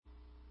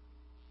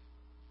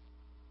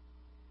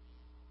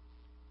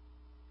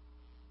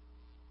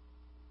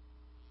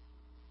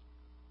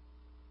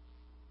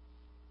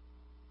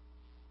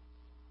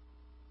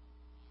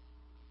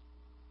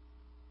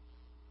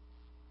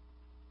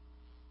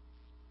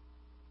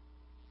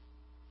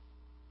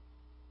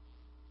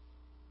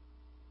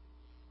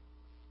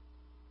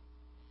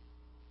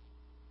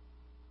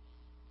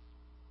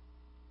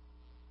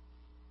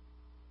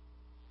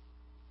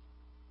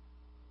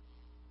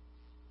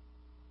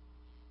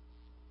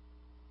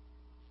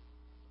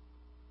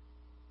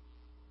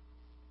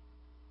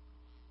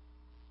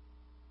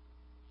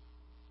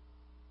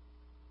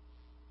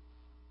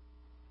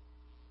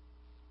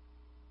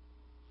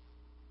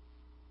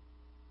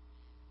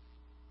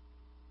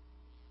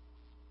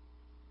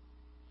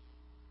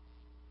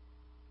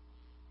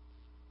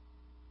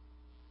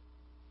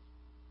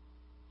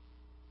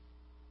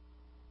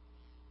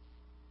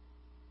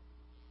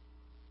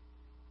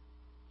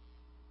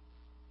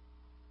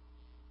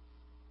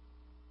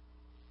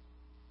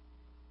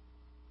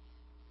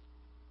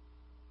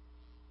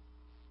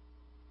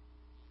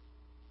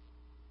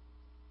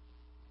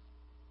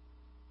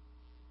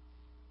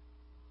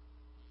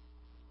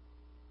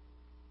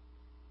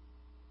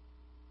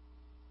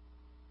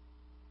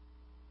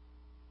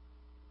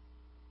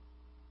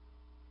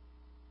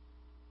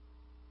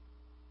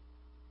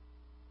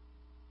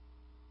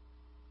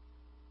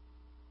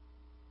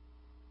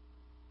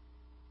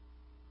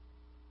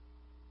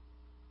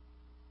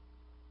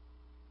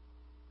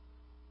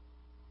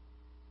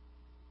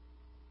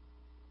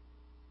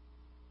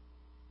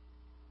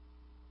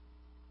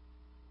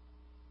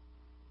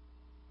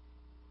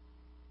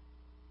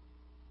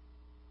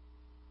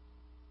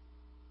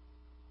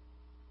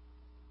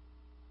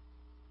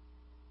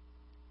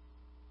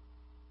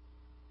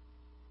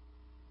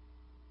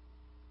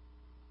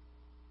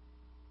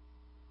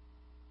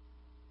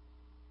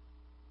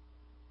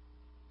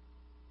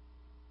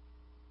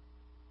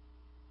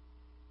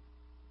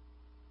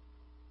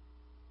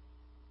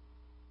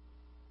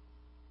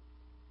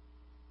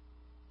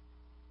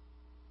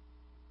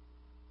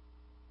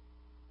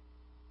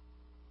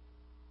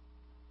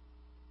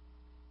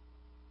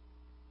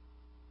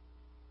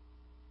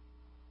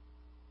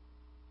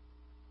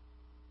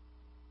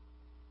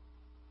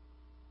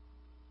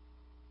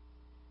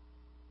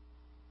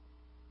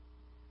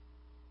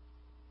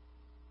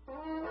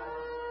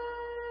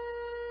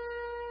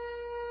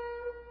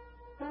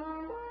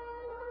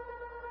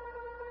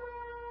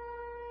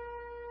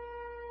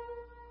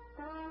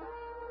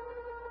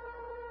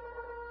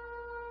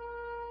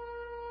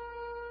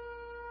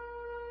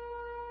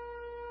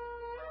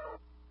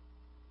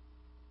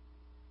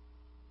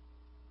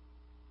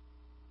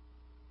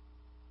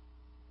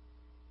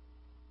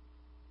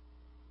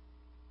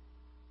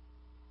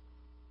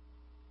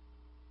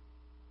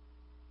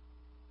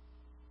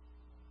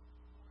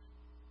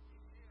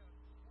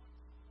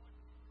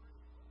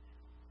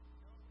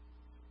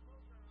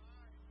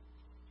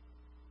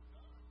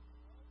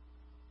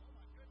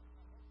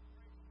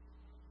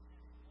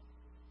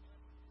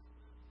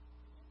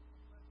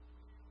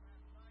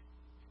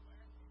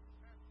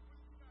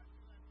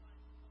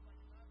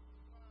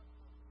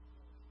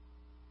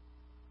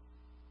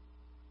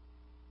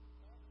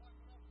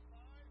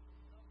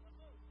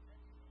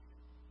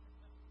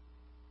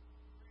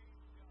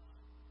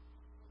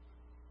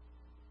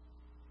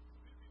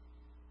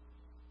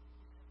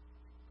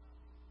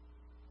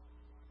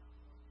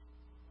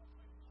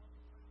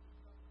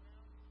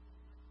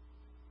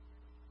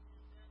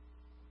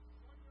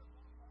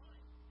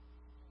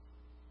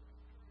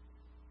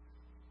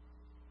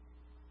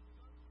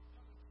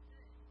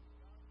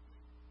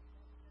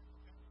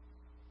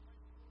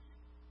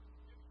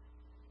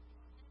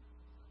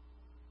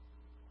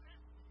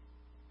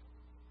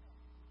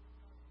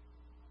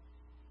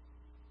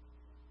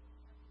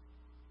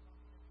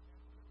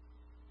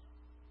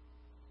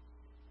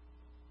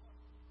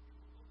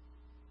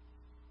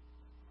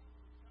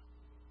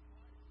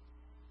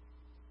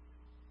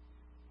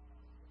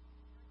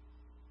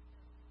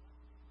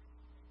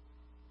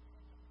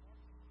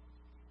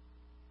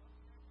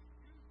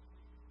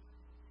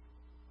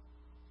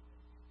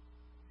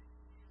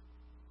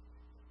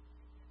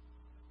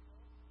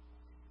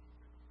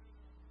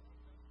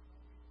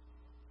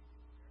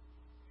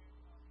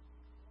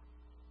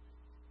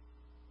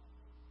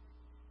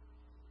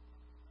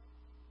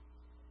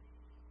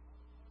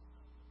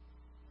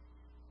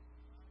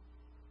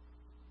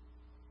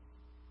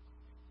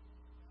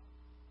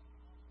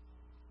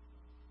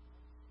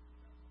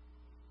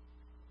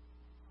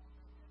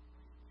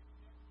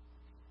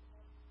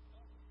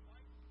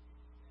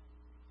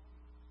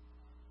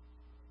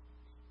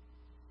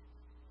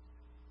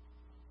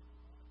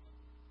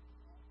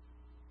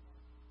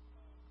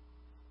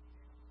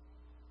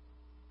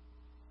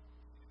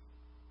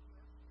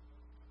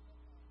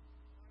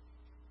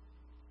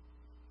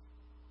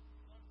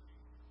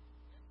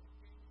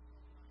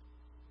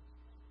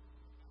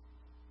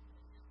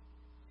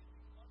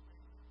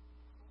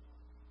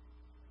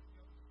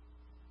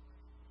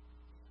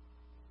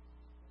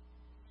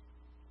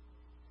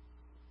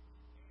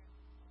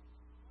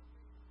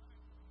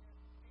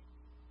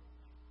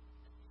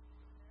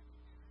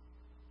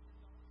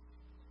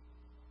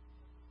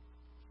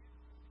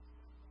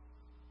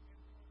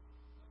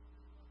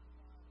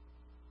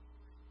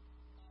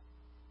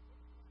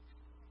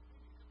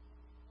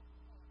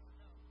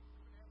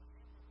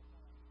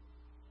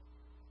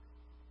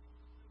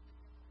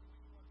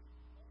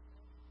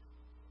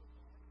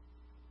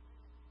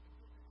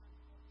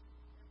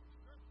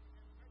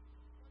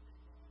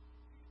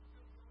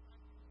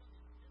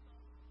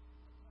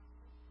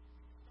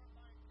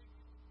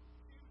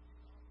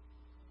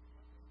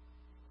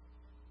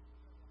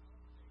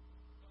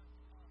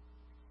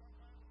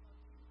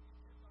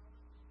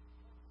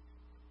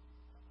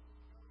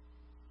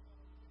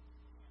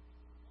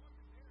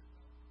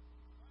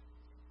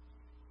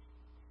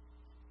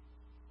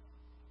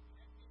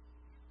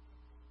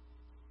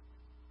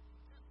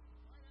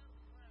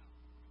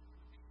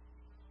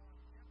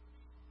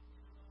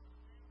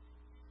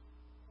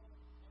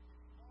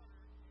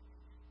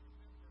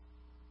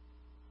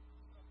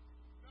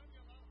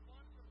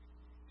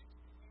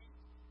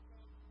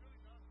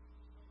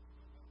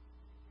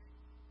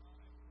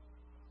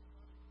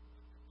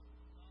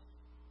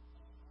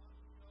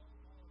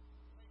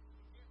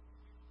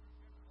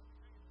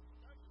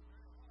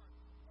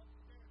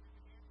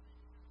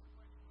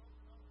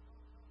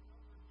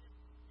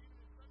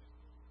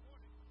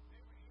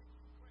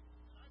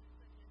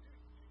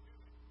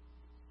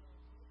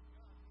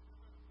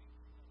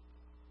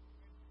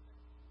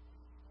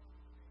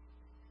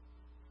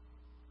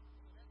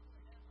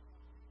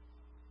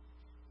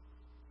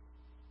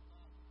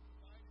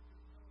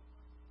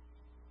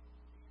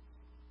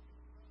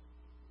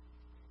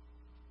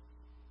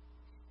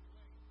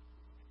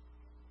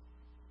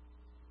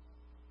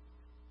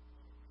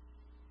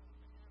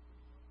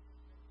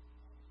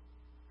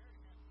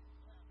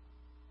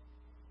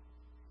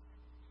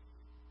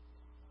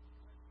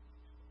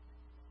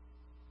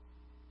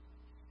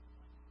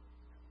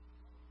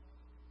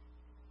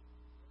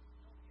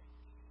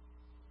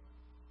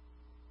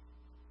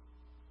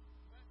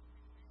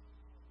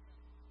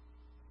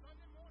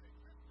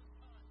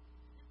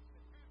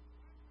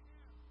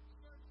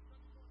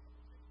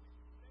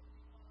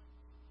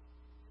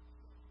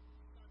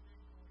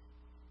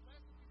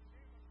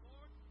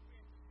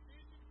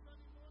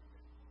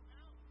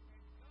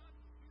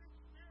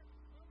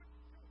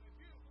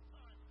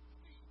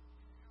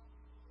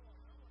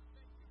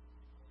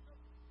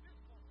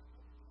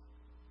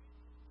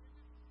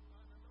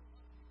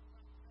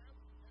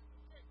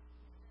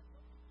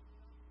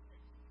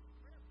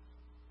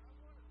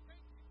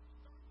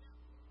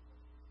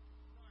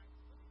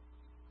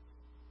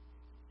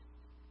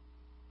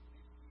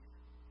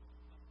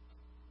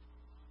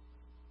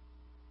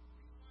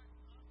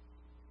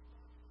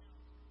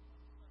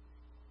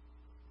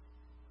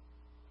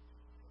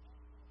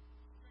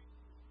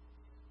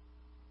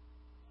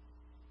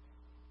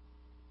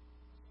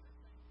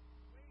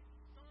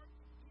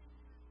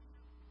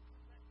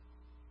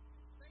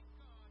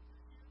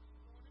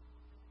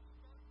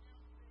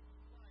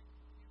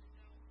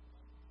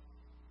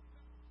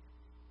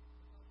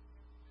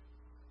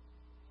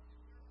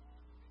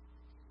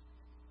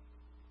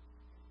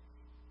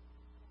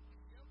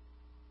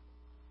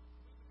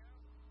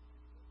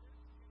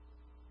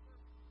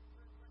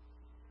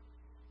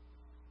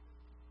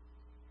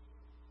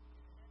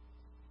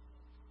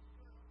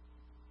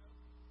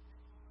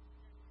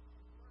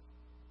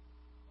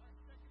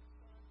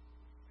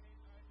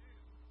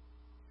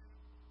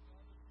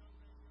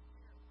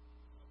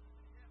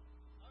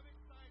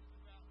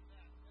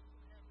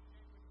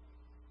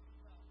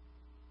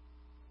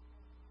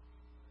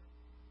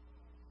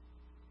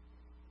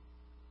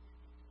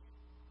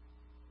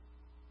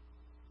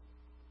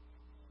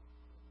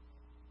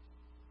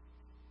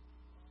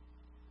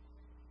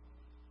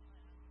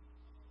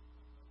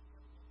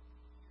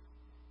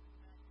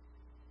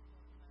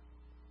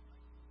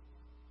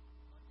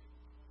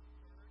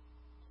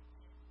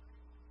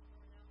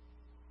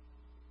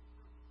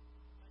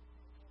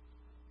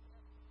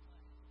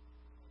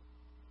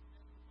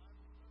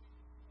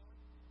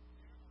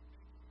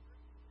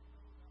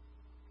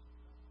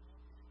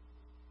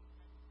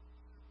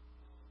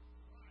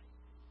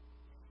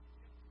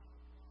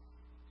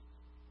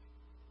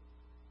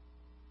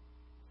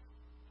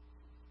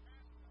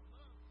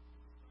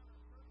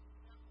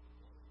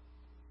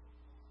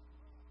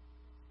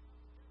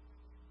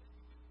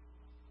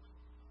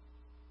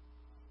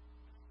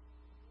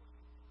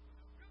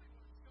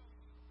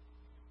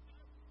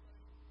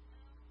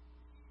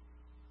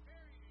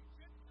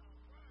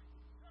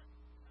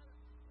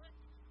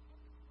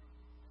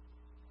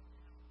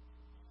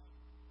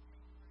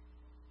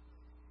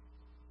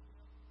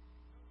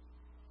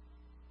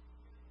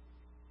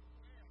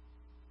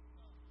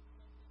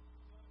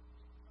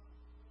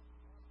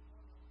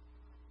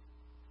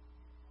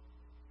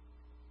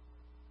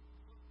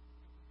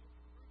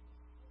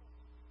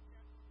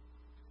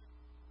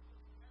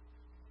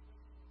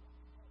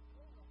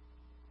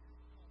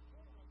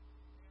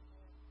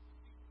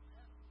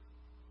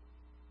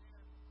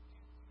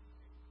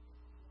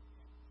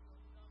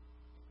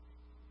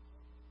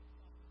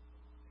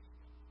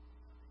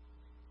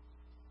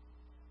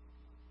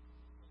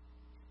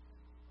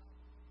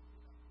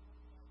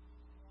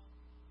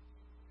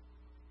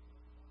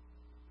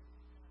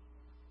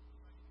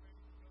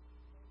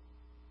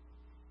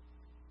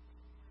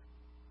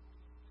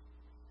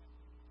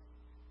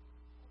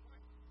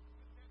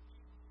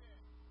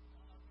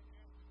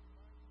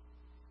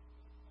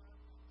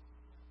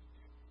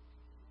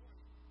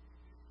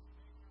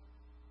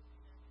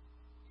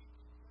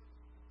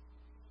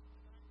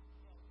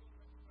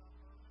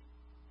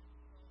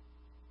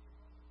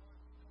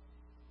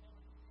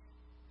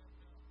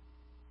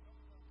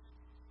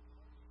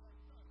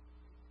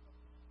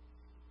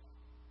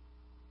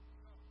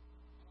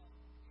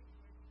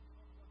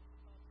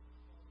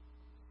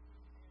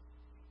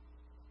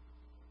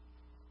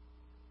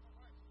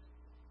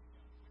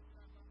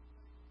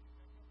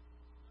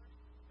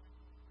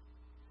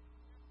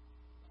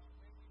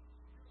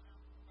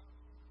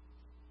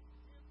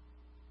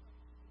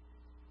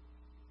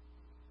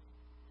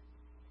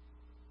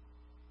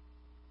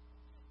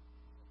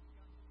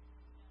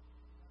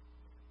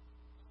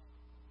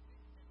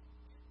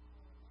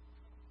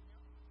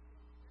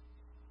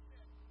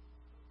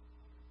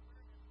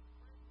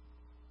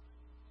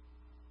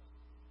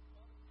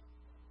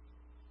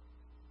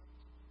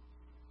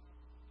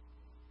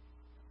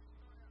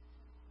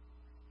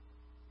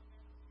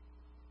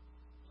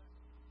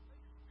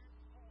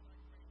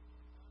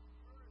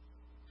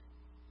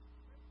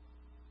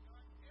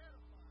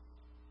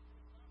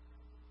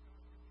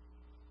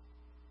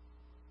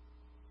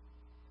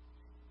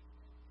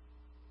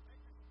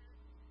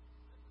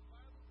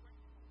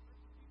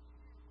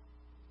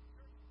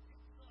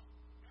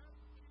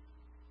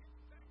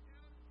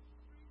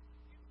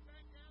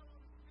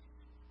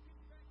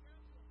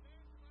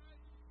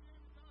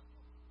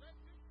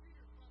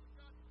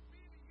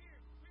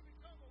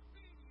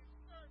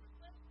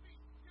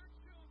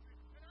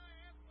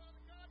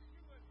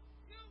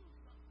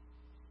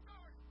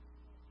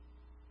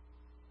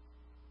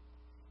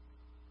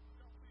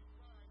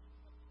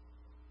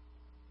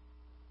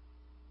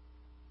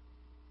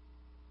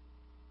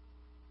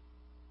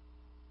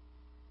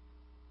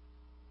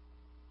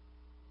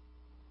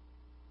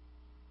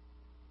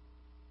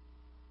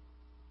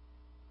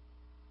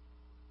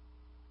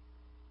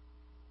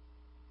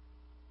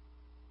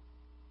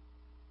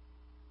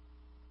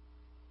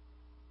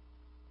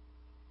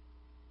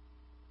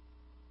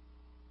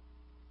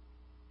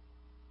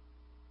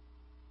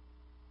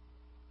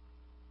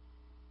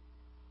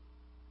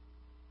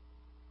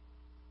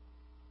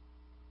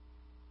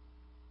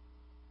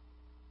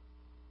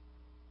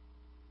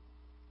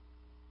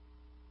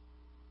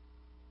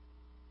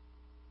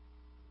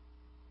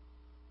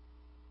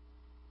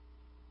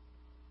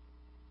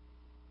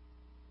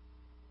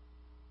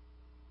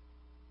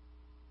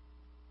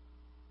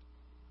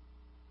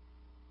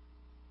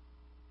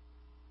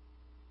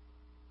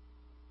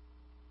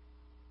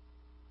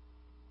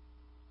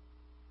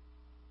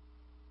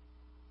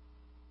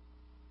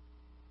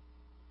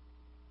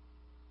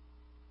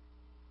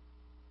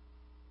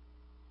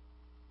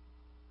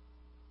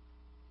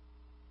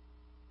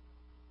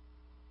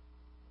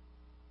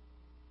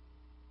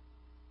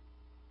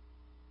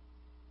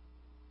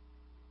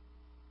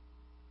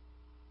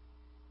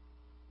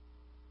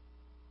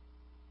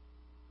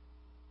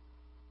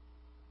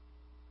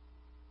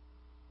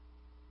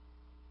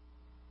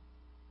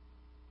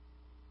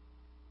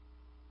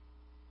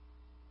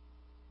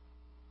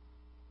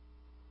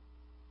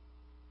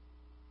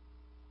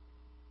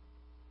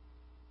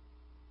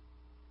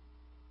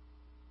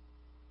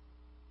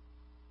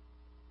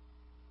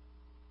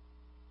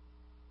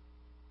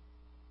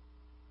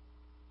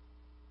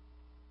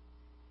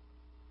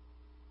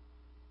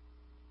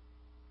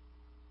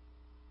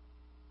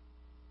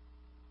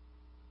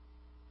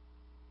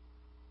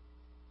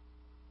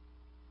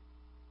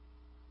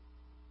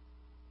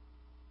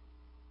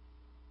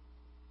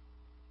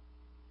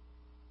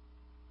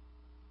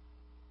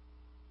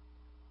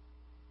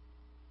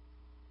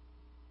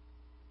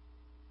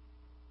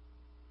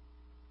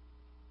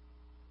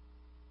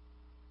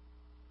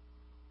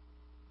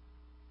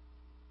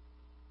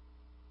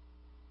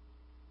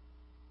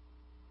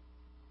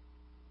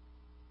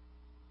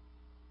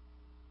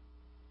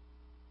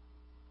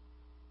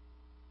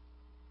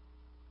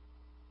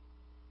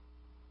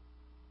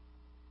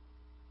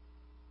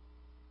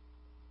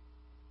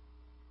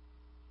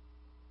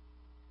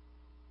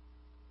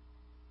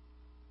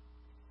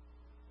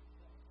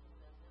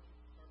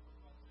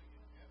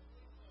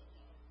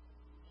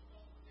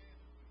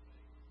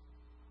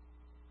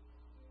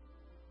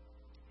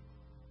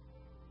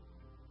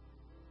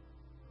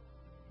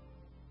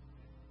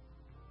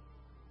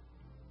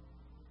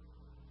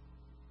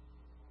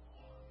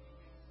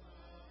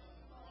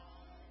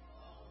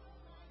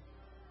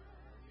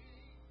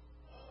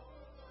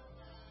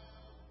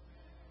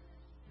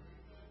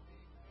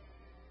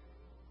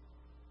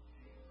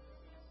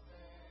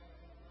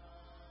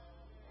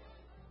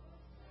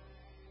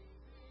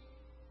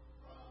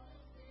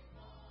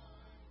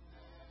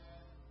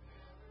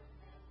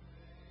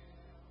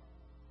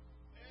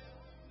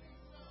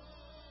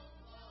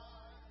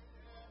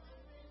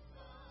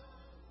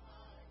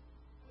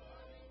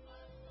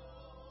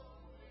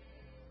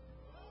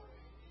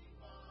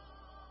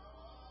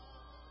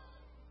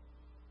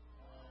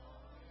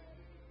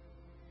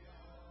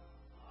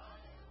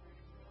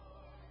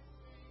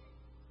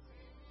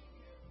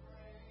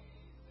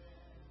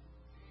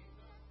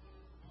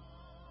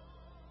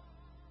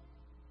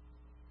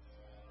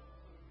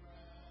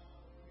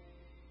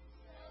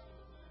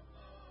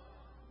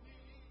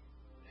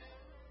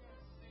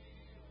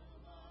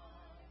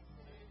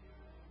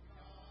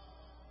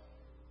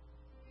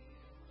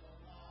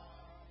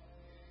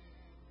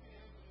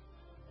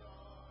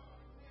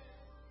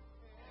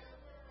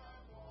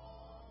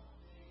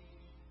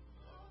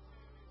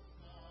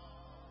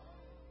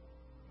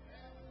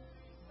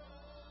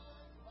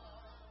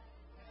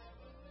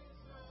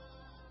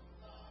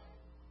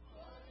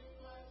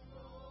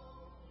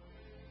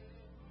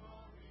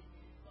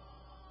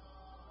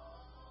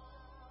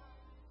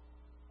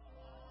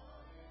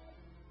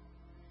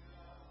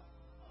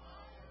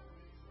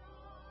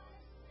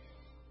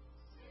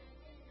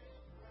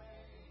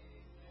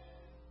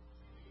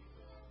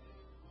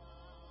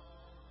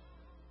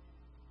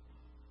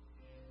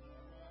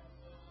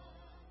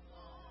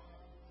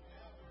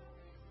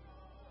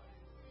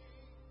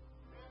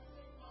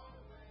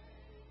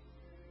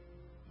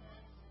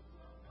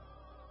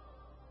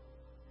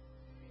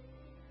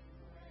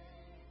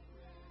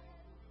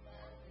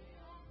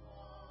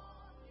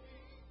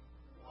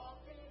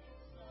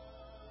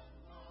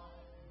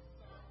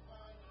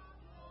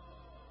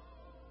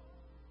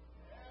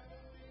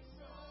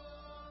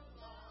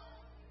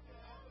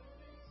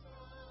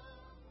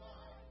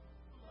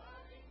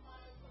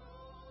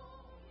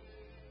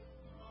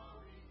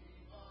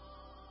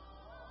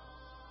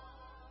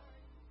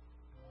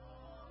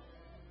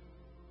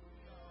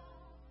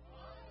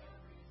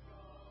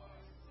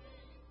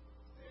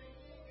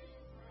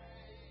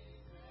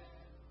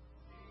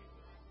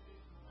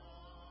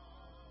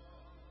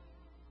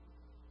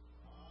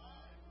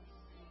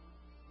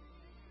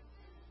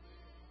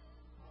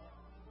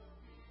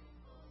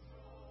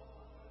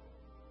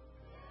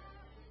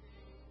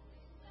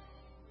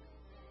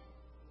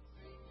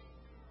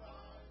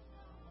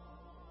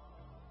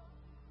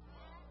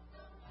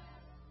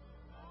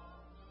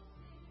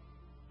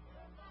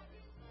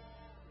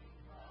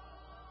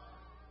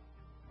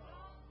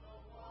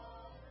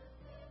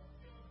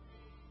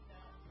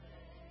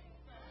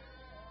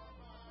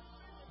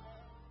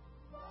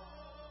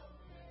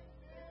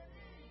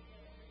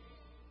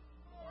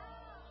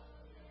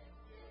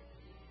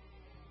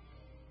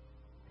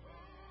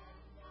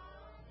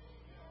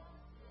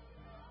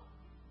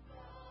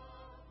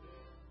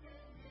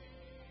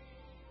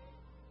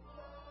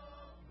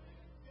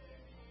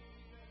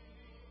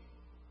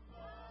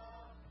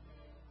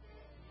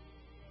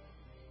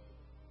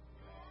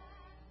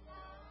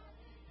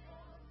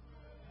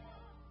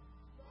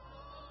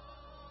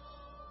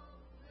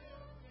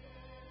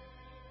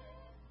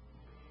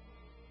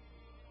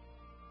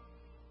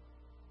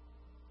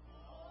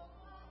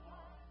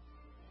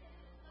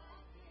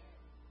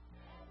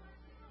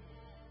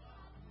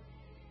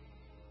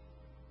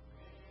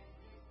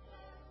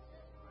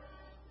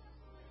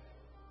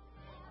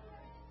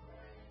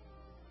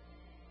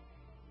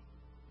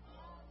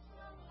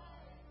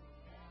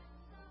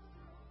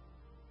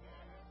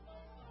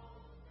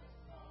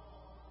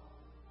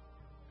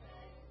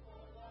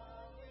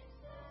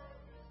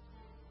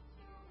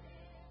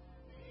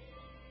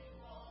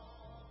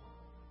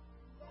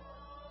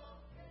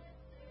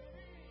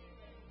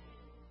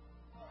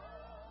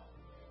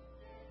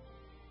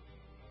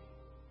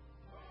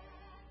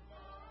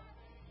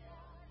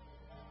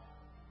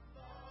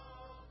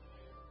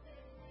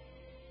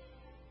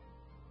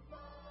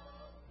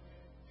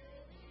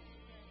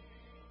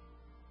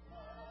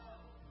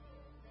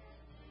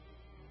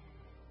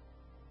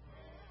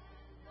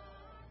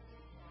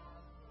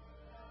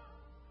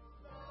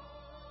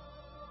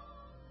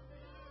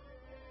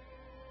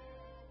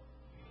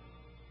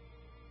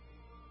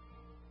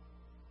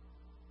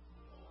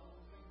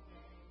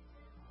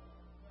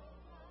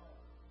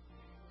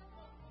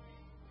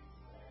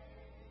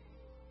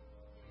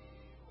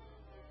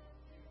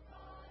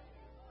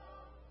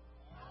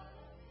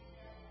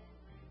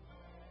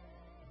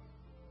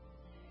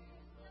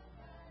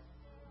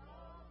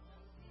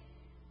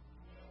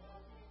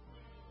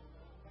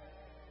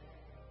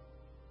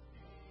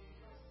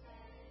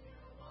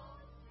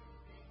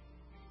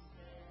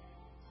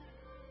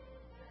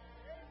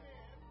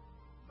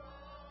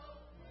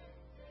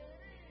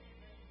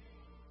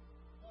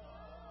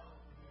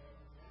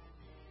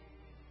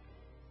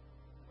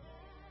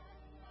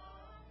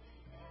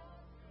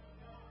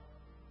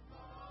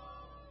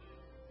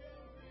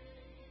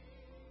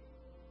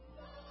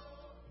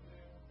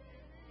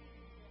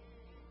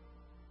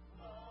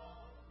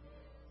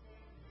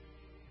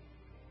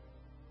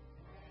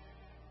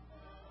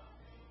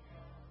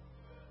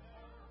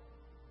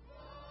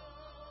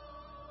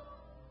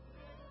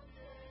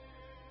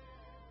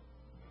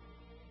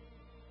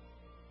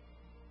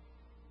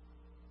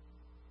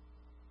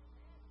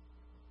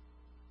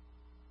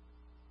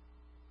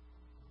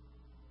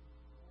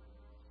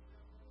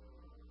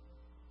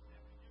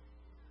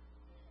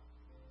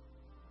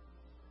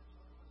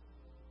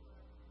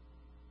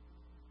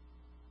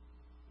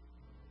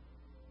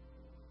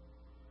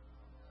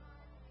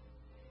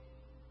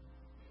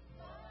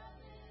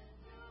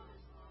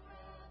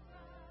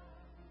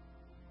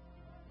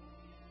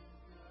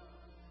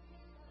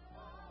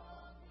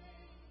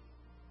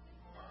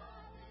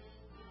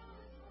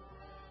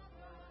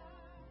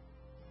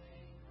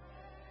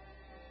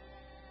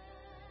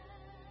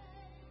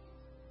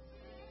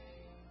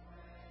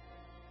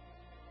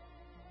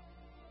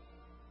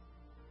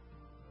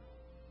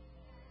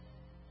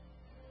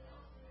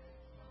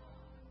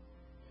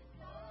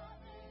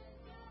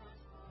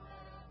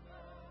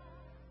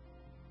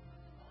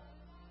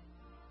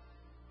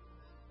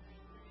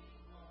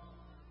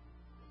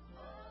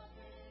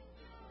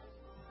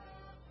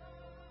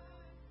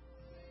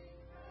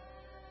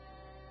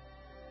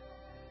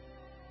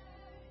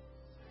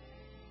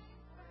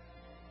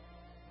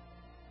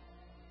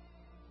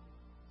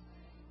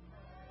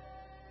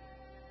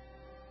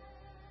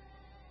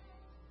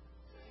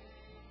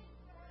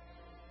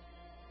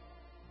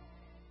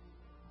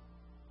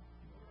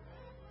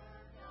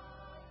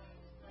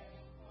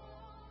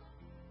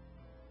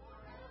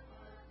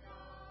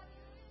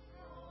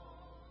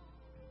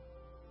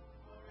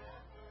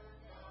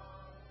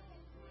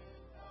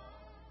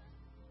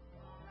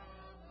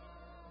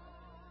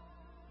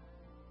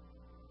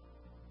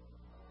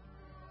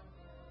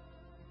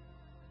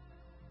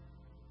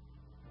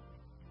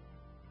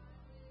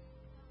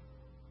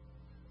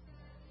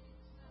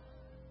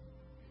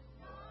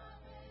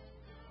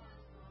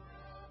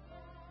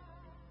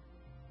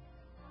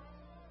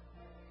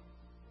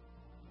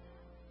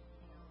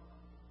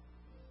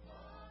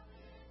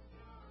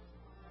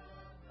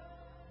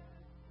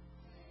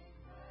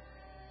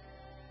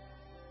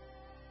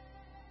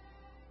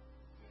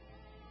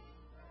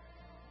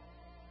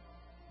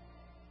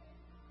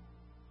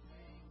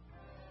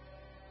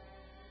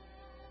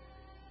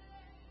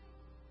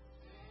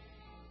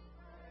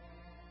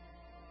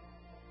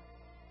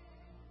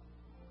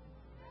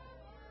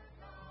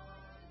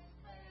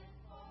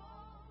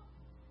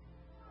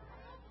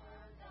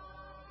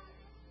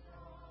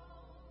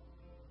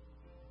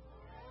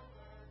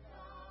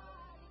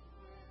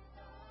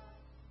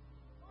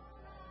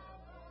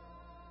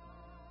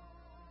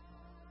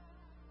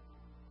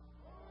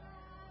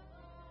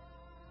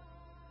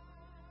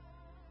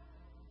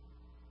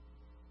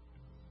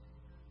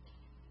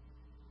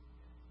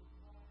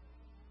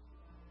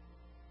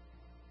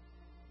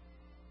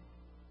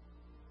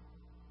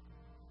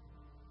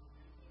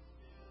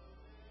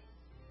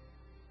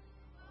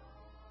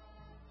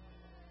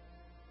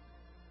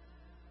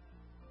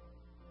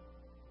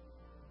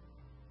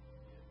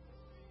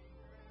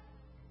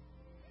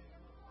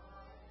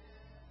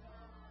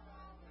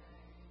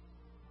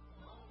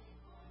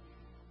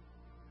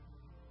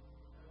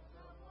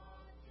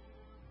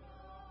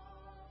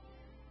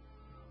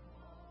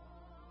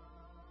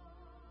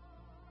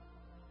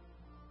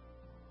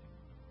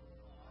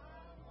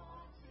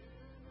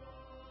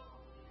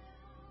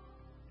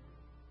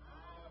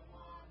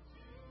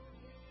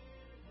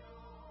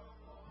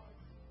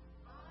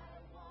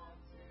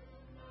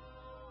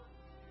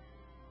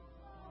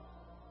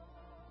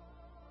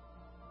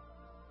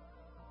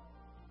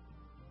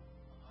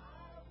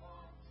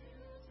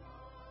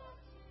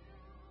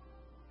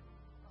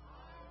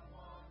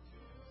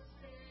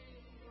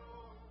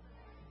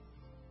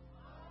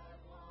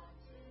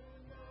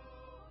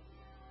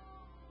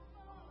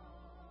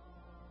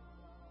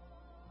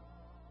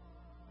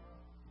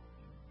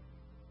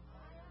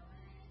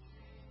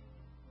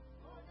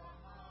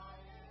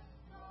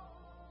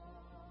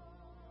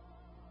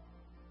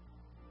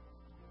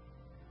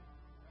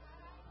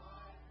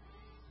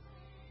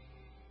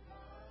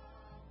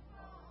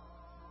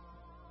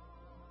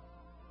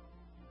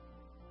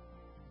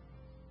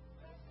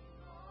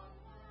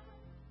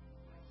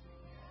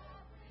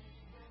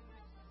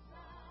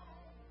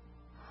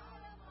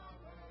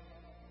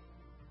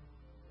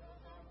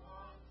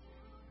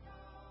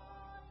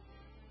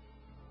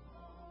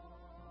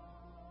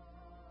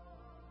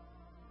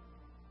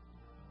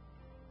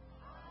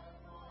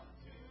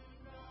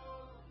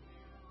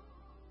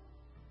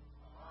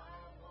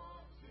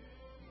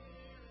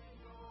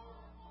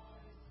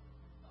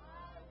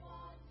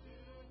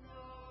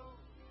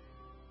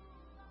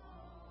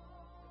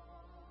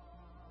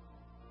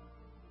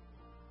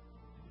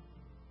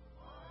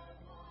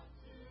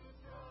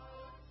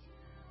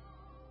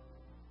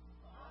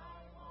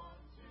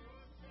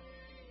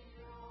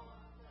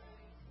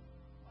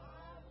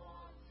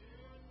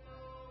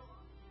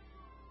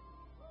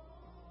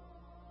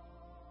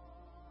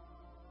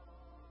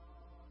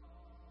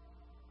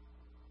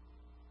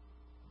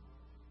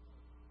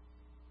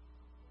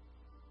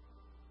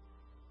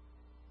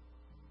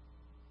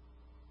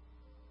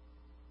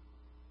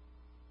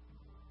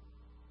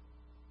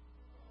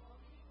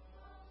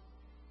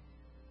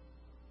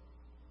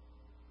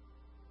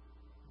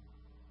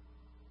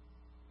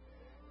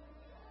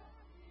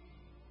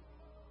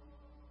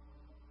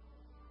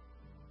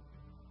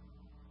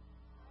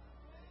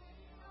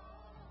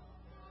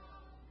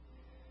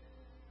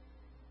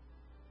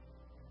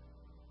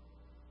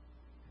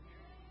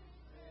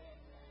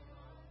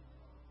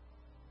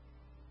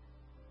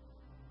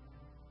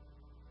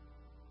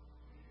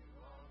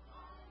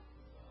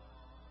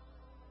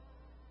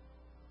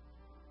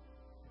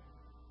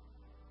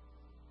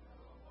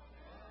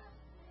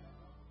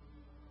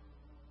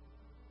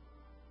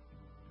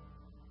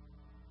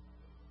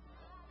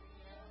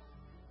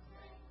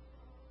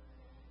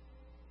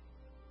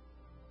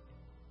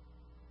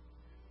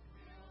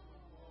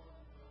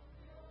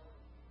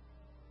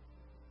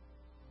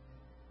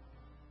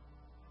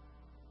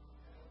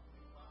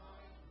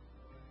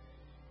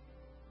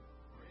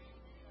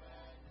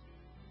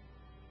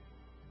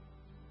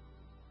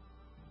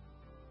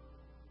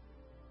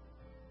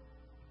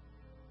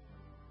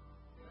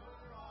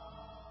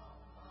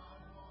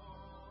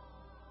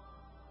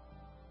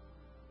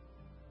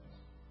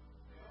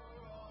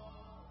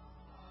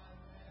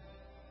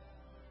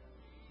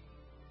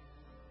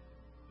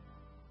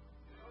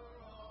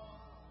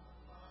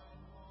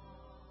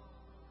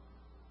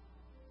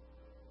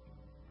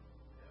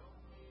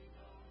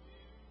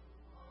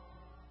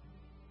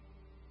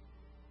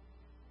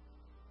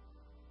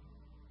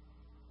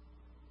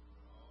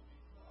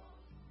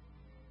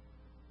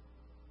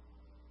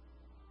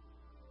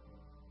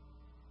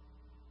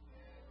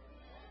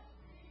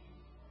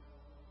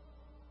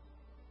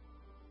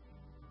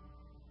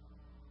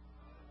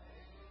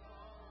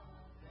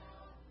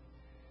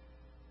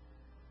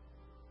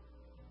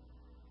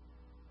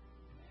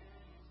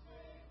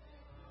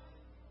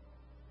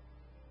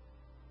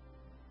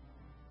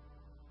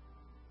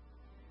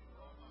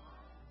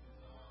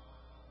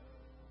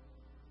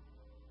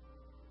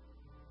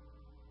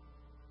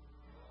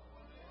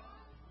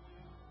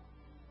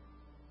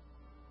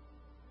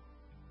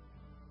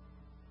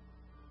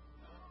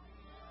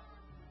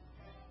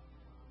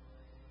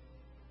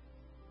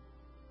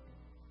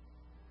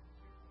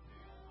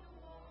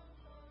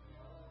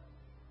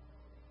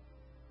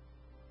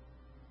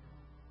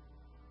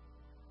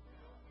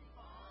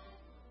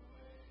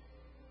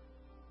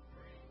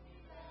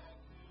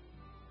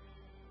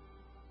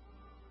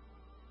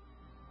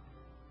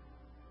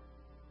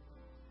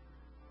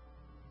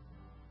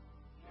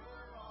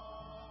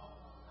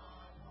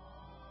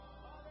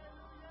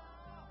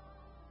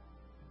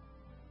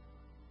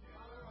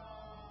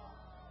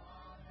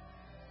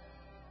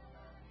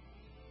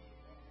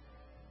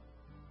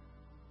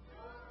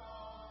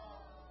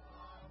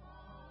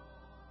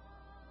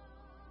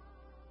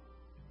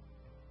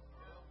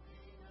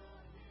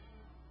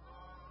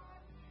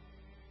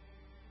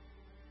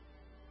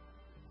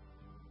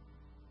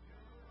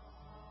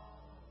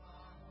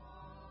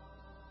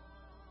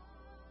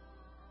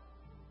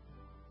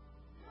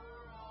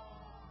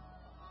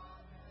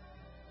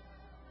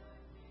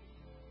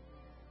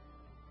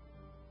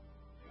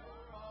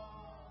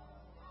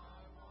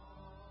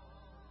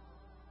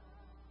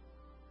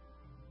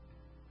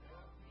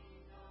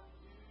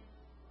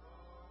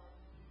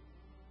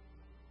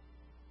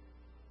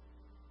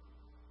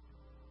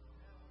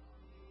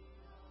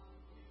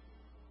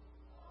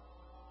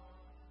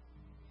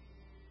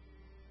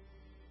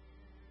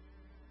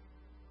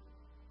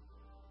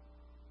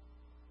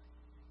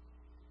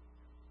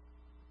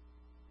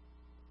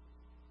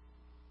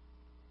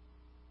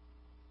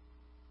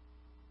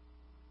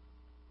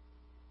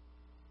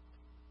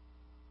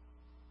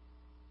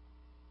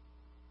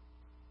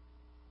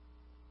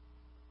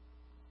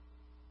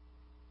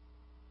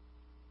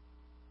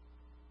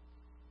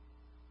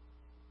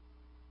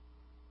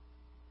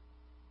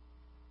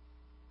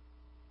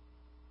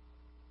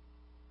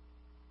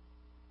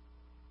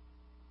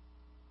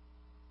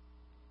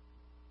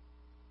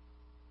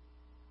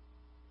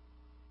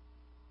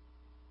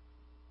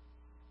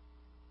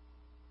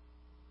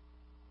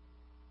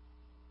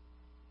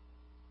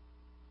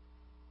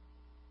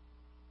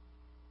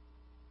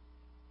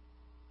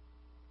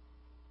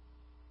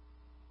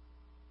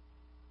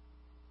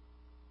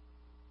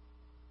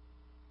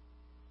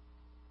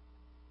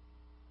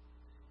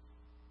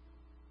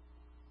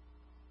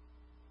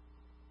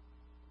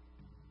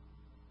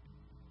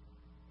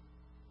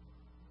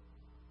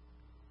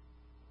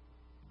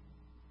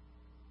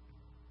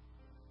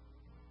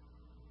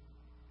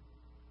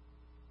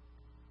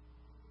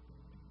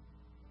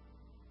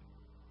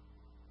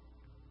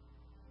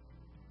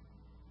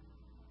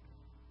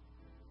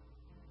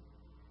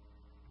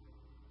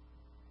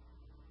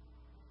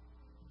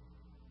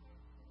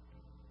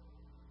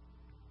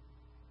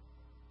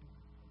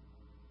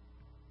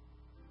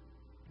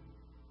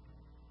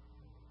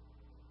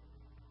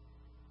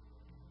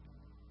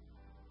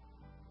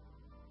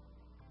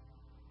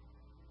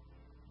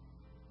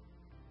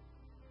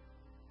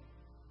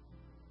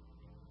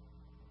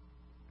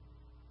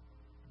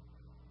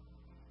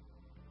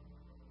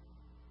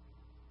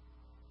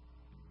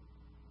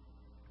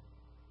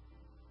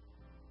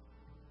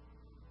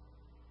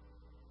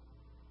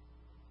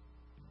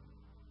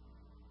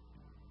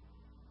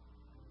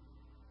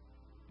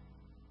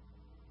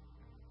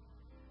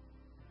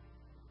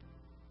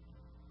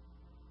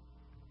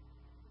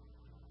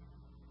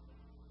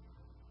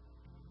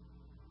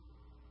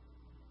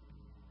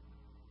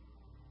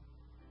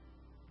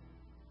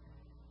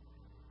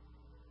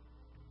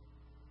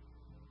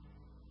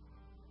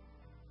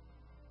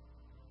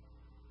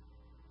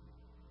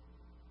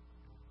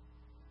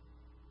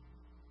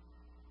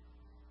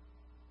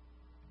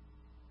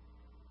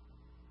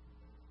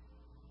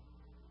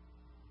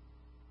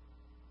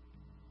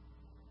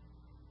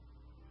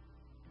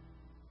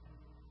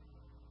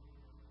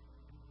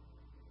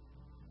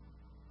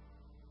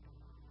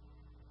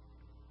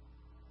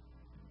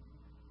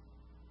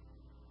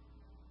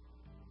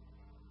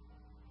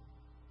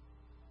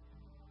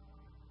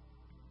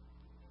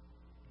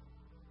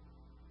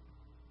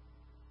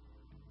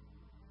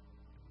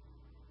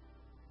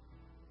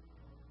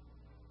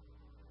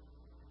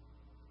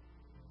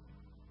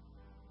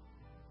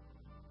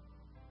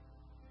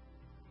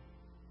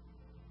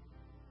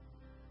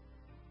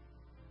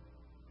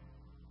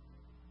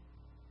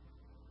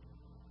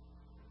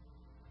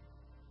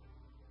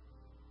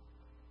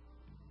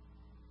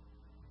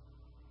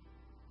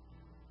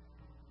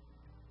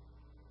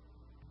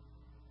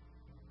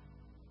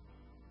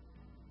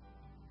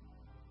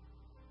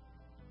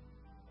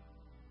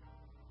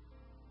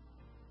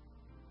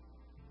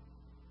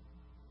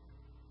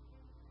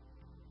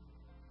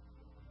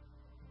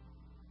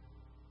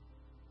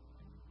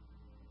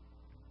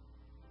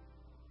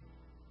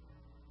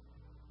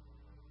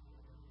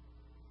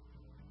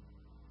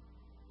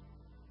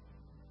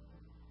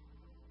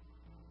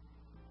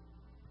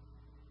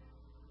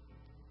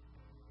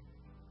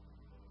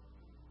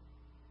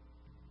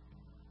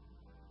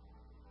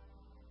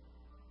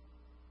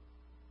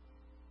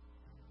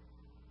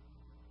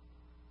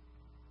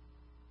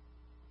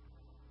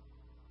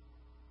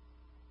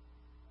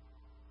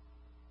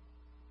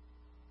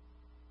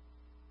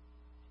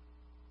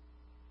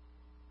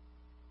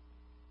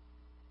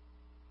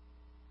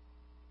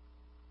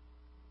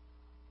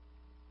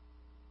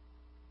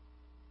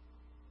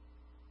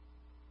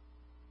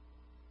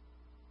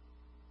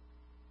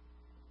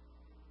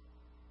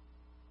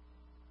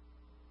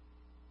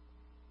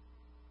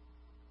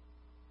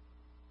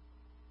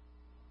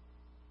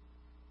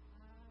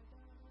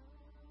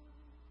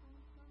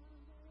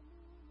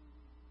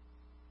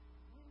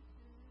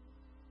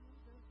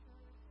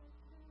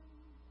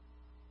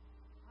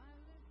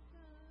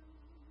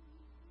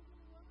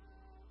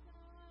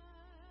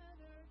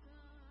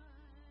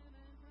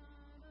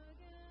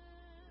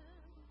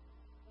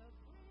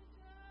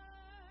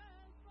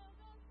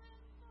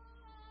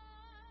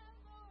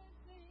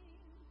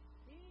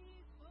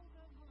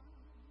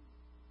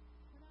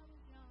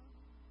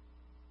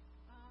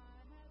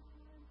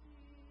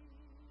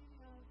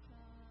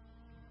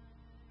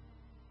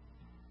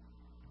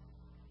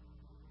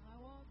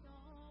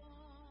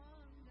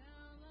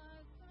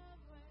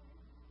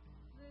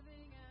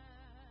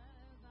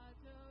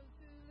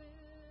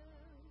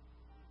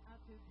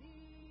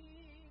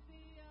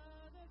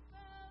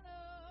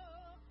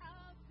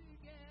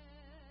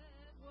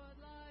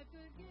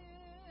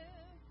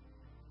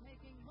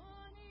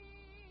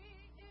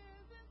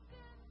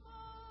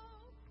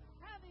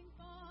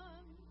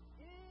fun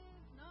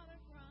is not a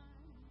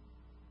crime,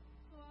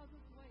 so I'll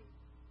just wait.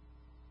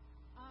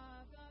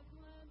 I've got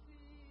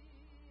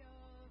plenty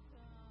of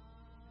time.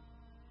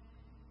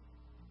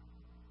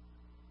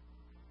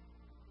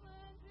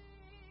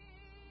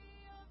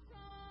 Plenty of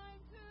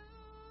time to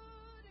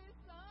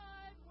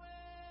decide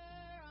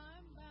where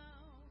I'm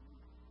bound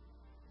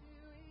to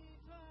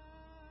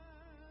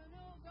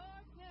eternal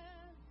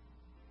darkness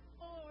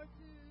or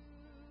to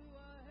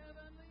a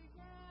heavenly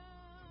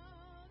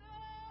crown.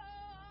 Oh,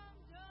 I'm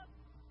just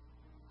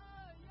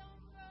a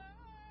young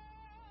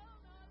girl,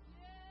 not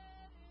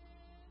yet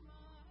in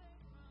my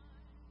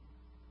prime.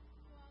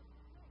 So I'll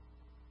just wait.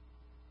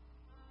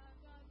 I've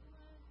got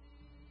plenty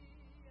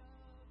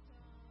of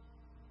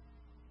time.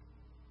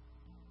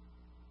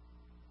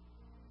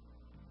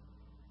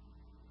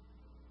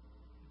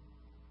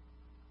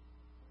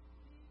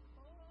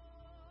 Before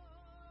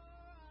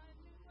I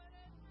knew what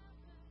had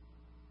happened,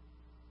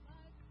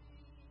 life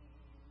seemed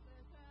to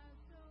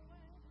pass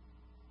away,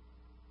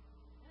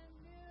 and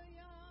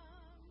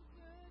millions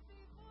stood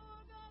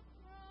before God's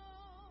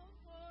throne,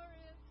 for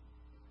it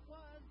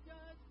was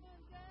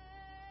Judgment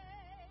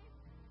Day.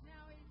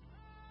 Now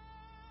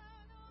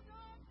eternal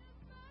darkness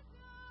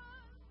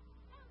beckons,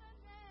 and the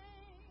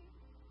name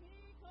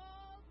He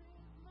calls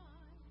is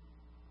mine.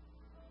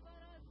 Oh,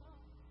 but I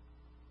thought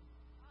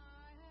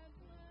I had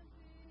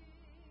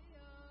plenty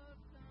of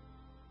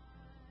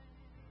time.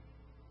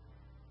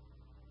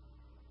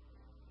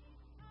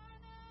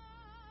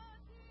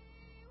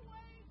 Eternity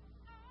waits,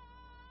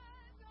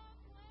 I've got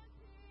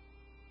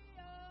plenty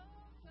of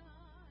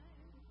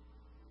time.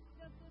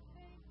 Just to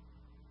think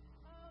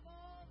of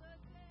all the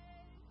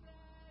days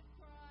that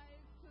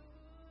Christ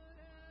could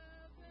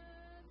have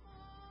been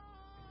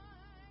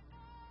mine.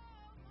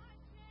 Oh, my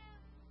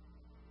chance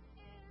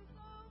is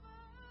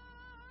over.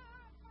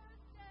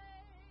 First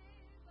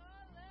days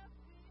are left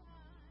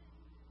behind,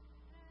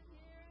 and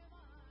here am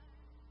I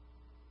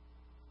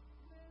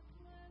with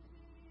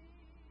plenty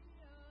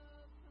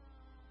of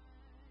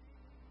time.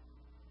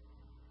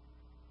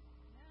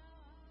 Now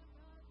I've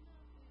got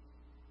nothing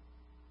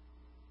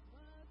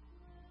but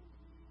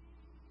plenty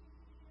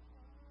of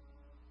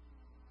time.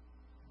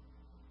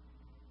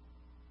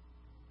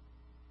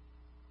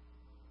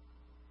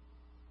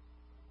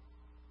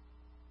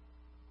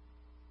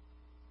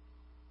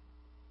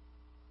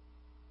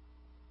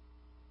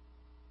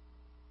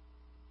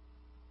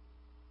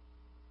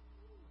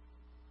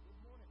 Good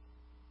morning.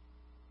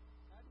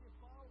 How do you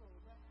follow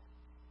that?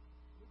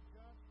 Good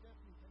job,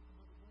 Stephanie. Thank you,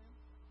 Brother Glenn.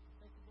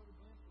 Thank you, Brother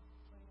Glenn, for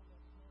playing on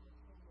that piano.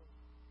 It's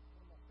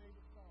one of my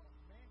favorite songs.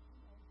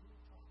 Mansion on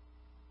Hilltop.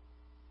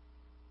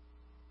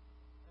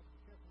 I have to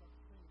be careful not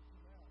to sing it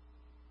too loud.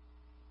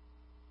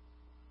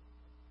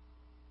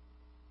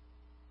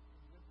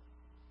 And goodness,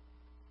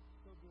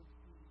 so good to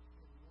see each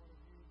and every one of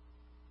you.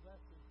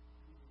 Blessed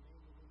be the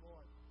name of the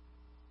Lord.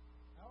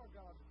 Our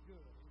God is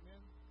good.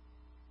 Amen.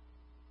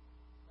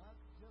 Not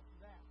just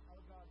that.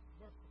 Our God is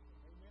merciful.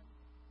 Amen.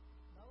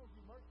 Not only is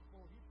He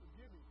merciful, He's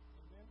forgiving.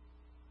 Amen.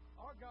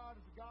 Our God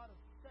is a God of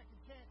second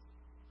chances.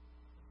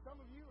 Some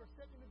of you are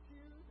sitting in the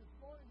pew this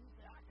morning and you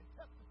say, I can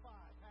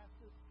testify,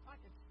 Pastor. I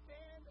can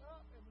stand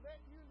up and let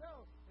you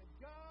know that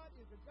God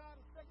is a God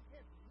of second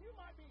chances. You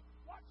might be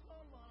watching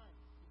online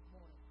this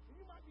morning, and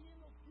you might be in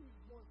those pews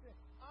this morning saying,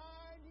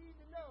 I need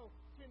to know,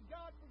 can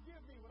God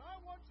forgive me? What I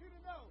want you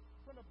to know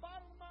from the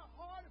bottom of my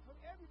heart and from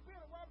every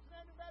bit of Robertson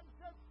Avenue Baptist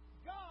Church,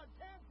 God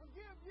can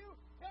forgive you,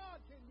 God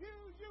can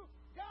use you,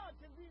 God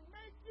can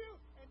remake you,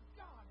 and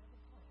God has a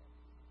plan.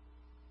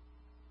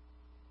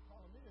 The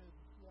problem is,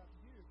 throughout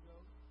the years,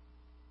 though,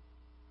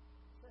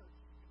 church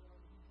is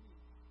going to be weak.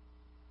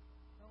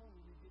 Not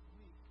only do we get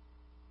weak,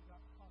 we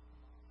got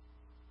compromised.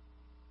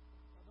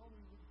 Not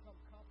only do we become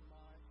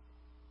compromised,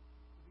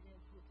 we begin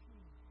to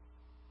appease.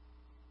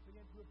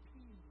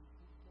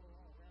 What's going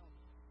on around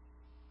us.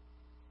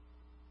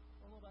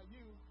 I don't know about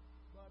you,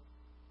 but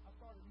I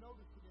started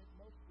noticing it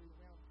mostly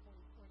around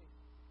 2020.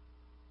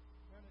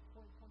 Around that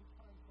 2020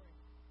 time frame.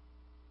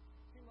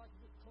 It seemed like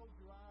you just closed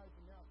your eyes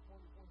and now it's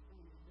 2022,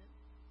 isn't it?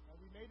 Have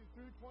we made it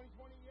through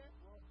 2020 yet?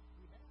 Well,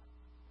 we have.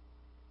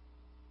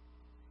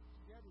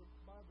 Together,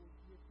 the Bible is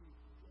with you.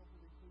 It's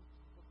openly includes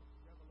the book of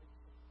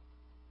Revelation.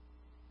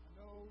 I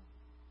know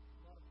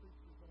a lot of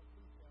preachers are going to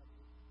preach out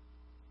here.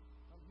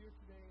 I'm here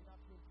today not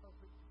to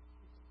interpret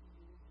 60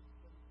 years and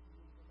 70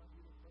 years. I'm not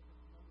here to interpret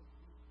the numbers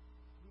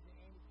who the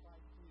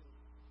Antichrist is.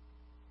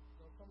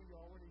 So some of you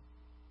are already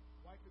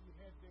wiping your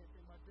heads there and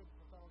saying, my goodness,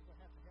 I thought I was going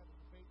to have a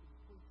debate with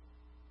the preacher.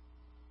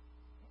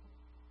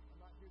 I'm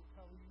not here to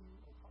tell you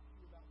or talk to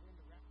you about when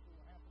the rapture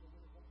will happen or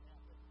when it won't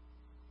happen.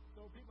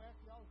 So people ask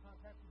me all the time,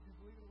 Pastor, do you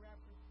believe in the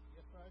rapture?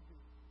 Yes, I do.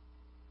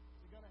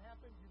 Is it going to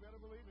happen? You better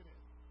believe it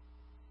is.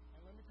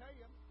 And let me tell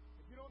you,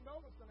 if you don't know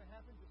what's going to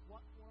happen, just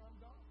watch where I'm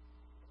going.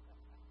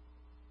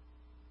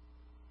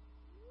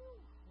 Well,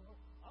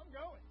 I'm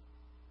going.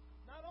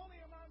 Not only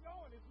am I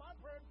going, it's my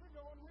prayers are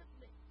going with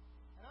me.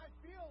 And I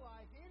feel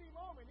like any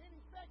moment, any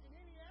second,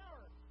 any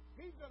hour,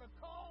 He's going to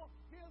call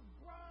His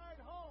bride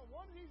home.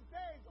 One of these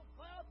days, those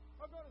clouds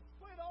are going to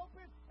split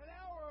open, and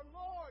our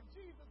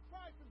Jesus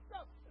Christ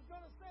himself is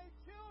going to say,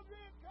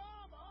 children,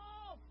 come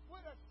home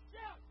with a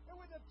shout and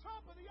with the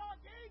trump of the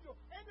archangel,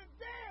 and the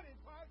dead in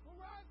Christ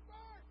will rise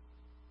first.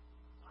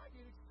 I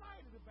get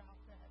excited about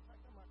that. In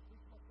fact, I might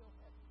preach myself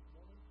happy this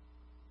morning.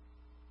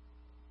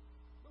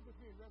 Look with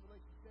me in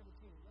Revelation 17.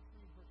 Let's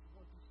read verses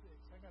 1 through 6.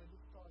 I got to get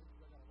started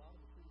because I got a lot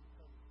of material to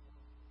cover this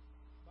morning.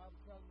 The Bible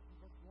tells us in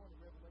verse 1 of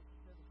Revelation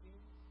 17,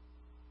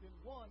 then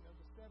one of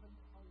the seven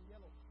hung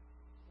yellow,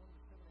 one of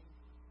the seven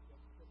angels,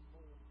 the seven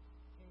bowls,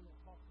 came and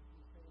talked to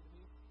me, saying to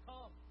me,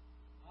 come,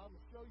 I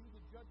will show you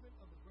the judgment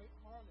of the great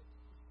harlot,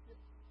 who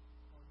sits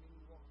on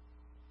many waters,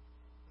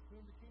 with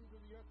whom the kings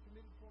of the earth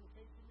committed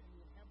fornication, and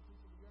the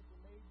inhabitants of the earth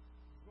were made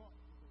drunk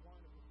with the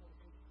wine of her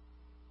fornication.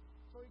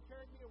 So he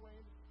carried me away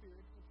in the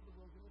spirit into the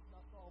wilderness, and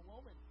I saw a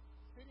woman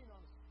sitting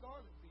on a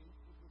scarlet beast,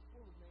 which was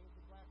full of names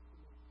of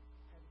blasphemy,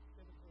 having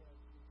 7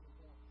 heads which were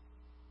born.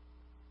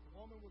 The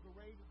woman was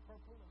arrayed in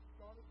purple and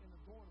scarlet, and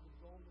adorned with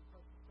gold and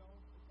precious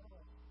stones and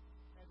pearls,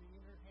 having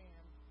in her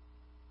hand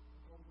a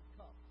golden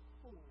cup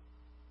full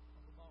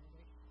of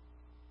abomination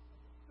and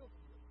the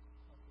filthiness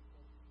of the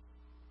earth.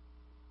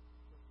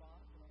 Verse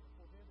 5, and on her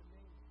forehead a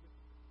name is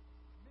written,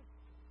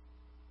 Mystery,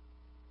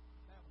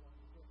 Babylon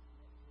the Great.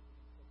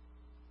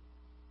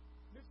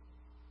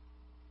 Mystery,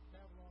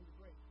 Babylon the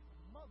Great,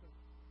 the mother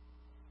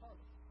of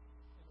harlots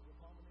and of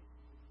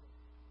abominations of the earth.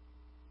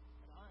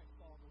 And I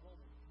saw the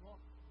woman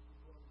drunk with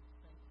the blood of the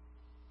saints,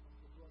 and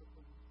the blood of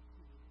the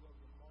blood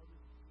of the martyrs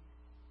of Jesus.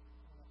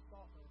 And when I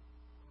saw her,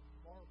 I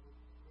marveled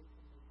great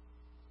amazement.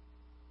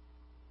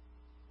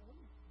 Now, when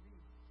you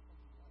read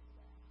something like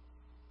that,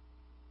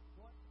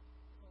 what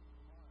comes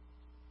to mind?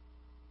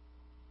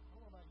 I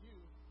don't know about you,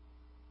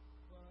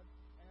 but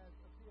as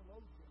a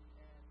theologian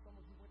and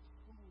someone who went to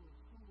school,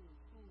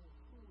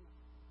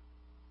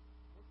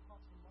 what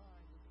pops in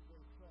mind is the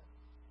word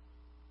presence.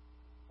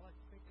 I like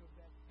to think of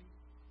that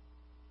beast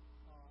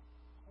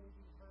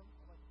holding her.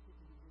 I like to think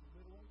of it being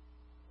literal.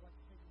 I like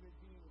to think of it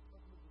being a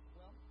covenant as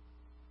well.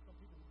 Some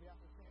people will be out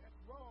there saying,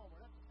 that's Rome, or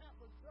that's the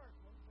Catholic Church.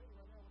 Well, let me tell you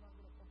right now, we're not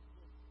going to focus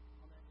in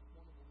on that this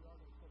morning, but we are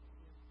going to focus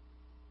in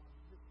on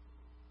this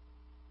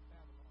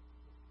Babylon.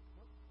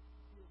 What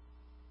is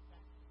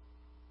that?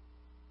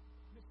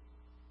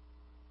 Mystery.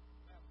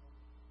 Babylon.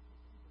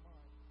 What comes to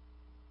mind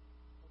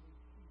when we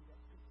see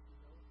that picture?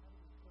 How do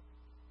we put it?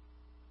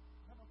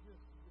 How about this?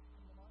 Does this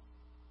come to mind?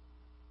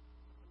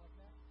 Something like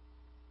that?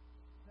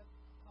 That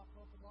pops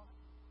up a lot.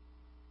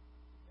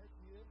 There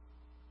she is.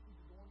 She's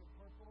adorned in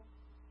purple,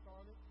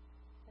 scarlet,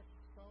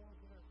 precious stones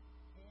in her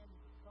hand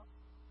with a cup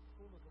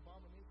full of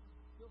abominations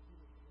and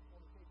filthiness of the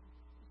fornication.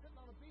 She's sitting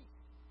on a beast.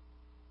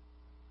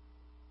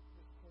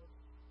 This, of course,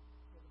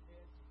 7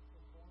 heads and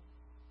 10 horns.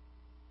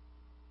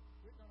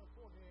 Written on her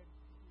forehead,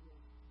 you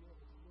will be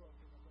able to look,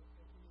 and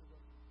if you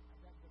look at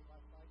that bit of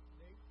eyesight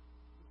today,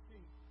 you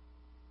see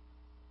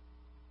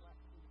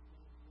blasphemous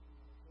names written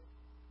on her head.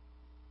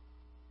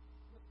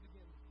 Let's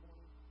begin this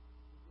morning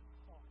with this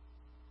thought.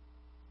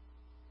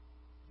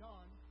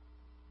 John,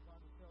 the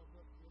Bible tells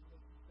us in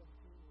Revelation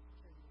 17, was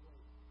carried away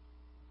in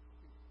the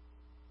Spirit.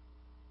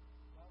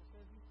 The Bible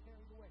says he's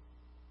carried away.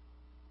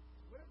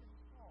 Whatever he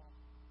saw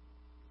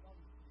is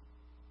obviously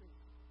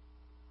spiritual.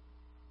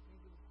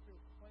 Things in the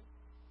spiritual place,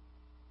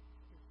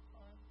 spiritual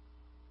time,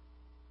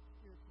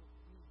 spiritual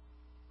community.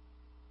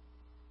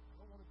 I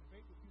don't want to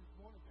debate with you this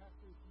morning,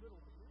 Pastor, it's literal.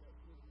 It's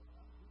literal.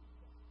 I agree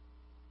with that.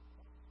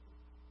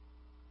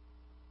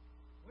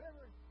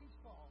 Whatever he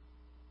saw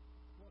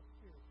was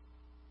spiritual.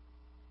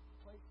 The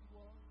place he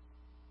was,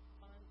 the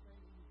time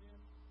frame he was in,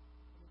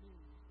 and the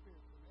meaning was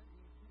spiritual. And that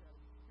means you got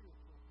to be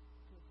spiritual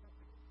to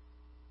interpret it.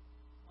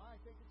 I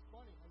think it's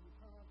funny how you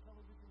turn on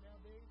television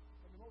nowadays,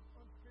 and the most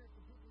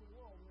unspiritual people in the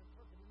world are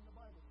interpreting the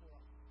Bible for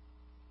us.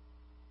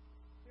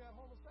 You got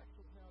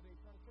homosexuals nowadays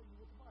trying to tell you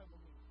what the Bible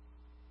means.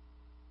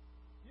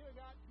 You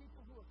got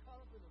people who are caught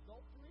up in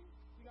adultery.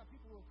 You got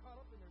people who are caught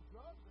up in their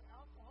drugs and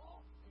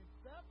alcohol and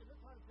theft, and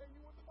they're trying to tell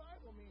you what the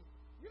Bible means.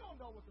 You don't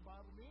know what the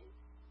Bible means.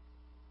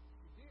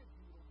 If you did,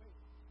 you would obey it.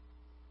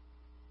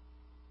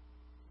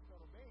 If you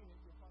start obeying it,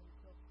 you'll find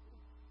yourself free.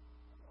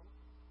 I know.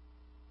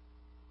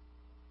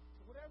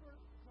 So whatever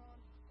John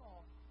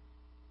saw was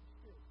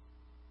spiritual.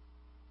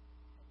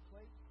 A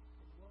place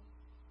and was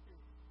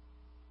spiritual.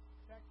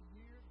 In fact, the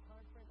year, the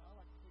time frame, I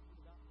like to think it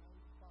about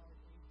 95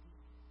 AD.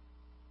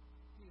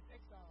 He is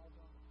exiled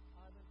on an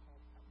island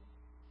called Patmos.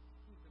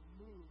 He's been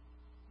moved.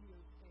 He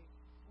is a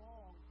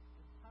strong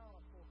and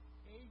powerful,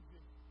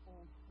 aged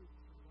old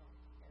Christian man.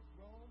 And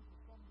Rome, for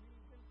some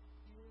reason,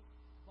 is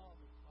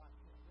bothered by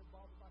him. They're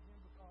bothered by him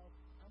because,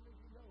 how many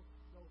of you know,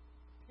 the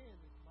pen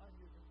is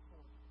mightier than the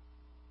sword?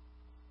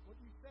 What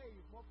you say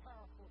is more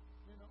powerful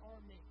than an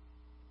army.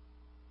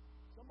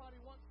 Somebody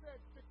once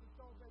said, sticks and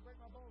stones may break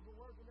my bones, but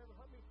words will never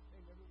hurt me. They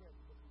never read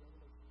the book of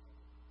Revelation.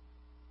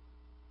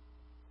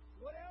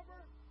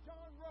 Whatever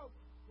John wrote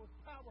was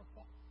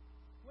powerful.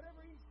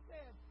 Whatever he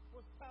said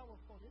was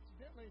powerful.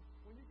 Incidentally,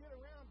 when you get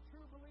around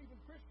true believing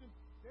Christians,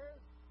 there's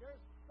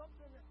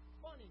something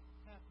funny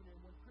happening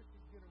when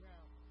Christians get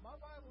around. My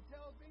Bible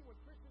tells me when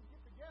Christians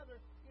get together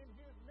in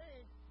his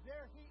name,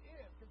 there He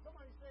is. Can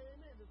somebody say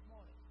amen this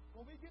morning?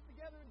 When we get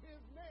together in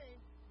His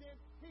name, then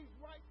He's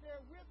right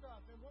there with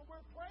us. And when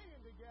we're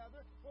praying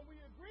together, when we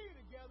agree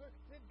together,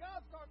 then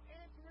God starts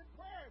answering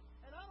prayers.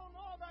 And I don't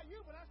know about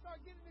you, but I start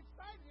getting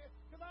excited here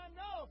because I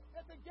know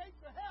that the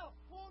gates of hell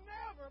will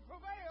never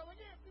prevail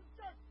against His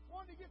church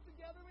wanting to get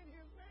together in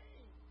His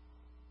name.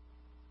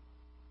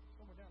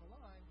 Somewhere down the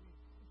line, we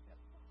step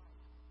aside.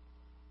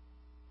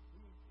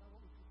 We not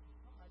only put it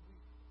aside, we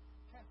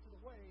cast it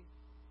away,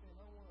 saying,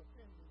 I don't want to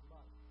offend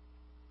anybody.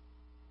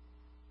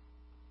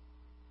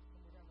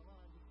 Somewhere down the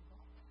line, we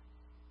forgot.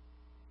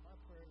 My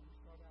prayer when we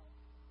start out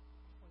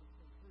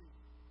 2023,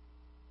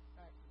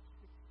 back in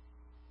six,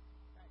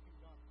 back in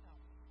God's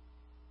house,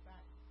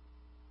 back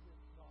with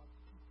God's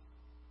people.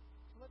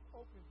 So let's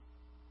open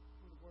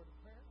with a word of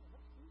prayer, and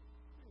let's do it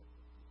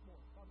this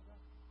morning. Father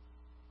God,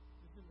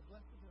 it's in the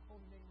blessed and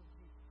holy name of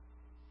Jesus.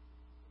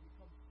 And we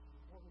come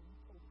more than you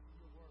told us in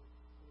your word.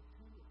 Where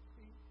two or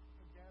three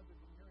are gathered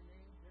in your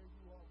name, there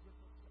you are with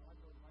us. So I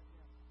know right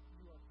now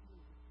you are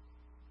here with us.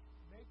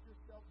 Make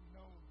yourself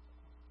known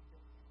to us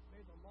today.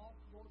 May the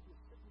lost, Lord, who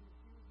are sitting in the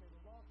pews, may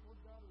the lost,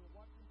 Lord God, who are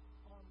watching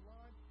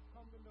online,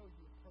 come to know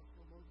you as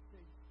personal Lord and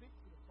Savior. Speak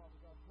to them, Father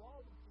God.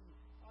 Draw them to you.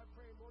 I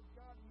pray, Lord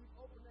God, and you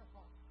open their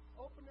hearts,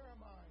 open their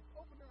minds,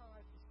 open their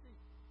eyes to see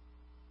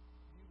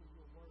you and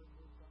your word,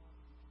 Lord God,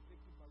 to be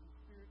convicted by your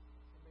Spirit,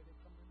 and may they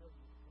come to know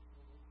you as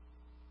personal Lord.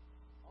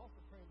 I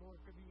also pray, Lord,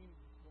 for the end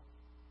this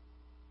morning.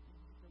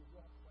 You can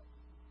walk right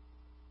with you.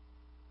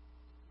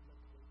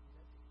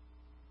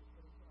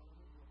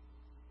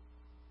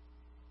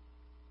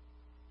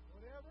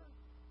 Whatever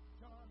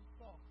John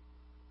saw,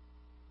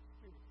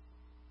 spiritual.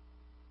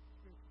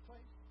 Spiritual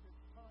place,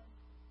 spiritual time,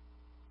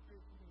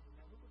 spiritual meaning.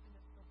 Now we're looking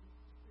at something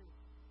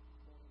spiritual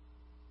this morning.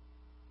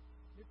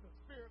 It's a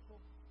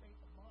spiritual state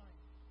of mind.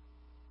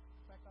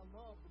 In fact, I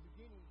love the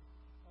beginning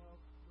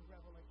of the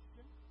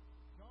Revelation.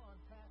 John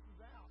passes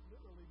out,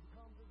 literally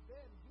becomes as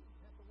dead, and Jesus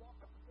has to walk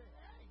up and say,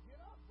 hey,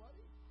 get up,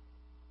 buddy.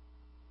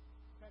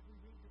 In fact, we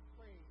read this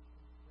phrase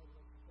in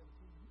Revelation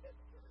 17,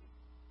 mystery.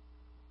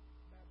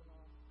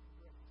 Babylon the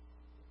Great.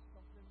 It's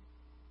something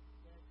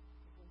that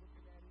if we're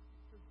looking at it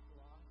with physical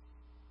eye,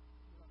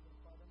 you're not going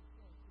to quite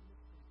understand. It's a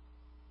mystery.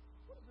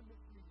 What is a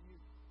mystery to you?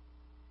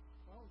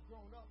 When I was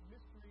growing up,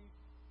 mysteries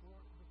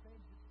were the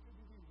things that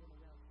Scooby-Doo went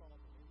around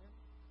solving. Amen?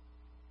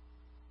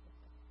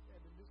 They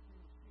had the mystery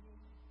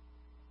machine.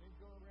 They'd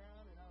go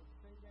around, and I was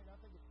saying that. I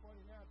think it's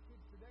funny now.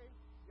 Kids today,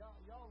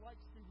 y'all like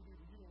Scooby-Doo,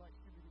 but you don't like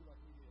Scooby-Doo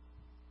like we did.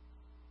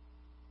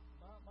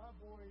 My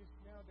boys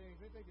nowadays,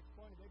 they think it's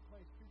funny. They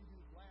play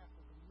Scooby-Doo's laugh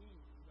as a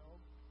meme, you know.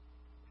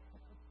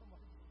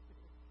 Somebody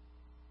said,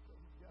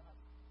 praise God.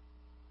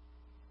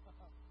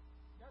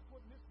 That's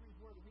what mysteries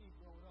were to me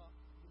growing up,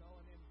 you know,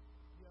 and then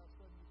all of a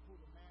sudden you pull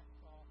the mask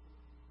off and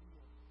it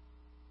reveals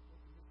what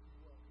the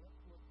mystery was. That's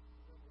what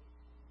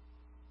Revelation is.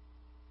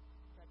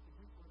 In fact, the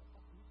Greek word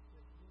apocalypse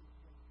means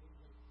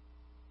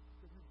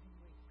the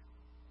revealing,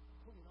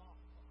 pulling off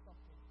of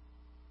something.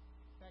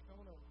 In fact, I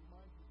want to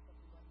remind you of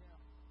something right now.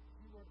 If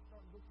you were to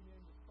start looking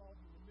into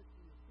solving the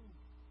mystery of who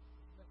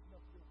is messing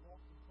up your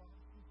walk in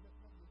Christ, who's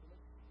messing up your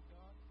relationship with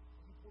God,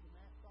 and you pull the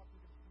mask off,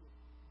 you're going to see it.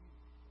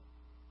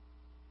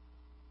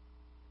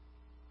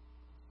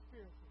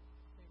 Spiritual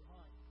state of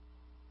mind.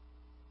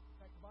 In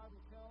fact, the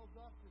Bible tells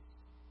us this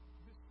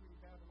mystery of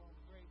Babylon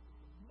the Great is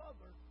the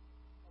mother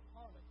of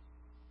harlots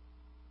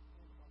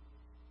and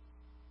abominations.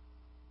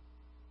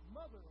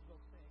 Mother of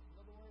those things. In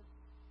other words,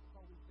 it's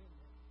always been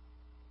there.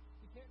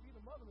 You can't be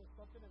the mother of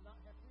something and not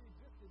have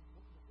pre-existed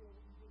before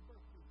you gave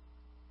birth to it.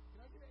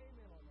 Can I get an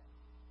amen on that?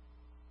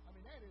 I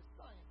mean, that is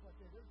science right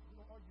there. We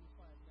don't argue with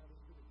science now, do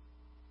we?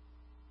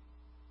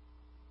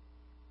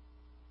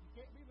 You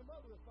can't be the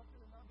mother of something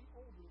and not be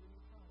older than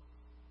your child.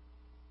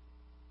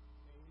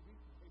 Maybe,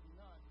 maybe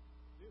not.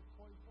 This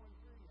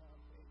 2023,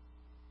 I'm saying.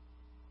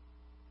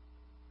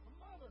 The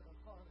mother of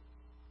harlots.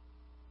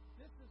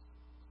 This is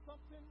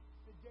something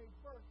that gave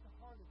birth to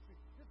harlotry.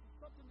 This is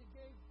something that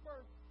gave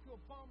birth to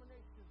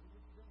abominations. And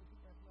incidentally,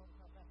 people ask me all the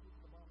time, that's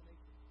an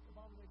abomination. The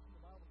abomination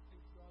the Bible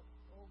speaks of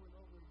over and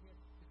over again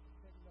is the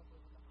setting up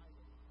of the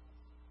idol of God.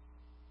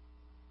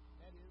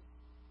 That is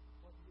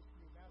what the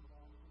mystery of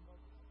Babylon is in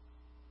mother of.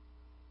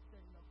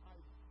 Setting up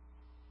idols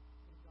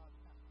in God's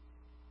house.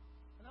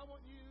 And I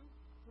want you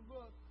to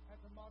look at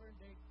the modern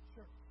day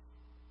church.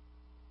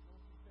 I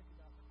want you to think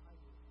about the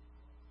idols in this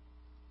house.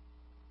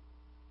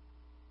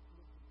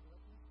 Political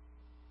correctness,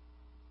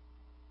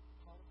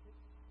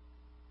 politics,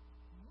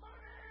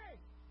 money!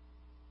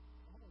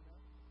 Come on now.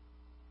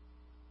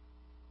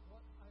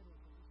 What idols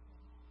are we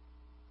setting up?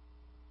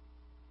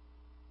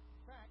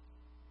 In fact,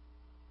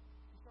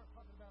 you start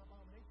talking about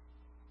abominations.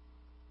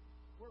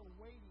 We're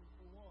waiting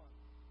for one.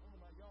 I don't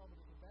know about y'all, but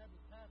as a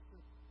Baptist pastor,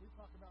 we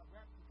talk about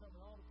rapture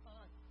coming all the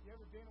time. You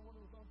ever been in one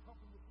of those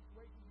uncomfortable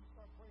situations? You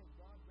start praying,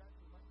 God,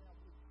 rapture right now,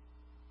 please.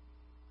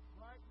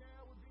 Right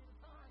now would be the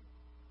time.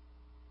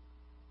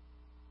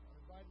 I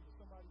was invited to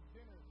somebody's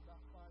dinner about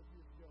 5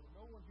 years ago.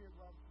 No one here at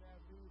Robertson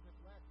Avenue was at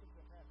the last trip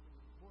that happened.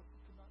 Of course, she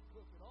could not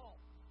cook at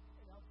all.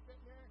 And I was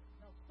sitting there,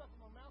 and I was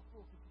stuffing my mouth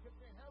full because she kept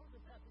saying, how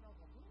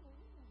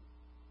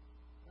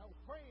I was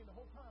praying the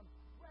whole time,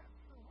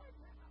 rapture right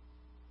now.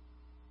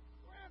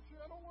 Rapture,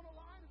 I don't want to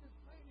lie to this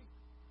lady.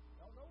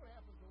 Y'all know what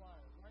happens to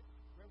liars, right?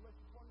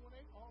 Revelation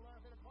 21:8, all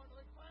liars had a part in the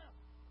lake fire.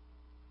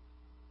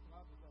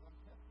 God said, I'm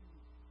testing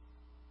you.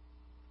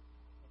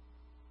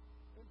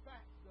 In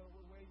fact,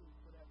 we're waiting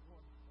for that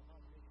one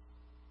abomination.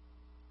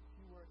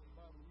 If you were in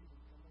Bible reading,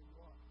 I know you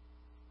are.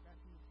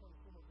 Matthew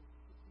 24, verse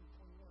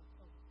 16-21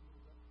 tells us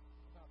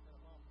about that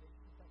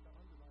abomination. In fact, I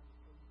underlined it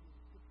so you can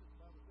the scripture. The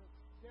Bible says,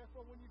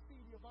 therefore, when you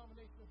see the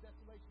abomination of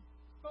desolation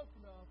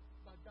spoken of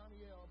by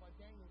Daniel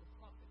the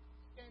prophet,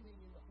 standing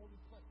in the holy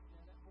place.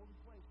 Now, that holy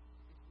place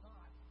is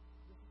not,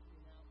 listen to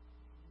me now,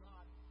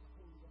 not the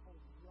Holy of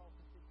Holies. We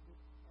often think of it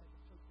as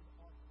the church of the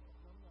ark.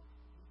 No.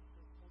 Jesus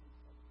says holy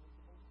place. Where's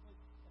the holy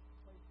place? That's the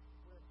place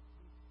where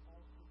the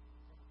altar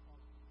and the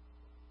altar is.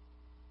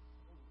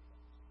 Holy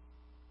place.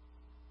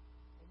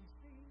 And we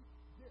see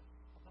this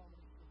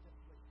abomination of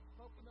desolation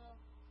spoken of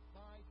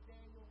by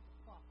Daniel the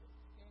prophet,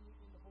 standing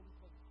in the holy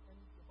place. And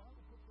the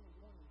Bible puts in a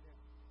warning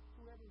there.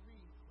 Whoever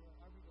reads,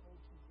 I read the Old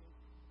King James,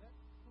 let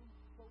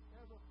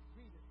whosoever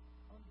readeth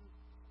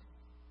understand.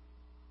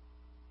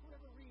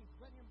 Whoever reads,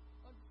 let him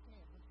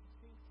understand. Verse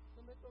 16,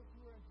 then let those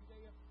who are in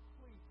Judea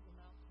flee to the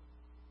mountains.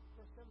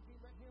 Verse 17,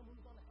 let him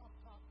who's on the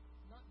housetop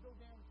not go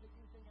down and take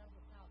anything out of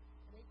the house.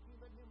 And 18,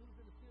 let him who's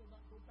in the field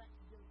not go back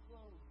to get his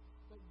clothes.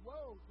 But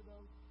woe to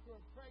those who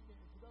are pregnant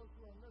and to those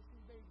who are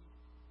nursing babies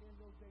in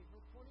those days.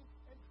 Verse 20,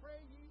 and pray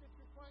ye that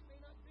your flight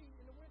may not be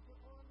in the winter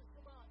or on the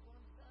Shabbat or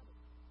on the Sabbath.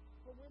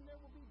 For when there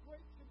will be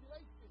great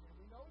tribulation, and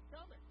we know it's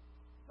coming,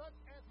 such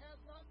as has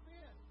not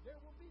been, there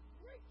will be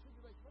great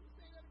tribulation. Let me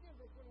say that again,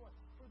 verse 21.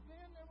 For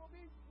then there will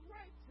be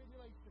great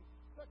tribulation,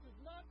 such as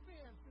not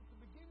been since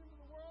the beginning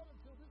of the world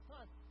until this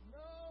time.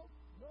 No,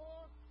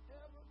 nor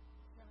ever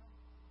shall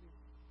be.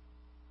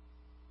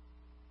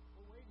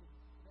 We're waiting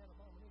for that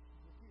abomination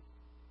to appear.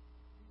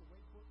 We can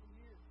wait for it for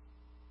years.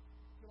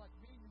 If you're like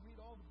me, you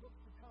read all the books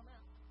that come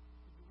out.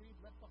 Did you read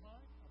Left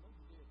Behind? I know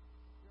you did.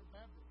 You're a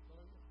Baptist, so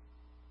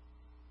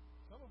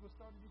some of us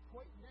started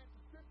equating that to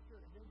Scripture,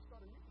 and then we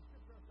started reading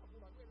Scripture ourselves.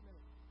 We're like, wait a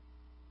minute,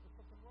 there's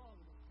something wrong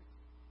with this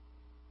picture.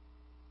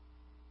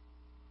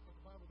 But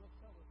the Bible does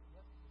tell us,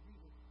 let the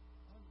readers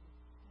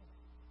understand.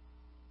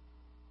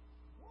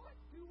 What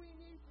do we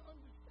need to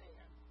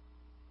understand?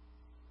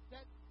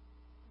 That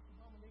this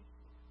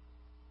abomination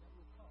that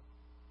will come,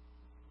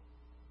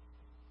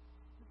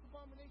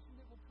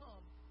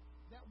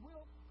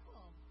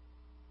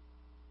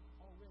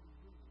 already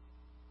rooted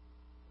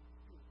in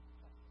spiritual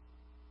practice.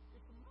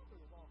 It's the mother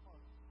of all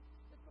harlots.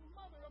 It's the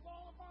mother of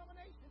all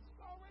abominations.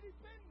 It's already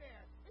been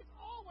there. It's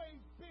always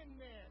been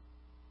there.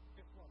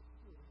 Guess what? It's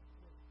still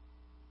there.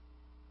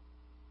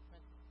 In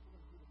fact, we're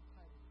going to do the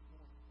title this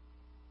morning.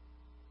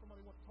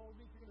 Somebody once told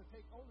me if you're going to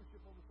take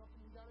ownership over something,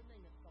 you got to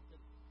name it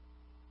something.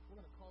 We're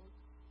going to call it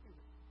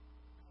Spirit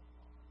of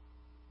Babylon.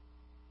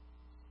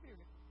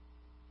 Spirit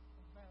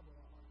of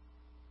Babylon.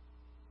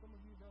 Some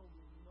of you know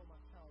me, you know my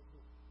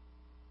childhood.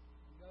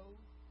 You know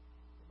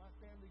that my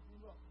family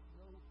grew up.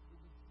 You know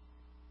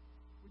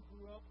we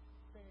grew up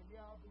saying,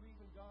 yeah, I believe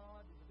in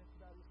God. And that's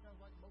about it. It sounds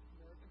like most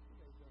Americans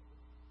today, doesn't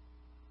it?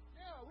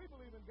 Yeah, we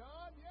believe in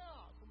God.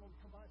 Yeah. Someone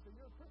would come by and say,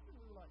 you're a Christian?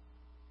 We were like,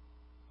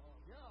 oh,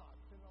 yeah,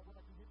 depending on what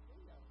I can get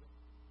free out of it.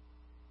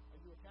 Are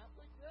you a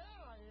Catholic?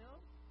 Yeah, I am.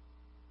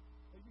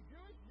 Are you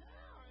Jewish?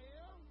 Yeah, I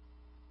am.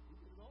 We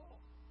did it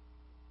all.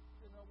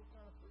 Didn't know what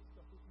kind of free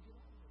stuff we can get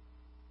out of it.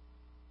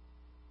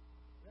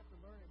 We have to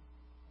learn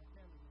our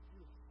family was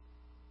Jewish.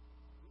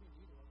 We didn't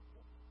eat a lot of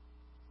pork.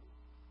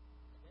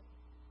 Okay?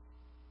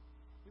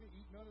 We didn't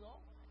eat none at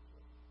all,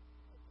 actually.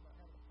 That's about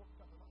having a pork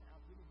chop in my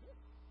house. We didn't get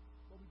it.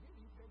 But we did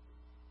eat bacon.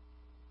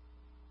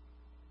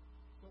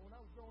 So when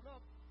I was growing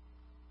up,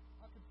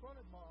 I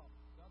confronted Mom.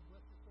 God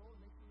bless her soul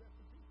and make sure rest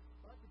in peace.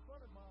 But I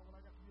confronted Mom when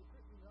I got to be a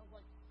Christian, and I was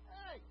like,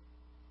 hey,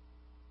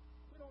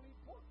 we don't eat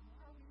pork.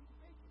 How do we eat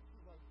bacon? She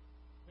was like,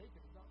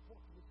 bacon is not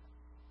pork in this house.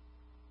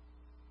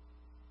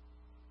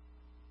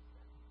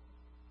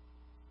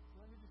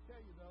 Let me just tell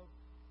you, though,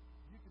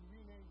 you can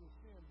rename your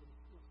sin, but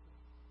it's still sin.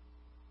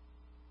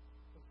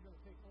 So if you're going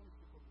to take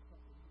ownership of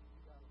something,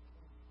 you got to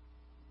change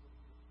it.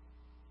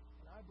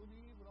 And I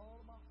believe with all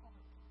of my heart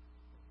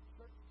that the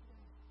church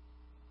today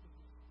is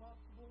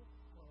responsible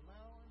for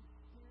allowing the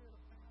spirit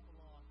of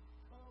Babylon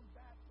come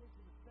back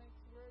into the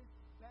sanctuary,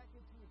 back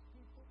into his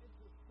people, into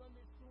his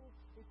Sunday school.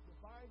 It's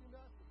dividing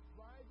us, it's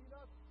driving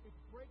us,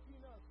 it's breaking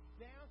us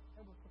down,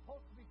 and we're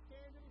supposed to be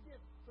standing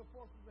against the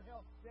forces of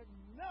hell that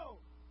no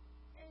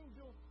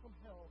angel from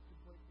hell could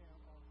break down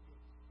our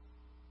gates.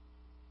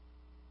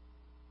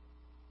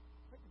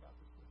 Think about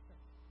this for a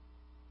second.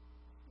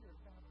 The spirit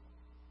of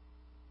Babylon.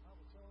 The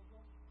Bible tells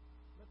us,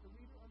 let the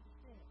reader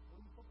understand. What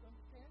are you supposed to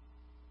understand?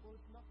 Well,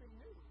 it's nothing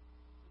new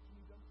that you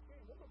need to understand.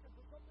 We're looking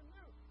for something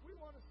new. We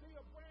want to see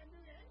a brand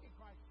new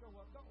Antichrist show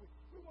up, don't we?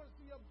 We want to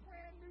see a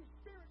brand new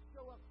spirit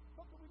show up,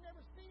 something we've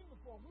never seen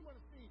before. We want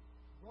to see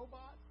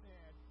robots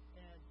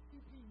and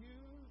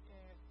CPUs,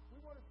 and we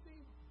want to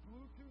see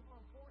Bluetooth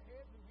on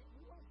foreheads, and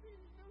we want to see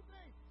these new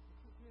things. The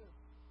truth is,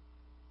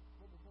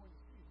 what we're going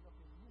to see is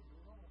nothing new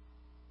at all.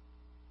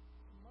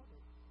 mother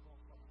of all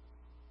prophets.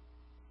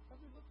 As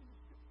we look in the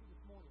scripture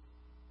this morning,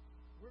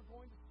 we're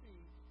going to see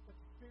that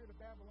the spirit of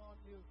Babylon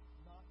is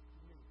not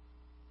new.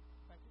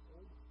 In fact, it's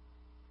old.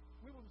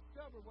 We will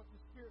discover what the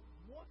spirit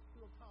wants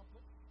to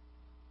accomplish.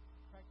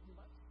 In fact, we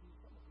might see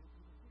some of it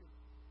even here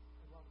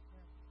in Robert's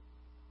family.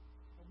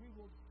 And we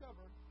will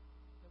discover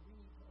that we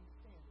need to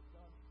understand that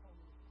God is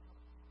calling us out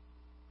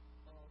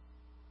of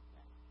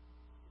that.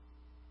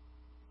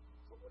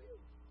 So what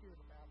is the spirit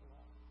of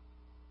Babylon?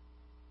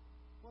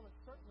 Well,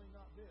 it's certainly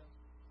not this.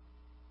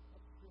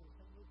 That's the spirit of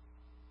St. Louis.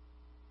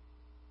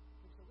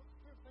 We say, what's the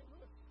spirit of St.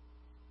 Louis?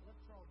 Well,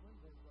 that's Charles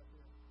Lindbergh right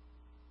there.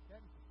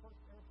 That is the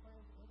first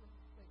airplane to ever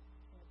sink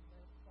in the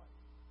United States.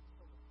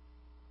 So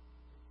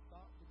it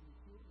stopped and you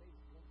could made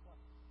it one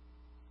flight.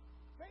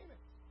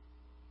 Famous!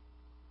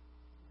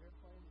 The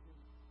airplane is in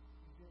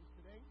museums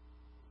today.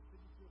 The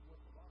signature is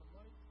worth a lot of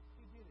money.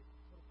 He did it.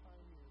 What a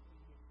pioneer he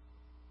did.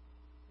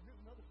 And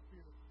here's another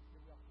spirit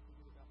that we have to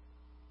forget about.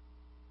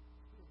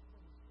 Spirit of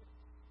 76.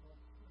 Well,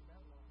 the spirit of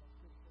Babylon, not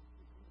spirit of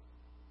 76 either.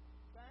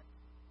 In fact,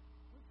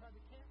 we tried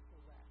to cancel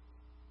that.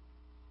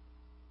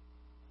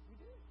 We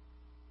did.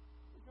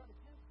 We tried to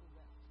cancel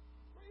that.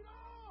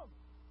 Freedom!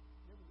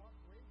 You ever watch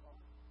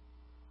Braveheart?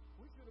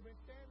 We should have been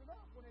standing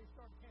up when they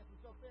started canceling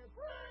stuff there.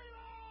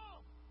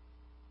 Freedom!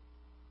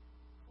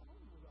 What's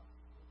wrong with us?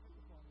 We'll tell you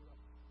what's wrong with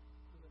us.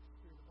 So that's the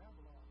spirit of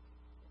Babylon.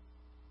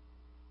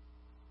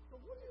 So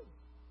what is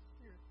the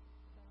spirit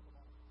of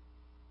Babylon?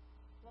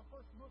 Well,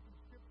 first look in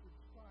Scripture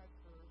describes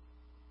her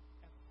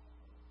as a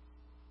harlot.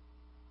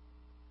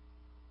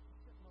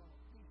 She's sitting on a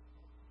seat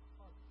like a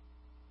harlot.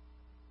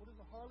 What is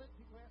a harlot?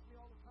 People ask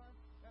me all the time.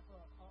 That's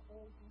an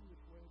old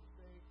English way to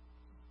say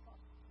she's a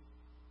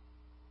prostitute.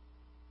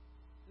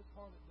 This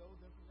harlot, though,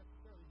 doesn't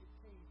necessarily get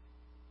paid.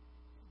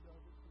 She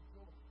does it for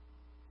joy.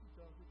 She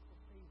does it for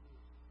favor.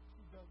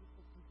 She does it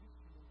for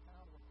position and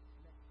power.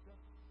 And that's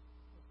just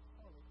what a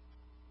harlot is.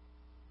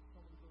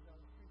 Somebody goes down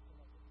the street for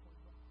like $20.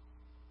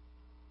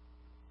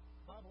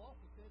 The Bible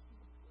also says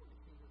she's a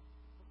fornicator.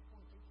 What is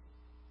fornication?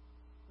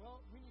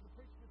 Well, we need to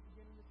preach this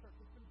again in the church.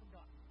 It's been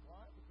forgotten.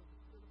 Why? Because the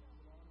spirit of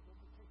Babylon is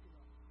overtaking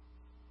us.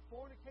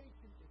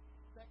 Fornication is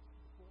sex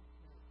before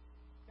marriage.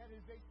 That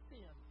is a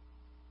sin.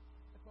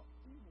 It's an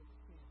evil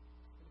sin.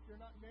 And if you're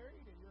not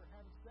married and you're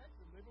having sex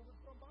and living with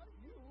somebody,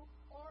 you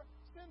are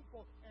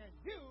sinful. And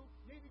you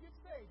need to get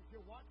saved. If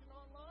you're watching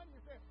online and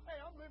you're saying, hey,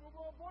 I'm living with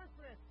a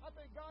boyfriend. I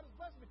think God is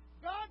blessing me.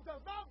 God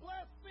does not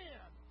bless sin.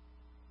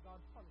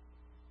 God punishes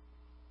it.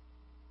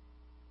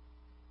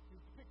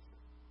 Here's the picture.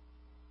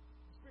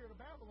 The spirit of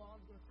Babylon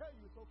is going to tell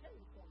you it's okay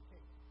to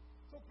fornicate.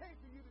 It's okay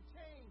for you to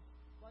change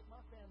like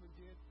my family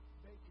did,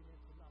 bacon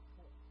into not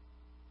pork.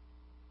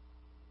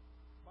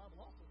 The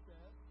Bible also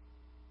says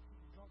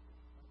she's a drunkard.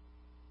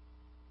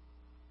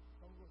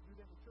 Some of us do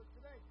that in church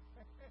today.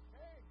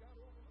 Hey, God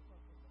overlooked my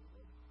sin.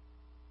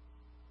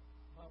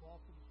 The Bible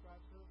also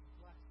describes her as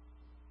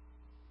blasphemy.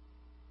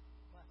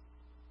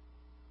 Blasphemy.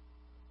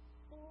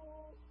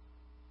 Full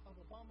of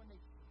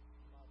abomination,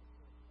 the Bible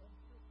says.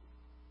 Unfiltered.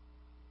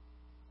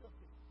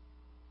 Filthy.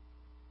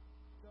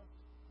 Just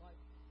like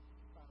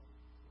foul.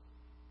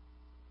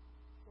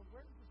 So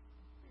where does this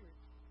spirit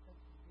have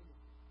its beginning?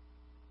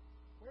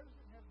 Where does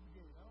it have its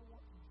beginning? I don't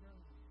want to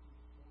journey with you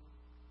this morning.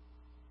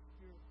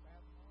 Spirit of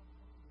Babylon, I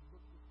want you to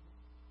look with me.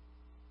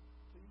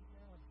 Please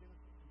now in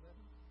Genesis 11,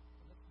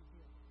 and let's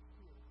begin.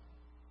 Spirit of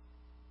Babylon.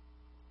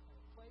 At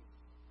a place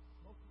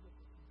most of us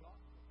have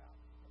forgotten about,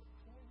 at a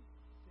place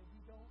that we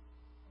don't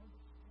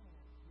understand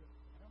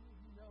really. How many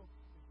of you know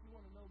if you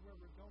want to know where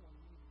we're going,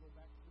 you need to go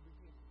back to the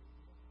beginning?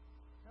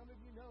 How many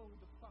of you know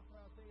the prophet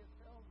Isaiah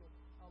tells us,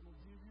 I will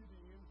give you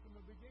the end from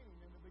the beginning,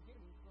 and the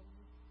beginning from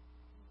the end.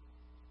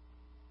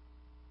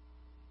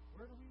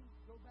 Where do we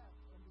go back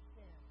to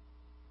understand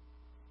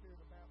the spirit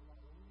of Babylon?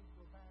 Well, we need to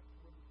go back to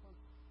where we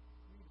first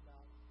read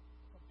about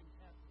something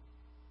happening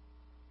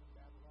in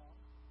Babylon.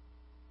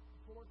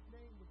 Before its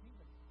name was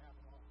even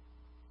Babylon.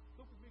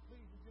 Look with me,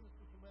 please, in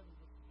Genesis 11,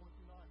 verses 1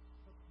 through 9.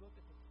 Let's look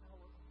at the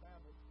Tower of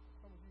Babel.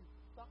 Some of you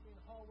stopped me in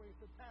the hallway and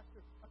said,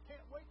 Pastor, I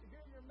can't wait to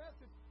hear your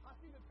message. I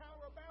see the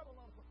Tower of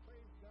Babylon. I said,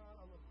 praise God,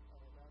 I love the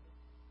Tower of Babel.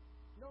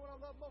 You know what I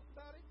love most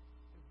about it?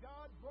 Is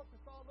God broke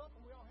us all up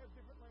and we all have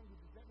different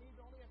languages. That means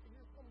you only have to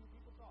hear so many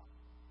people talk.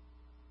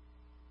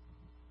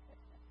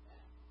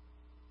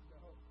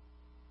 No.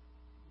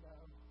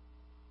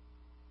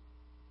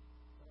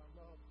 But I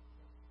love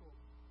that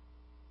story.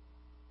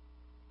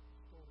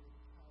 The story of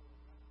the Tower of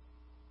Babel.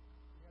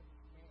 We have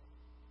this man.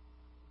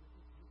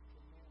 This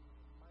beautiful man with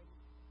a mighty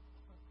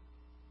hunter.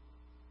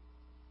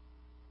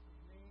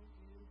 His name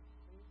is,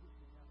 say it with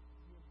me now,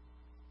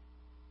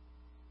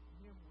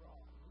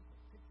 Nimrod. We can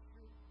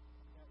picture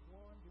that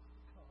one that's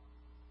to come.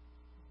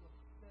 He's going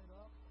to set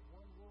up a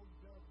one-world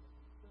government.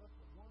 He's set up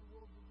a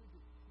one-world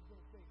religion. He's going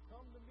to say,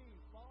 come to me,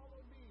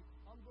 follow me.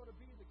 I'm going to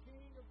be the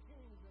King of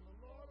kings and the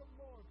Lord of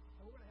lords.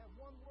 And we're going to have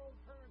one world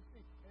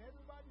currency. And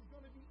everybody's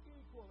going to be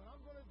equal. And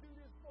I'm going to do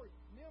this for you.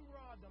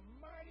 Nimrod, the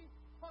mighty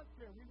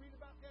hunter. We read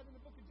about that in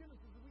the book of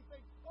Genesis. And we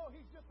think, oh,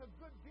 he's just a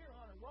good deer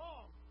hunter.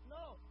 Wrong.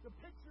 No. The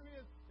picture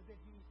is that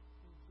he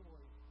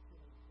enjoys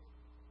killing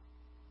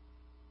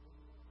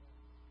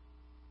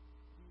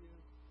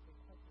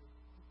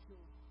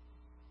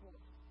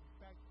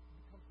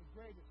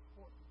greatest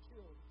sport to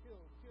kill,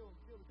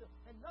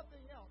 and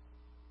nothing else.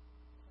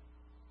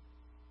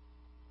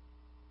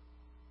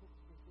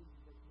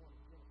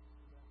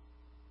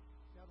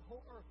 Now the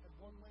whole earth had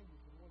one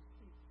language and one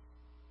speech.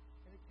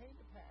 And it came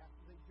to pass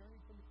as they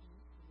journeyed from the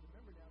east, and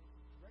remember now, this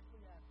is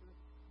directly after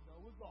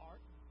Noah's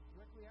Ark,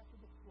 directly after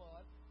the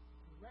flood,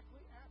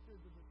 directly after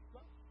the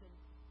destruction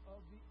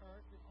of the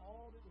earth and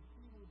all that was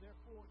evil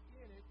therefore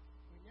in it.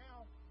 We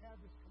now have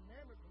this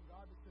commandment from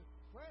God that says,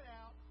 spread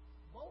out,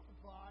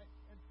 multiply,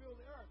 and fill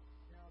the earth.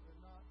 Now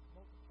they're not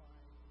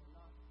multiplying, they're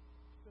not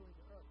filling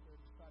the earth,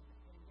 they're deciding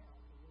to hang out.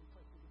 They're really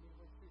pressing the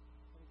midway through.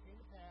 And it came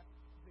to pass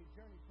as they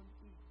journeyed from the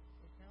east,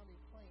 they found a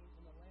plain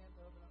in the land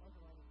of, and I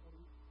underline it for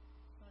you,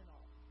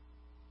 Shinar.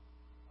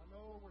 I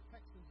know we're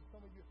Texans, and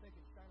some of you are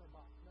thinking Shinar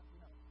box.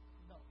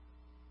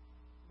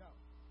 No.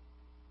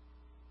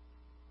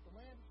 The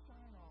land of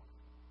Shinar,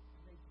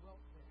 and they dwelt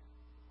there.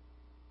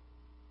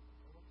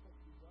 They weren't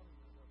supposed to be dwelling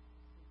there, though.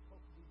 They were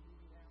supposed to be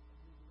moving out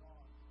and moving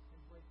on and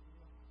breaking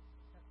up.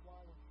 That's why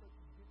when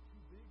churches get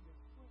too big, they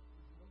split.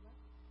 Did you know that?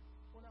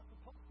 We're not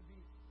supposed to be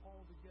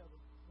all together.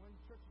 When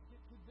churches get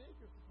too big,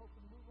 they're supposed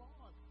to move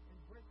on and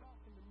break off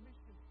into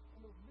missions.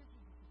 And those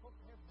missions are supposed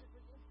to have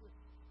different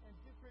interests and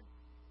different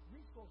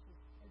resources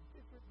and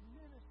different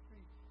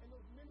ministries. And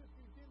those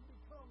ministries then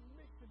become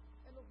missions.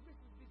 And those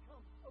missions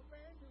become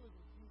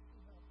evangelism. You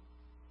see how?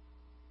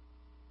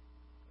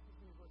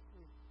 Verse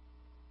 3.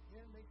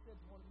 Then they said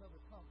to one another,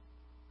 come,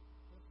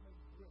 let's make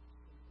bricks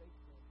and bake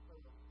them and play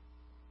them.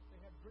 They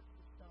had bricks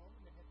for stone,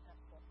 and they had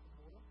asphalt for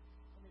mortar.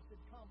 And they said,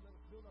 come, let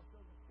us build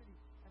ourselves a city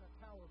and a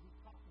tower whose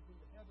top is in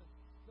the heavens.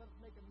 Let us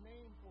make a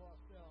name for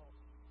ourselves,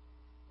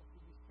 lest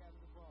we be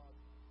scattered abroad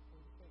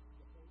over the face of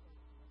the whole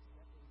earth.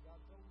 That's exactly what God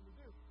told them to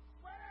do.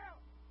 Spread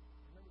out!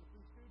 Remember the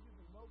three stooges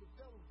and Moses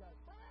tell those guys,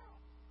 spread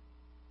out!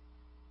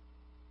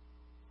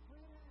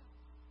 Spread out!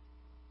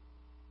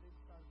 They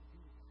decided to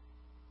do this.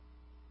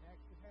 They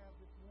actually have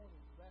this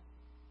morning, lest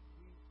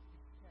we be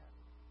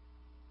scattered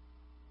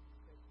over the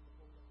face of the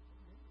whole earth.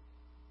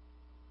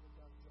 What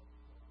God's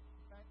justice for us.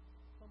 In fact,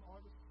 some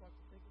artists like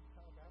to think of the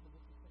Tower of Babel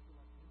looking something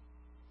like this.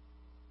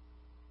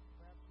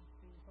 Perhaps you've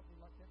seen something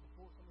like that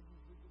before. Some of you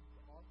visited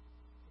the Ark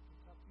in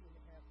Kentucky, and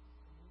they have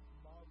a neat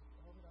model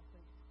of it. I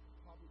think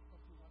it's probably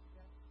something like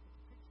that. But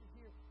the picture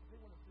here, they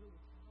want to build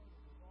a tower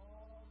that goes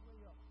all the way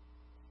up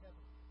to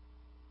heaven.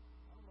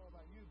 I don't know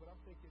about you, but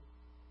I'm thinking,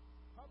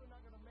 probably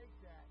not going to make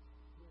that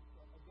with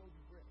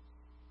adobe bricks.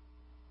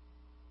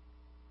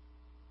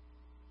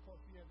 Of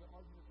course, you have the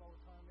arguments all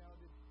the time now.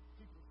 Did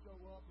people show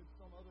up? Did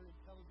some other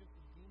intelligence,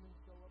 the demons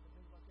show up and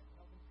things like that to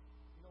help them?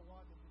 You know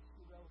what? It's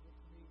irrelevant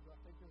to me. But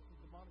I think there's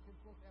some demonic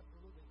influence.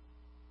 Absolutely.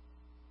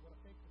 What I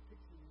think the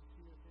picture is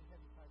here is they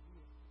have this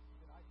idea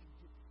that I can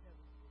get to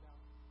heaven without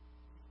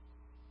Jesus.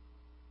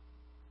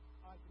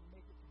 I can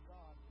make it to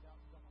God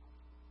without God.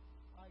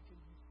 I can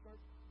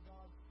usurp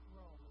God's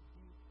throne and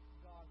be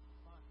God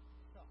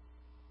myself.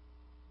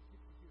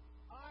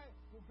 I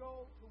will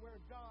go to where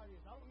God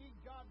is. I don't need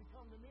God to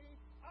come to me.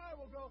 I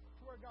will go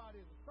to where God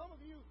is. And some of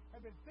you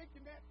have been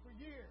thinking that for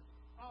years.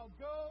 I'll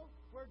go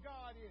where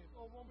God is.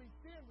 Or when we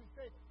sin, we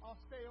say, I'll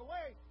stay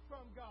away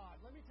from God.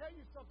 Let me tell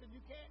you something. You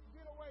can't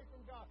get away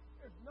from God.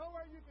 There's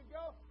nowhere you can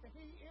go that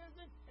He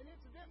isn't. And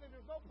incidentally,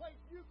 there's no place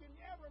you can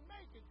ever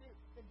make it to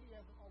that He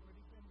hasn't already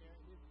been there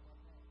and isn't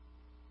right now.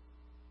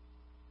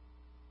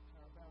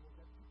 Tower of Babel,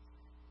 that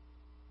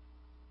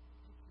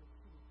picture of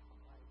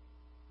suicide.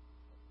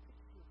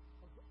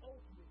 Of the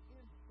ultimate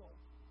insult,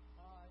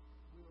 I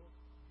will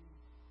be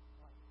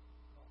like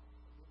God.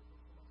 You ever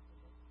heard somebody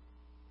say that?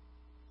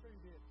 Sure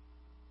you did.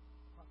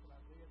 Prophet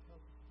Isaiah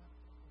tells us about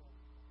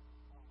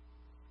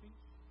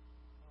speech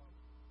of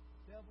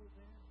devil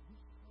there. He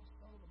shall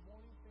son of the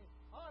morning saying,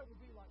 I will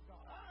be like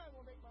God. I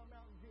will make my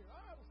mountain here.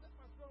 I will set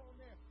my throne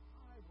there.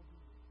 I will do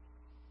this.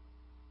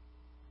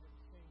 And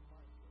the same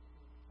mindset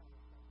for the Tower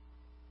of Babel.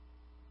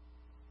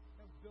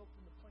 That was built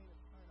in the plain of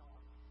Shinar.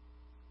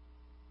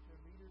 Their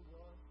leader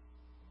was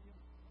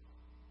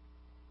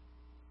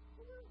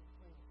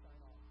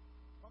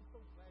I'm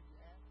so glad you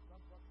asked.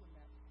 I'm buckling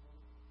that this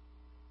morning.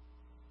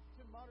 It's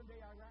in modern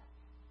day Iraq.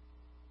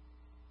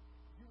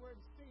 If you were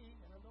to see,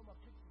 and I know my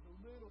picture's a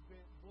little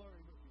bit blurry,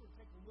 but if you were to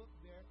take a look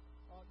there,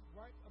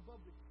 right above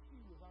the Q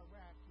of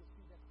Iraq, you'll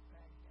see that's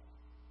Baghdad.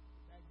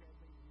 Baghdad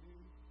made the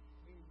news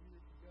many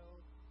years ago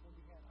when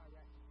we had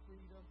Iraqi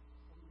freedom,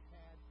 when we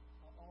had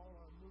all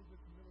our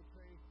movements and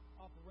military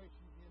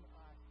operations in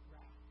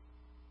Iraq.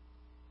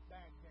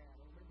 Baghdad.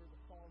 I remember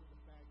the fall of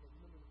Baghdad.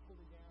 Remember the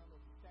pulling down of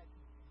the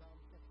statues of Saddam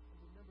Hussein. And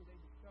remember they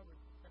discovered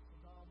that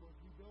Saddam was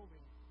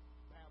rebuilding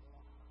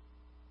Babylon.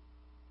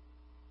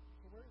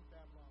 So where is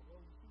Babylon?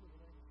 Well, you see where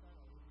the land of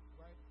Sinai is. It's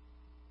right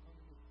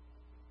underneath.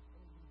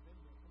 Some of you have been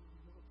there. Some of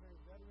you military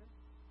veterans.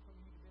 Some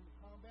of you have been to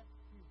combat.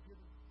 You've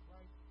driven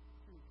right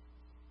through.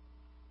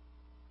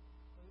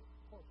 So,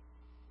 of course,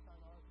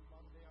 Sinai is in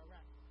modern day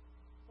Iraq.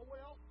 But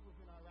what else was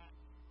in Iraq?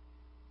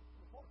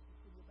 Of course, the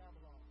city of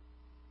Babylon.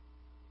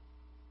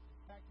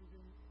 In fact, it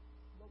was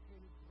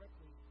located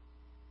directly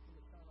in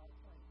the Sinai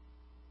plain.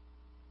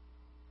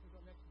 Here's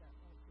our next map.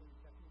 I want to show you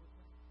exactly where it's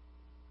at.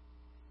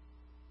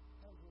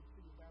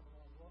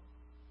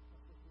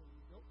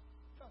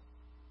 stuck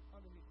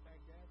underneath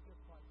Baghdad, just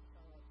like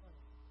our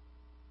plane,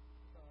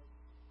 because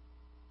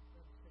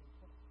they're the same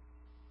place.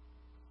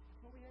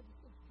 So we had this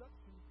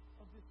introduction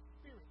of this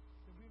spirit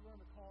that we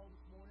learned to call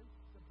this morning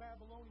the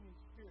Babylonian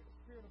spirit, the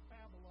spirit of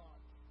Babylon,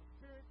 a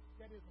spirit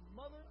that is a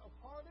mother of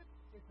harlot,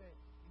 it's a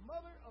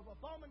mother of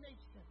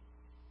abomination.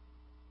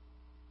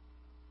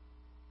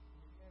 And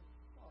we had it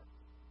start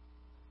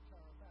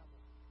Tower of Babel.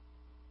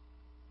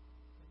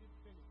 It didn't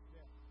finish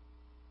there.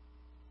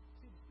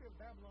 See, the spirit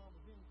of Babylon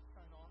was in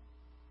Shinar,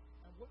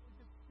 and what did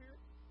this spirit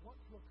want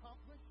to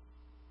accomplish?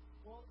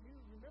 Well, you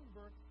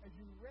remember, as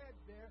you read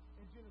there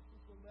in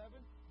Genesis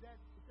 11, that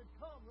it said,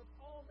 come, let's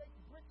all make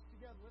bricks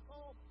together. Let's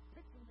all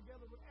pick them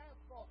together with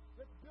asphalt.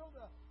 Let's build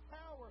a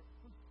tower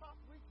whose top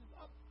reaches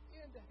up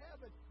into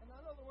heaven. And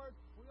in other words,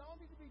 we all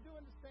need to be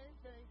doing the same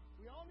thing.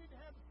 We all need to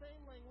have the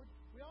same language.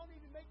 We all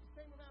need to make the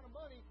same amount of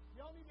money. We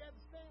all need to have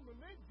the same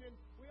religion.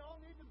 We all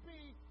need to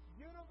be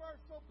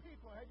universal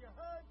people. Have you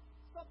heard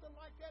something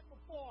like that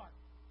before?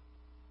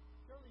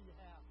 Surely you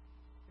have.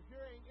 If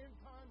you're an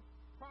end-time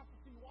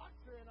prophecy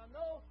watcher, and I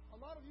know a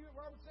lot of you at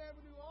Robertson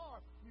Avenue are.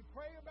 You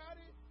pray about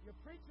it, you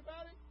preach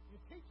about it, you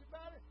teach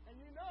about it, and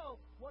you know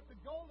what the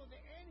goal of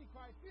the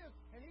Antichrist is,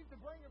 and he's to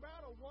bring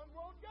about a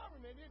one-world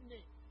government, isn't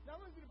he?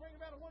 Not only is he going to bring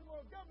about a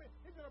one-world government,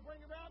 he's going to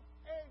bring about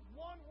a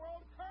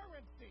one-world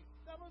currency.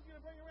 Not only is he going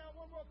to bring about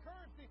one-world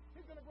currency,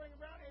 he's going to bring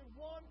about a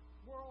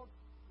one-world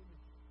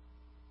religion.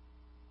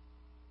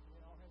 And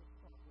they all have a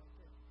spot right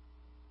there.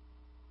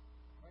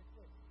 Right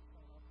there.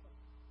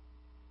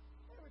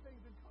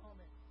 Everything's in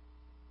common.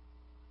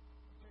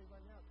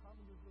 Right now,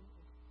 communism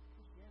and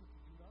Christianity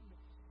do not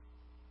mix.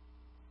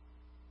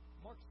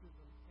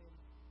 Marxism and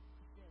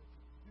Christianity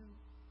do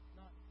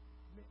not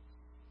mix.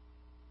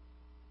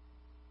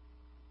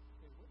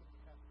 Say, what about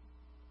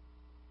capitalism?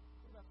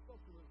 What about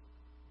socialism?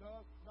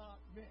 Does not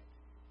mix.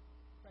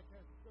 In fact,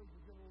 there's a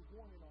Surgeon General's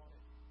warning on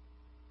it.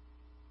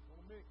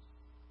 Don't mix.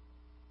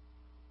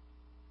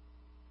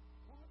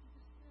 What did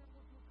the Spirit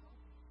want to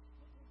accomplish?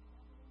 What was the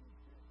Babylonian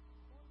Spirit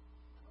want to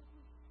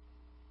accomplish?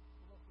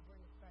 He wants to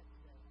bring us back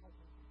together.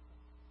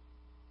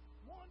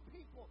 One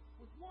people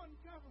with one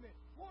government,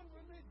 one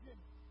religion.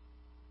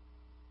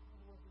 In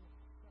other words,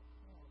 it's that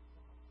small of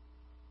God.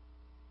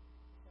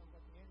 Sounds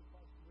like the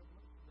Antichrist in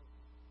Revelation.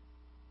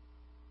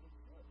 It's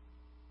good.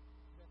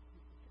 That's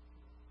the picture.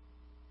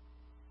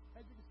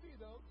 As you can see,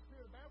 though, the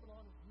spirit of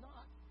Babylon is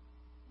not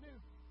new.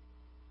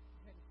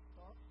 It had its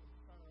start in the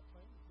Sinai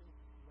plain in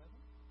Genesis 11.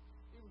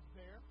 It was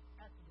there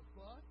after the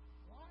flood.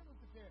 Why was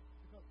it there?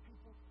 Because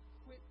people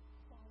quit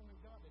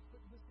following God. They quit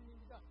listening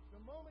to God.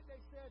 The moment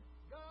they said,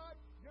 God,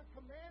 your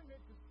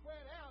commandment to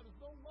spread out is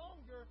no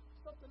longer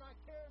something I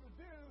care to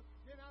do,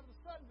 then all of a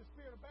sudden the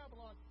spirit of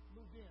Babylon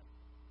moved in.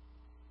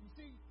 You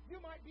see,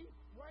 you might be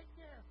right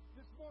there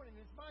this morning.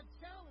 It's my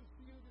challenge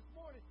to you this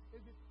morning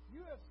is that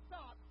you have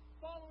stopped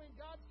following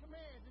God's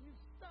commands and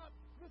you've stopped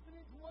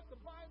listening to what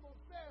the Bible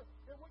says,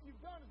 and what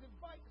you've done is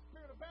invite the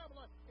spirit of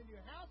Babylon into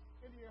your house,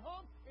 into your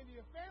home, into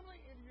your family,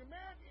 into your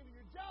marriage, into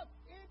your job,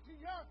 into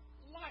your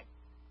life.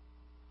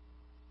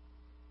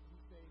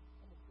 Say,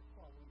 I'm going to quit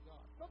following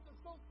God. Something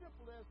so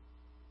simple as,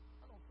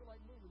 I don't feel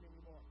like moving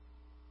anymore.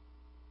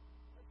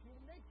 That's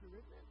human nature,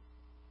 isn't it?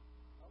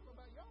 I don't know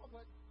about y'all,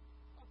 but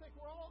I think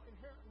we're all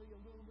inherently a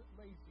little bit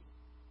lazy.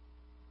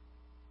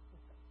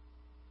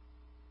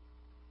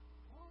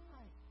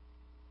 Why?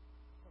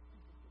 Because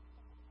people get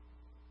followed.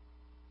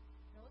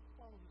 Now let's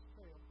follow this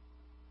trail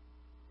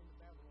into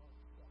Babylon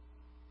itself.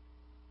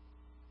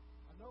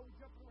 I know we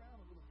jump around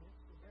a little bit,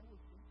 so bear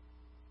with me.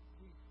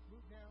 We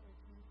move now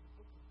into the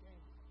book of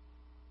Daniel.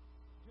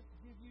 Just to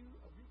give you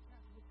a recap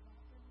of what's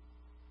happened,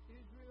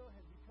 Israel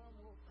has become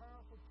the most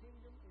powerful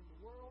kingdom in the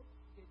world.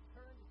 It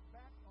turned its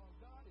back on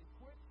God. It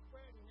quit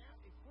spreading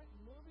out. It quit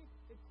moving.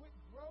 It quit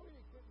growing.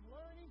 It quit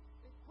learning.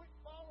 It quit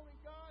following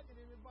God. And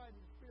it invited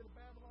the spirit of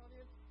Babylon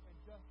in. And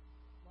just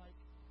like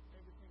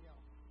everything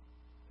else,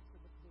 they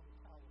said, let's build a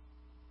tower.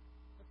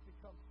 Let's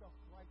become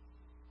self-righteous.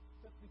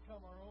 Let's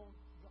become our own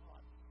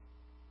God.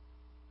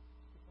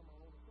 Let's become our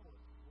own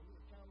authority. When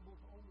you're accountable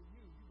for only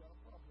you, you got a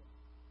problem.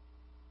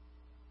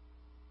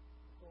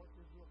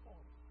 Israel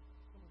fallen.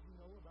 Some of you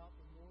know about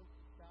the North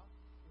and South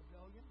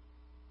rebellion.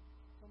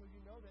 Some of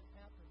you know that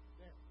happened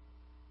there.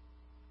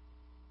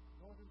 The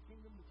northern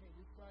kingdom became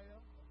Israel,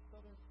 and the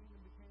southern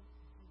kingdom became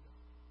Judah.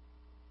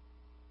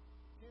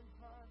 10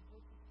 tribes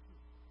versus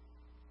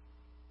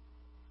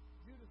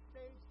 2. Judah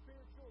stayed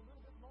spiritual a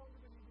little bit longer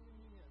than he did in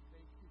the end.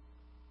 They too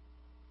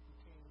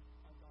became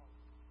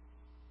idolaters.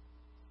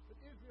 But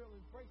Israel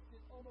embraced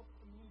it almost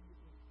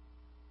immediately.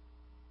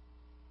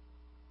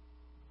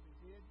 As they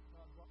did,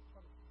 God brought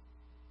punishment.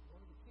 One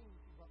of the kings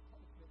who brought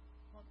punishment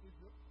on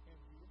Israel and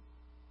Judah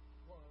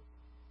was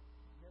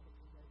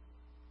Nebuchadnezzar,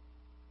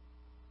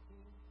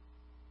 king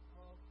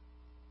of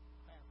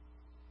Babylon,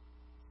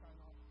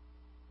 Shinar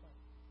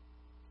plain,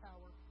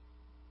 Tower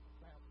of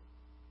Babel,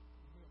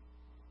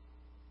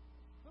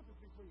 Look with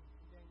me, please,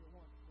 in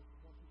Daniel 1, verses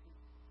 1 through 3.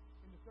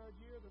 In the 3rd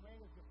year, the reign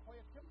of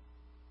Jehoiakim,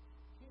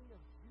 king of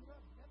Judah,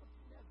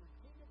 Nebuchadnezzar,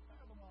 king of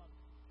Babylon,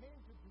 came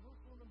to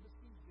Jerusalem and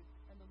besieged it.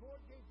 And the Lord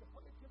gave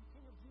Jehoiakim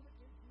king of Judah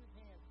into his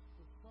hand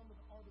with some of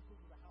the articles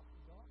of the house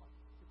of God,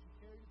 which he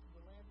carried to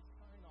the land of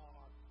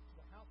Shinar, to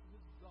the house of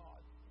his God.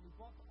 And he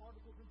brought the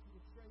articles into the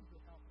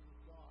treasure house of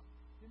his God.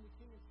 Then the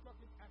king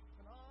instructed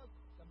Ashpenaz,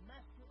 the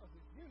master of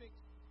his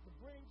eunuchs, to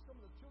bring some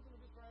of the children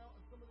of Israel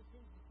and some of the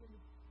king's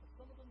descendants and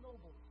some of the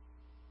nobles.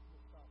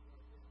 We'll stop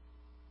right there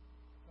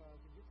because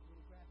it gets a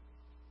little graphic.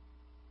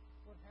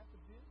 What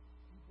happened is,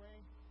 he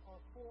brings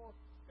our 4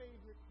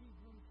 favorite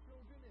Hebrew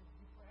children, and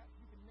perhaps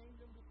you can name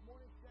them this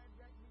morning: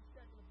 Shadrach,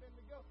 Meshach, and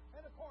Abednego,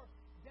 and of course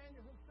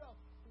Daniel himself,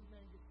 whose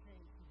name gets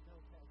changed to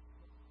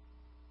Belteshazzar.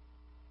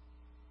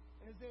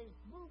 And as they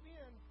move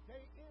in,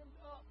 they end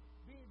up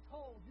being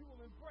told, you will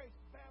embrace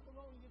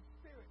Babylonian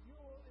spirit. You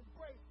will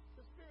embrace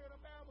the spirit of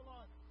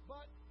Babylon.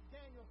 But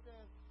Daniel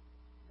says,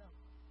 no.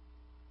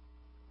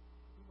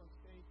 We must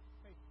stay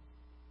faithful.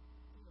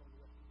 You know the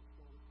rest of the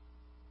story.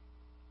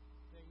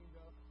 They end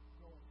up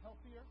growing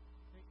healthier.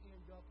 They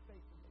end up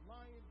facing the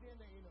lion's den.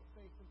 They end up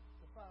facing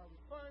the fiery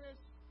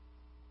furnace.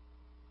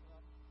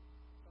 Well,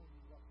 some of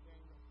you got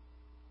Daniel.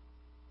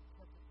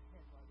 Look at the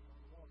handwriting on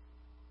the wall.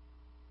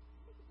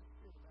 Look at the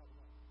spirit of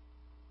Babylon.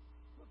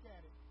 Look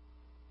at it.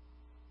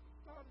 It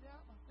started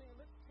out by saying,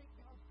 let's take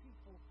God's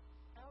people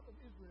out of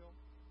Israel,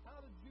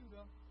 out of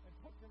Judah, and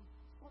put them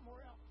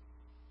somewhere else.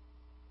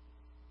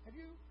 Have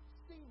you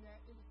seen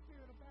that in the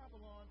spirit of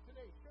Babylon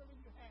today? Surely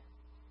you have.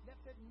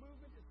 That's that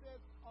movement that says,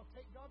 I'll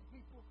take God's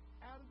people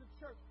out of the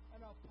church and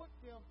I'll put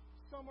them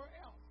somewhere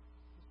else.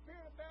 The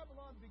spirit of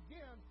Babylon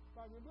begins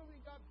by removing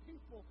God's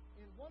people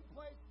in one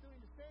place, doing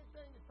the same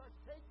thing, and starts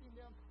taking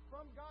them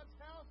from God's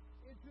house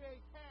into a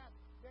task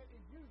that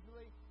is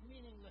usually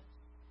meaningless.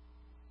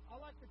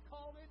 I like to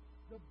call it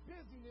the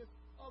busyness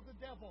of the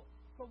devil.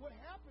 So what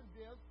happens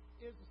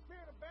is the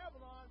spirit of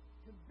Babylon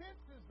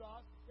convinces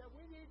us that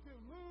we need to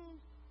lose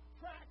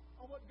track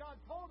on what God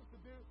told us to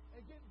do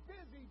and get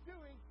busy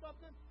doing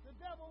something the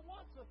devil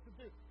wants us to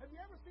do. Have you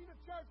ever seen a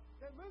church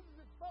that loses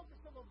its focus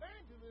of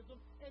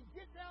evangelism and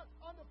gets out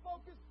on the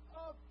focus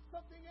of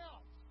something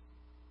else?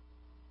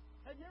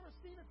 Have you ever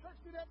seen a church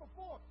do that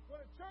before? When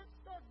a church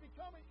starts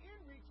becoming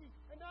in-reaching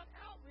and not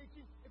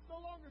out-reaching, it's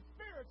no longer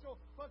spiritual,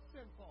 but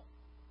sinful.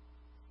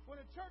 When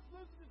a church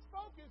loses its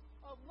focus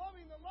of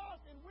loving the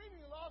lost and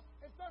winning the lost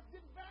and starts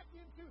getting back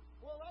into,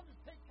 well, I'll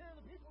just take care of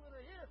the people that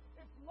are here,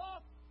 it's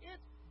lost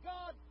its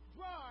God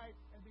drive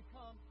and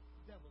become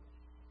devilish.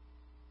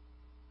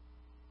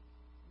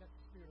 And that's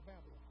the spirit of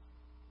Babylon.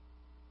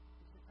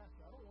 You say,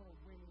 Pastor, I don't want to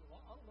win the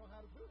lost. I don't know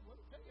how to do it. Let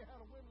me tell you how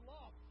to win the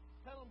lost.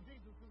 Tell them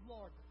Jesus is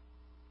Lord.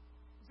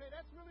 You say,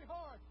 that's really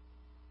hard.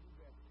 You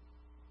bet.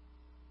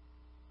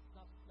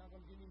 It's not going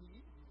to get any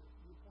easier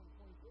in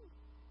 2022.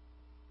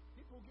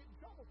 People get in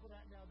trouble for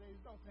that nowadays,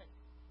 don't they?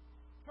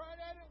 Try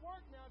that at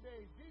work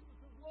nowadays. Jesus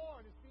is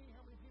Lord. And see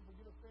how many people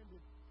get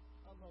offended.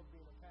 I love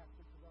being a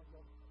pastor because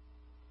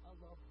I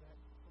love that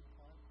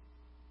sometimes.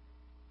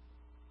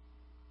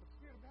 The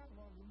spirit of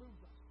Babylon removes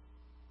us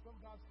from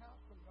God's house,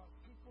 from God's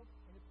people,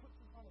 and it puts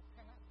us on a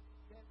path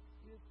that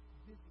is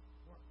busy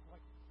work,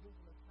 like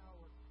building a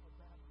tower of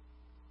Babel.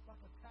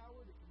 Like a tower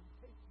that can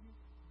take you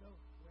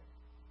nowhere.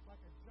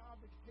 Like a job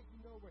that can take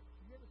you nowhere.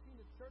 Have you ever seen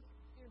the church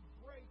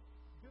embrace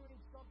doing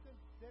something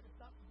that it's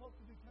not supposed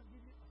to do? Can I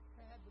give you a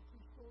sad but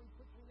true story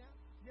quickly now?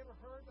 You ever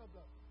heard of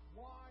the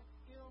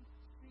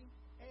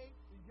YMCA,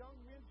 the Young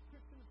Men's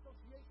Christian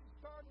Association?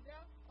 Started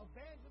out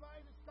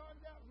evangelizing,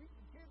 started out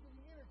reaching kids in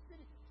the inner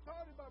city,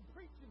 started by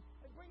preaching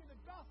and bringing the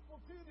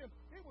gospel to them.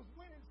 It was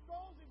winning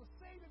souls, it was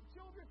saving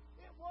children,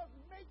 it was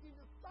making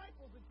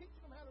disciples and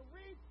teaching them how to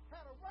read,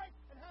 how to write,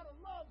 and how to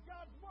love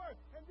God's Word.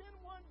 And then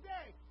one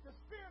day, the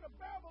spirit of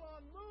Babylon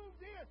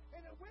moved in,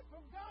 and it went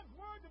from God's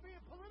Word to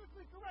being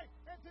politically correct.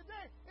 And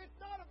today, it's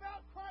not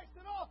about Christ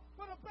at all,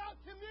 but about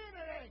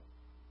community.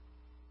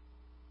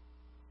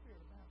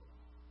 Spirit of Babylon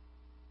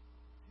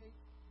take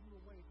you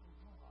away from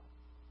God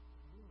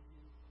and move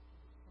you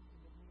into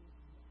something that means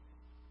nothing.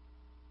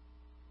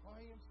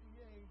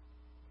 YMCA is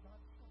not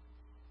church.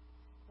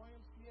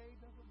 YMCA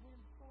doesn't win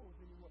souls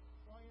anymore.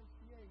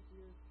 YMCA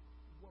is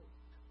woke.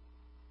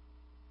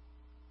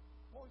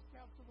 Boy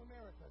Scouts of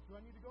America. Do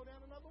I need to go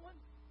down another one?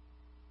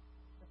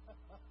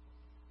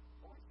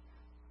 Boy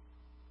Scouts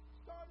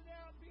started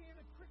out being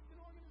a Christian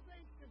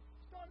organization.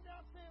 Started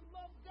out saying,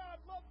 love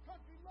God, love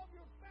country, love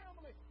your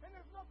family. And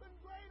there's nothing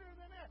greater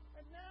than that.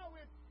 And now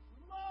it's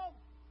love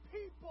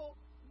people,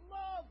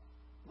 love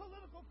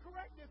political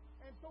correctness.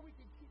 And so we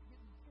can keep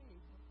getting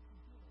saved.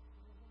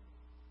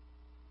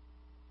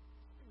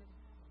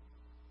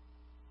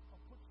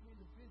 I'll put you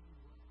into busy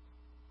work.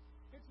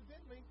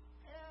 Incidentally,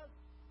 as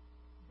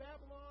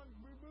Babylon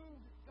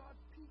removed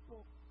God's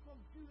people from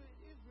Judah and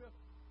Israel,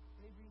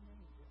 they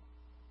renamed them.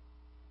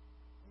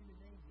 They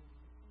renamed them.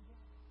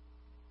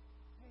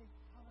 Hey,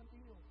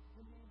 Hananiel,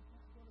 the name's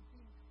not going to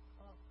be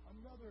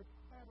another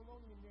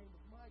Babylonian name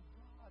with my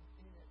God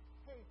in it.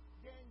 Hey,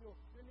 Daniel,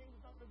 the name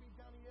is not going to be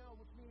Daniel,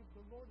 which means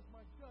the Lord is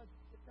my judge.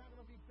 It's not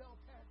going to be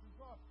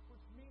Belteshazzar,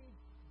 which means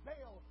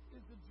Baal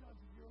is the judge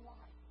of your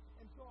life.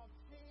 And so I'll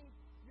change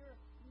your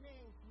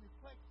name to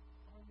reflect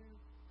our brand new.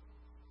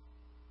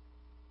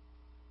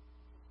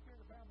 The spirit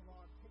of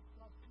Babylon takes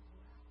God's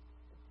people out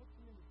and puts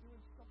them into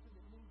doing something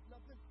that means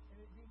nothing, and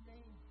it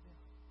renames them.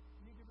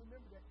 You need to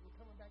remember that. We're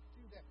coming back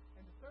to that.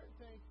 And the third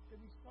thing that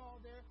we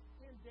saw there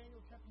in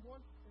Daniel chapter 1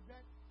 is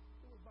that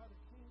it was by the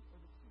king or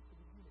the chief of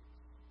the eunuchs.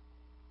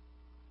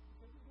 You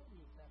say, what do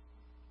you mean, Pastor?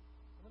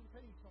 Well, let me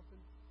tell you something.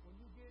 When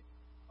you get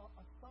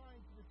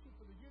assigned to the chief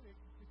of the eunuchs,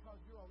 it's because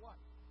you're a what?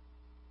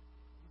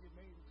 You get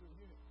made into a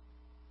eunuch.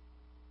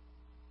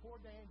 Poor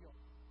Daniel.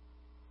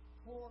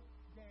 Poor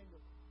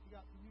Daniel. He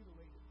got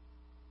mutilated.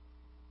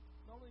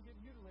 Not only get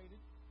mutilated,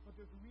 but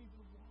there's a reason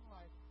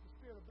why the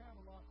spirit of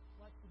Babylon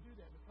likes to do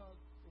that, because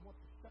it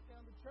wants to shut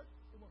down the church,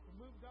 it wants to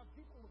move God's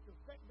people, it wants to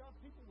affect God's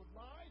people with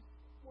lies,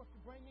 it wants to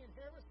bring in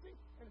heresy,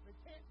 and if it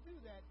can't do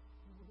that,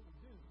 you know what it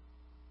will do?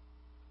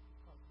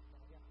 Because it's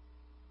not out.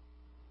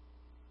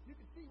 You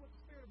can see what the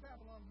spirit of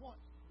Babylon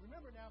wants.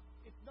 Remember now,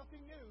 it's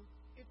nothing new.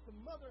 It's the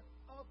mother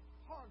of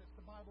harlots,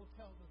 the Bible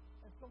tells us.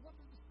 And so what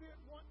does the Spirit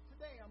want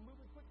today? I'm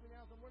moving quickly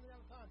now, so I'm running out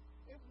of time.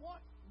 It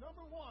wants,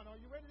 number one, are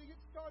you ready to get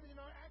started in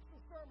our actual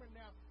sermon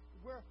now?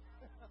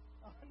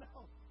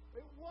 No.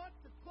 It wants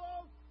to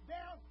close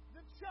down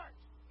the church.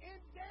 In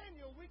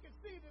Daniel, we can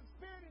see the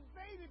Spirit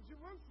invaded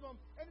Jerusalem,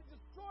 and it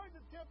destroyed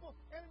the temple,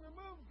 and it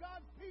removed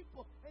God's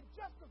people. And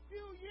just a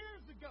few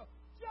years ago,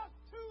 just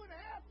 2.5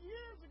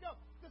 years ago,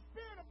 the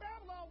spirit of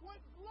Babylon went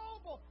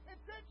global and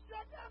said,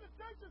 shut down the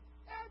churches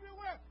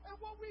everywhere. And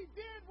what we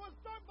did was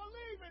start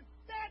believing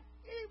that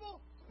evil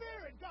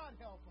spirit. God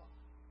help us.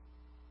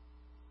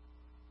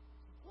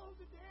 Close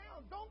it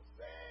down. Don't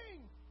sing.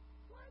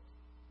 What?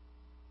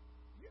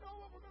 You know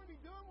what we're going to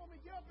be doing when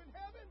we get up in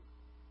heaven?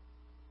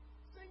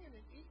 Singing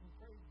and eating,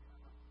 praise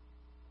God.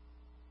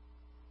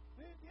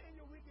 Then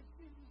Daniel, we can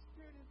see the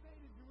spirit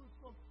invaded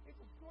Jerusalem. It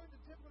destroyed the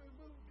temple and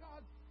removed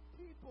God's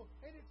people,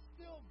 and it's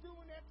still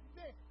doing that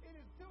today. It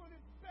is doing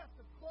its best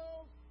to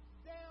close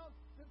down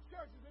the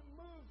churches. It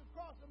moves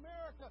across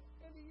America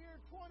in the year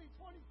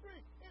 2023.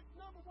 Its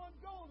number one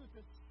goal is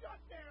to shut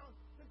down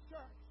the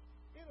church.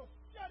 It'll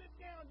shut it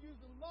down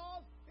using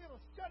laws.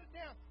 It'll shut it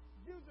down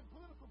using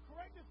political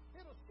correctness.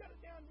 It'll shut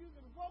it down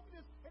using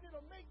wokeness, and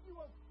it'll make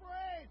you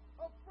afraid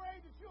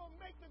that you'll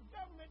make the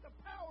government, the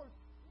powers,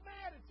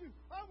 mad at you.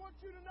 I want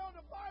you to know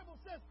the Bible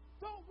says,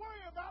 don't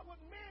worry about what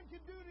man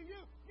can do to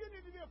you. You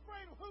need to be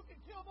afraid of who can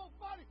kill both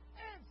body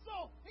and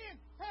soul in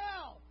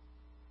hell.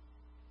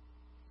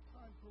 It's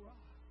time for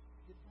us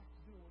to get back to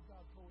doing what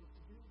God told us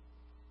to do.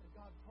 And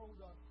God told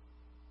us,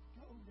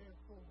 go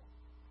therefore,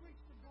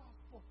 preach the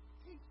gospel,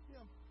 teach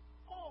them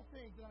all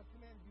things that I've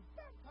commanded you,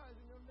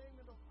 baptizing in the name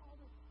of the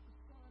Father, the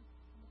Son,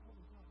 and the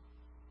Holy Ghost.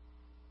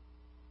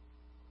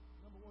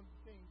 Number one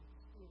thing that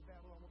the spirit of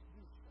Babylon wants to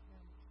do is shut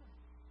down the church.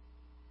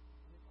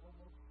 And it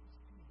almost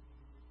succeeded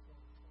in this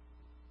church.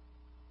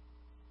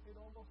 It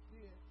almost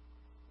did.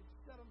 It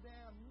shut them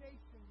down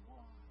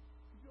nationwide.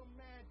 Could you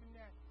imagine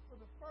that? For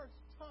the first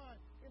time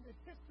in the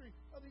history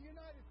of the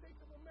United States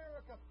of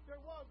America, there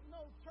was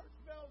no church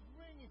bells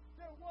ringing.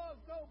 There was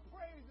no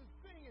praises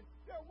singing.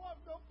 There was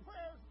no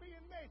prayers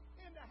being made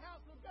in the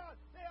house of God.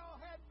 They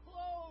all had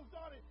clothes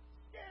on it,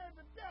 scared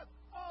to death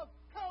of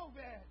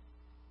COVID.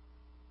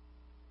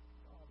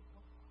 God,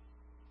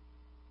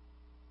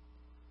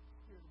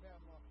 Spirit of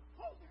Babylon,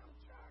 close down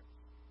the church.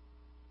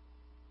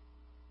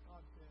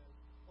 God said,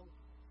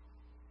 open.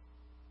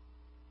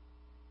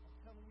 I'm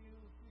telling you,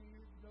 a few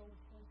years ago in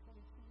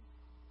 2022,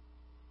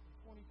 in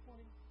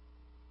 2020,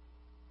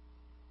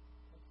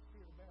 that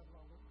spirit of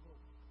Babylon went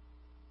global.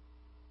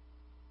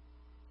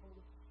 Told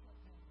us to shut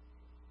down the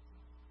church.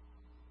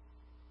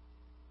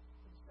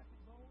 And the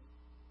second goal,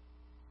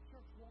 the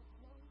church won't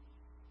close,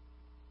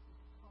 is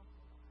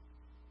compromise.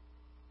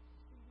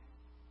 You see that?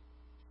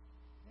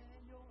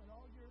 Daniel and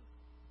all your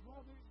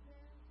brothers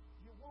there,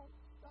 you won't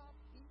stop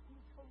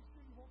eating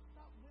kosher, you won't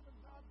stop living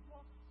God's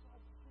law, so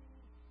I'll sing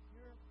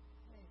your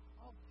name.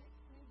 I'll take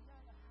things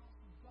out of the house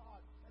of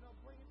God, and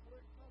I'll bring it where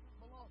it doesn't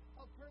belong.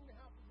 I'll turn the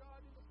house of God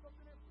into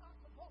something that's not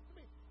supposed to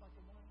be, like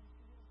the wine is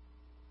today.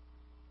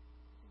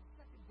 So the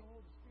second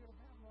goal of the spirit of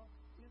Babylon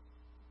is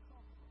to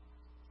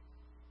compromise.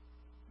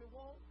 If it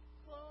won't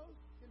close,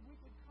 then we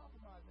can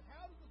compromise it.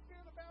 How does the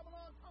spirit of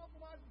Babylon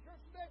compromise the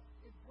church today?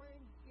 It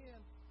brings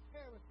in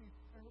heresies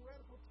and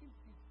heretical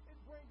teaching. It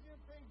brings in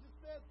things that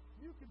says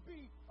you can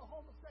be a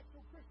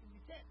homosexual Christian.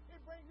 You can't. It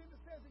brings in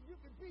that says that you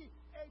can be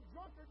a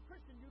drunkard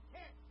Christian. You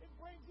can't. It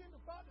brings in the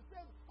thought that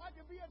says I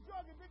can be a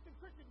drug addicted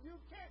Christian. You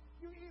can't.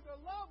 You either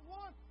love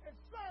one and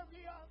serve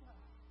the other.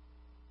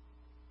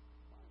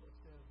 The Bible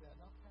says that,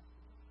 not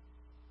Pastor.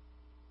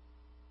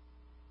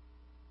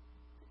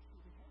 Picture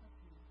we have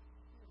here,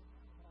 spirit of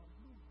Babylon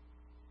moving.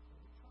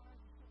 And it tries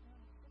to shut down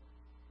the church.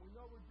 We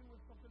know we're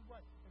doing something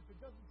right. And if it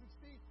doesn't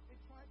succeed, it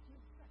tries to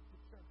infect the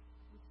church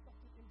with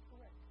something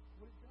incorrect.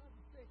 What it does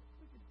is say,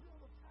 we can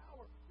build a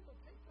tower.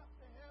 It'll take us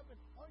to heaven.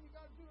 All you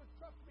got to do is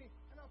trust me,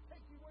 and I'll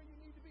take you where you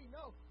need to be.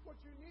 No, what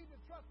you need to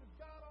trust is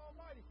God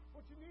Almighty.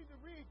 What you need to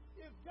read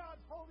is God's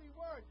holy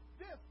word.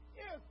 This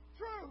is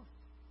truth.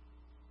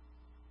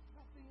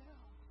 Nothing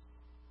else.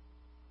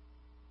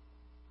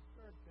 The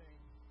third thing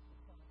we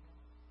find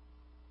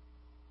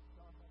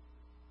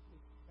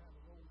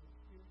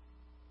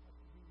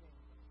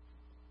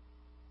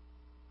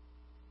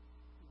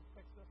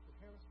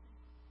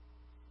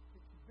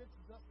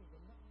convinces us there's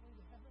another way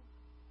to heaven,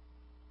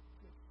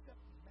 to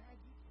accept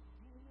magic and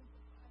demons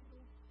and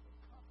idols and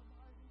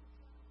compromising the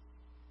church.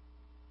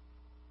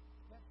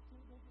 That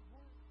still doesn't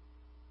work.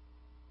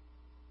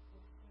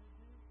 What it's going to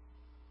do,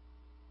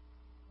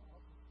 God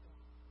will come.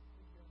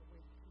 There's the other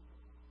way to do it.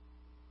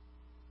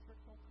 The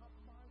church don't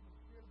compromise, and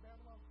the spirit of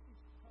Babylon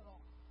seeks to cut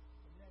off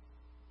the next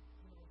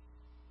generation.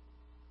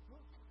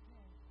 Look at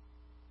Daniel,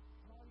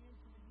 brought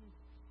into the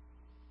universe.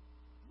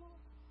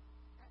 Look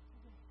at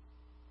today.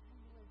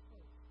 January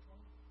 1st,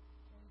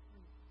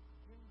 2023.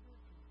 Gender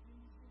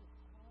confusion is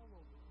all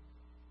over.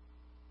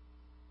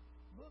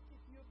 Look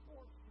at the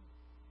abortion.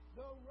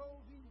 Though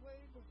Roe v.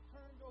 Wade was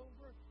turned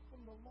over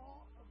from the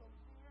law of the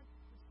land,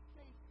 the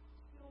state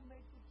still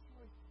makes the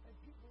choice, and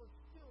people are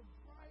still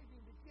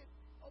driving to get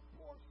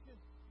abortion.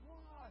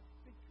 Why?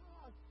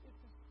 Because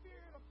it's the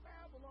spirit of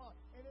Babylon,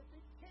 and if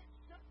it can't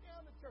shut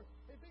down the church,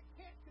 if it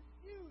can't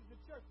confuse the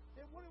church,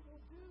 then what it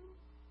will do?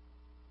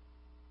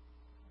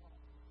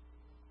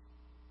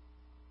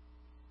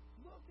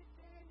 Look at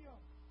Daniel.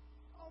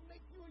 I'll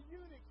make you a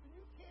eunuch so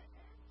you can't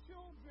have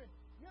children.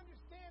 You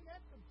understand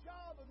that's the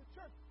job of the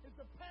church, is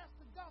to pass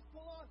the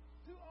gospel on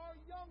to our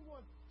young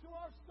ones, to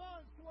our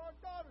sons, to our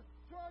daughters,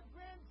 to our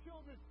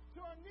grandchildren, to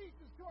our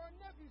nieces, to our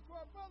nephews, to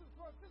our brothers,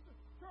 to our sisters,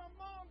 to our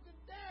moms and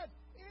dads.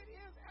 It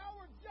is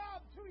our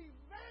job to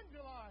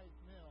evangelize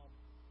them.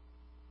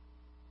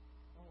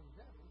 Not only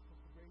that, we're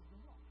supposed to raise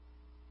them up.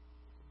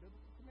 It's a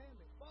biblical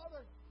commandment.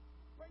 Father,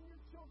 bring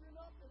your children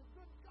up in a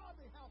good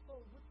godly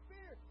household with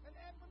fear and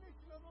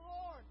admonition of the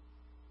Lord.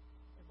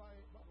 And by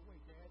the way,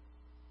 Dad,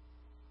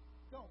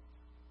 don't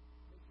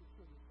make your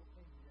children so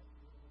angry that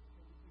you don't want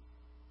to do.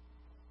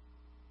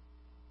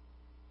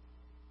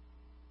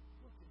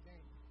 Look at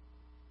Daniel.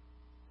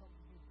 Come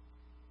to you.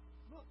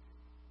 Look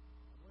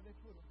where they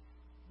put him.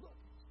 Look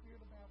at the spirit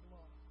of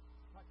Babylon.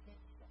 If I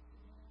can't shut you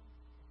down,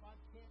 if I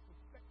can't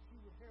infect you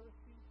with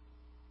heresy,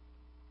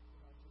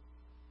 then I just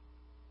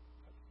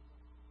touch you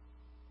up.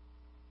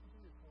 But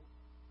there is hope.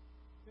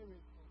 There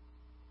is hope.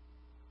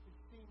 It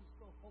seems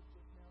so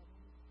hopeless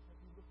nowadays. As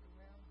you look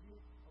around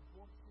here,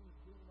 abortion is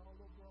moving all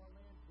over our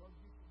land, drug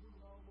use is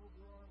moving all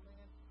over our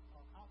land,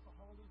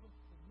 alcoholism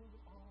is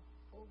moving all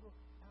over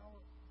our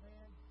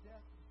land,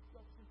 death,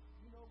 destruction.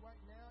 You know, right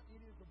now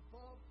it is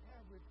above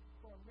average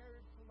for a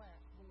marriage to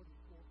last more than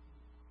 4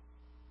 years.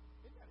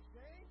 Isn't that a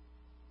shame?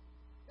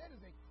 That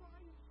is a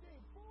crying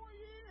shame. 4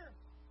 years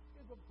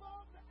is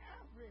above the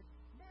average.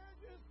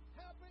 Marriages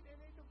happen and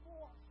they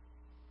divorce.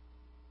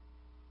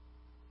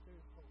 There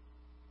is hope.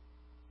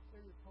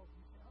 There is hope.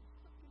 You say, I'm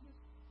stuck in this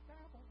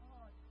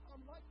Babylon.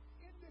 I'm like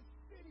in this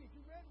city. If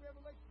you read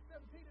Revelation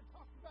 17, it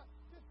talks about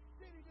this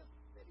city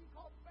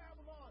called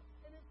Babylon,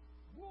 and it's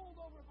ruled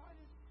over by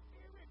this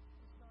spirit.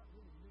 It's not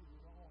really new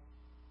at all.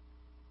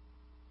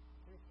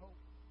 There's hope.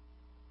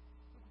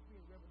 Look at me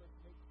in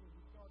Revelation 18.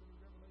 We started in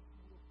Revelation,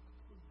 we'll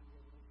conclude in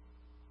Revelation.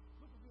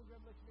 Look at me in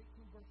Revelation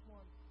 18, verse 1.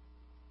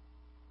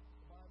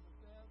 The Bible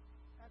says,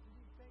 after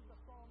these things I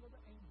saw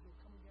another angel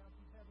coming down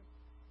from heaven,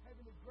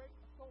 having a great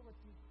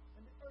authority,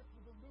 and the earth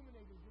was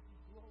illuminated with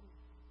his glory.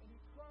 And he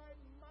cried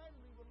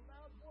mightily with a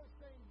loud voice,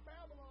 saying,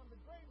 Babylon the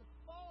great is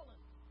fallen,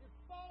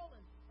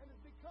 and has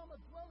become a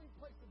dwelling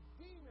place of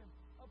demons,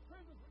 a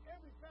prison for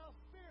every foul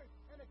spirit,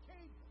 and a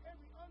cage for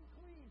every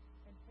unclean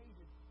and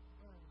hated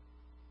bird.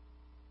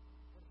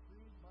 Verse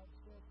 3, the Bible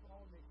says, for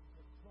all nations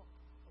have drunk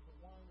of the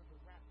wine of the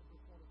wrath of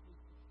her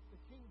fornication.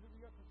 The kings of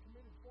the earth have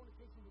committed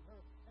fornication with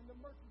her, and the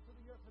merchants of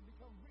the earth have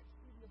become rich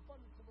through the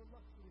abundance of her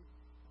luxury.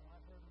 And I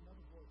heard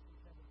another voice from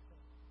heaven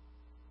saying,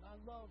 and I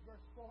love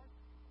verse 4.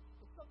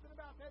 There's something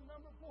about that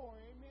number 4,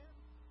 amen?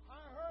 I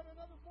heard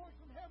another voice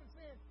from heaven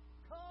saying,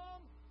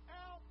 come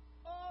out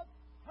of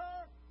her,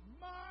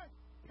 my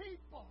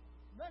people.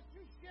 Let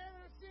you share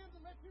her sins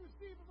and let you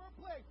receive of her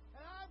plague.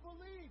 And I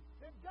believe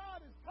that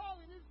God is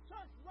calling his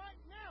church right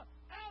now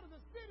out of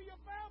the city of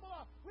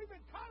Babylon. We've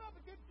been caught up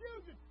in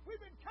confusion.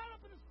 We've been caught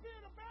up in the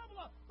spirit of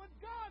Babylon. But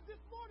God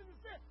this morning has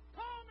said,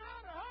 come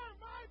out of her,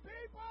 my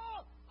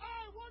people. I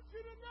want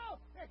you to know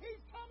that he's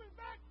coming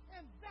back,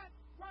 and that's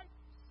right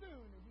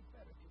soon. And you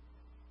better get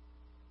ready.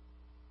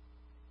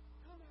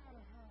 Come out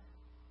of her.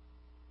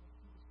 Let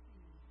you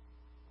receive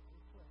of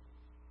her plague.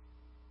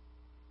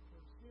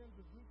 Her sins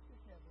have reached to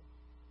heaven.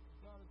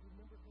 God has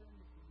remembered their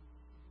iniquities.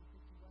 This is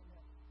thinking right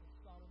now of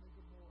Sodom and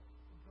Gomorrah.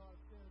 And God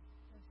says,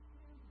 their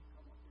sins have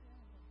come up to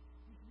heaven.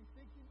 You should be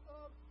thinking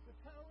of the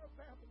Tower of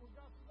Babel, where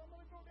God says, I'm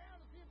going to go down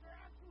and see if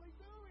they're actually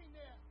doing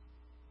that.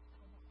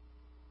 Come on.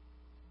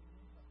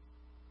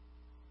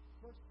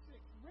 Verse 6,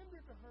 render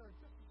to her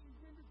just as she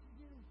rendered to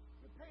you.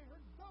 Repay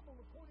her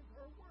double according to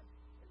her work.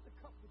 In the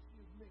cup which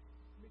she has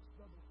mixed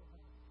double for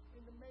her.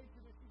 In the measure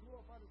that she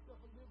glorified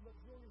herself and lived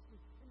luxuriously,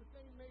 in the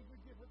same measure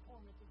give her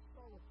torment and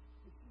sorrow.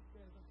 That she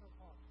says in her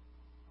heart,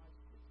 I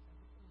sit as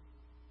a queen,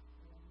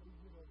 and I am no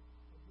widow,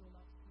 and will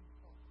not see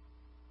sorrow.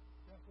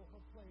 Therefore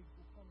her plagues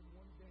will come in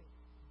one day,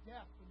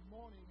 death and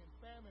mourning and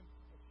famine,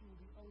 and she will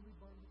be only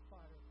burned with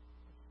fire,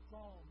 and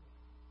strong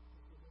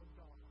as the Lord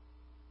God.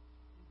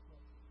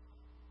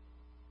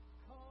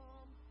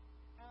 Come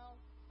out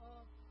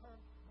of her,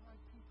 my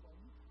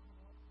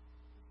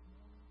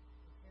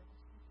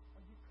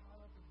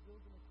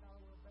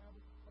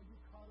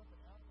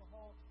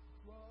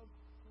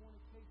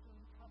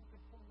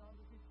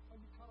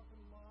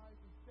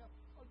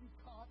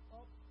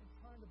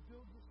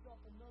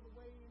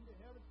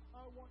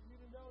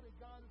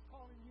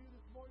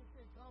morning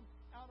saying, come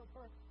out of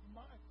her,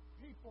 my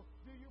people.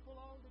 Do you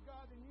belong to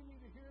God? Then you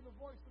need to hear the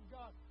voice of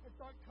God and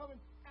start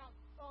coming out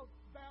of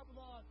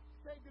Babylon.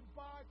 Say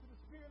goodbye to the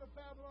spirit of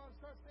Babylon.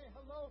 Start saying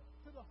hello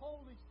to the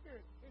Holy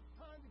Spirit. It's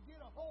time to get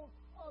a hold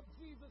of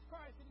Jesus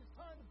Christ, and it's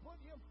time to put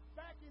Him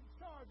back in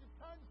charge. It's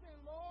time to say,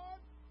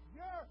 Lord,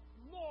 you're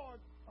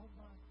Lord of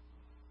my life.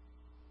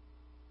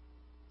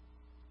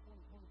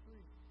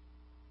 2023.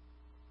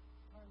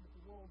 Time that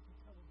the world can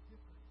tell a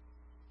difference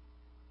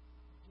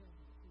between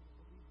a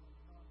believer and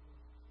a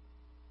non-believer.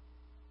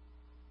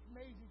 It's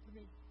amazing to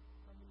me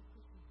how many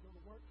Christians go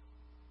to work,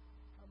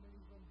 how many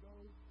of them go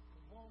to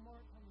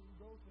Walmart, how many of them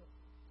go to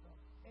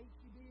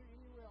HEB or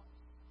anywhere else,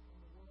 and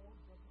the world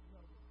doesn't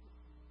know they're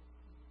Christian in this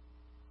field.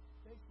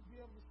 They should be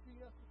able to see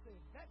us and say,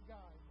 that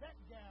guy, that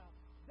gal,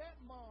 that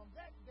mom,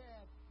 that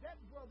dad, that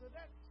brother,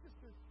 that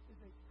sister is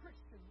a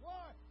Christian.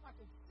 Why? I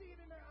can see it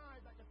in their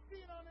eyes. I can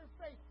see it on their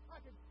face. I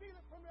can feel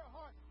it from their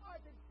heart.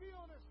 I can feel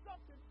there's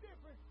something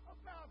different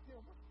about them.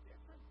 What's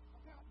different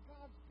about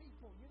God's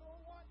people? You know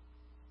what?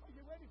 Are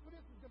you ready for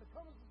this? It's going to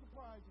come as a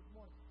surprise this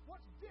morning.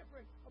 What's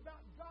different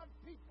about God's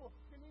people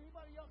than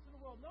anybody else in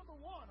the world? Number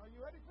one, are you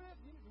ready for this?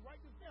 You need to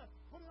write this down.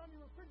 Put it on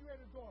your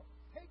refrigerator door.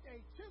 Take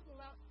a chisel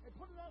out and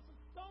put it on some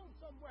stone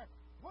somewhere.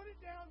 Put it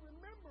down,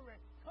 remember it.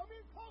 Come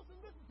in close and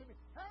listen to me.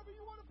 However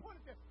you want to put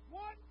it there.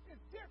 What is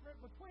different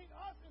between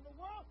us and the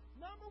world?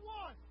 Number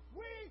one,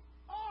 we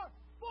are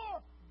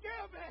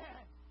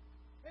forgiven.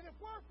 And if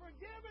we're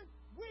forgiven,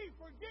 we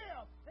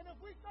forgive. And if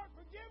we start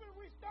forgiving,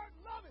 we start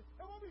loving.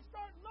 And when we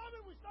start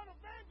loving, we start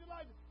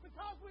evangelizing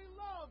because we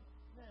love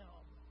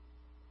them.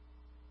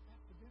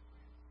 That's the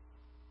difference.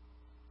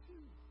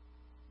 Two,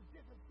 the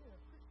difference between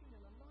a Christian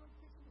and a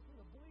non-Christian, between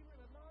a believer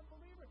and a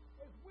non-believer,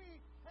 is we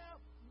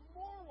have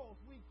morals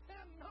we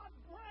cannot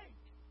break.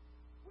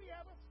 We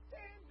have a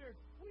standard.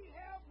 We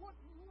have what's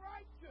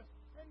righteous.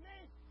 And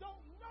they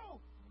don't know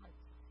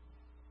righteousness.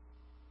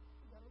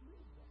 We got to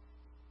live that.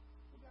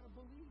 We got to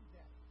believe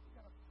that. We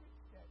got to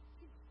preach that,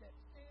 teach that,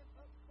 stand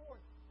up for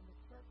it. And the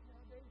church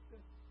nowadays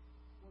says,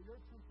 well,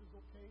 your truth is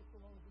okay so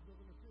long as it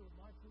doesn't interfere with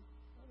my truth.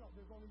 No,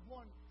 there's only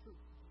one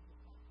truth.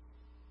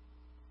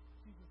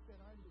 Jesus said,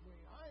 I am the way,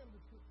 I am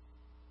the truth,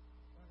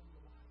 I am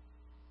the life.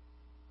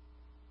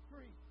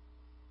 3,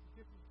 the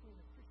difference between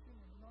a Christian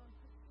and a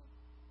non-Christian.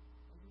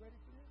 Are you ready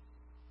for this?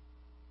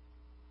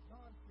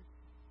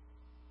 Non-Christians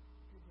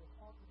give their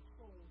heart and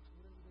soul to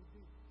whatever they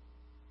do.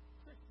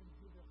 Christians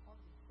give their heart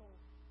and soul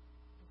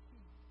to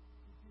He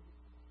who give it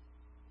to them.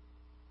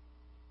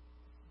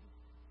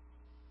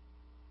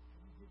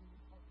 Are you giving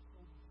your heart and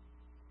soul to Jesus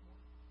this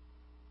morning?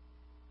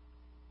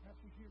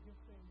 Perhaps you hear Him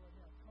saying right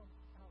now, come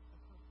out of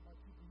her. My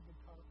people, you've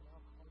been caught up in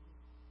alcoholism.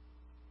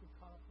 You're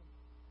caught up in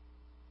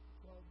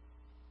drugs.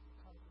 You're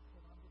caught up in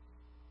pornography.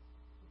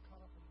 You're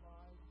caught up in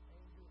lies,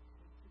 anger,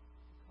 hatred.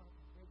 You're caught up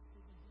in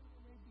racism.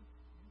 Whatever it may be,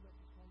 you let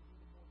this one be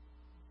the morning.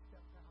 You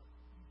step out.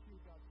 You hear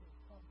God saying,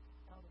 come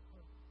out of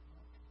her.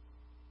 My people.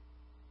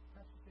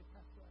 Perhaps you say,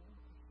 Pastor, I am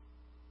a Christian.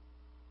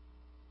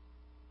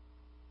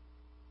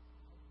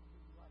 I've been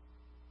living life.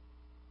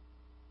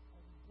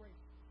 I've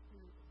embraced the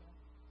spirit of that.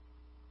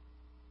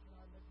 And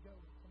I let go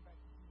and come back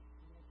to Jesus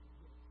and once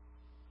again.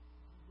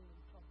 You really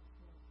to come this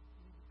morning.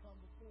 You need to come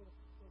before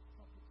those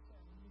trumpets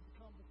sound. You need to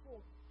come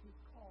before His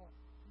call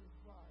to His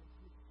bride,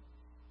 to His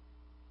church.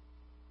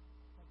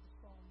 Like the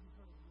song you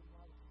heard a little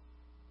while ago.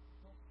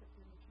 Don't sit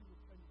there and let you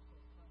would tell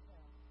yourself, I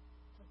have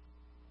plenty.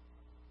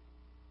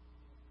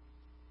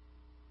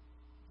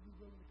 If you're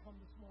willing to come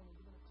this morning,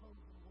 we're going to close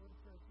in a word of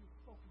prayer. If He's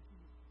spoken to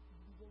you, if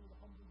you're willing to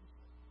humble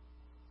yourself.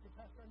 Say,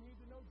 Pastor, I need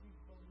to know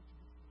Jesus. I want to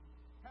introduce you.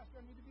 Pastor,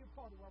 I need to be a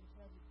part of Robertson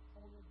Avenue. I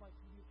want to invite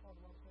you to be a part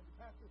of Robertson Avenue.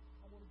 Pastor,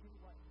 I want to get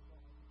it right with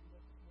God. I do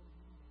that this morning.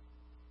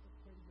 Let's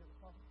pray together.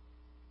 Father,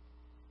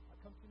 I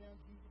come to you now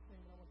in Jesus'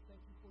 name, and I want to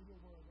thank you for your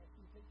word. I ask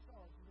you to take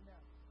charge even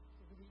now.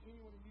 If there be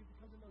anyone who needs to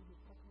come to know you,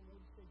 personal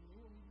Lord and Savior,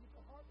 anyone who needs to get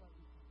their heart right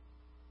with you,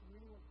 or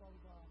anyone,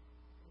 Father God,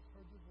 who has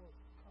heard your voice,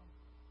 come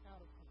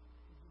out of here.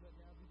 Would you let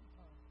now be the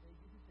time? Today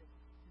be the day.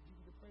 We give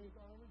you the praise,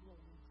 honor, and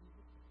glory in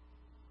Jesus' name.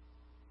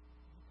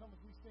 Would you come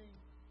as we sing?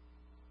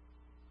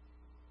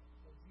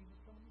 Let Jesus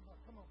come in your heart.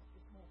 Come on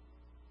this morning.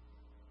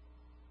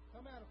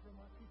 Come out of here,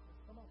 my people.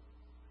 Come on.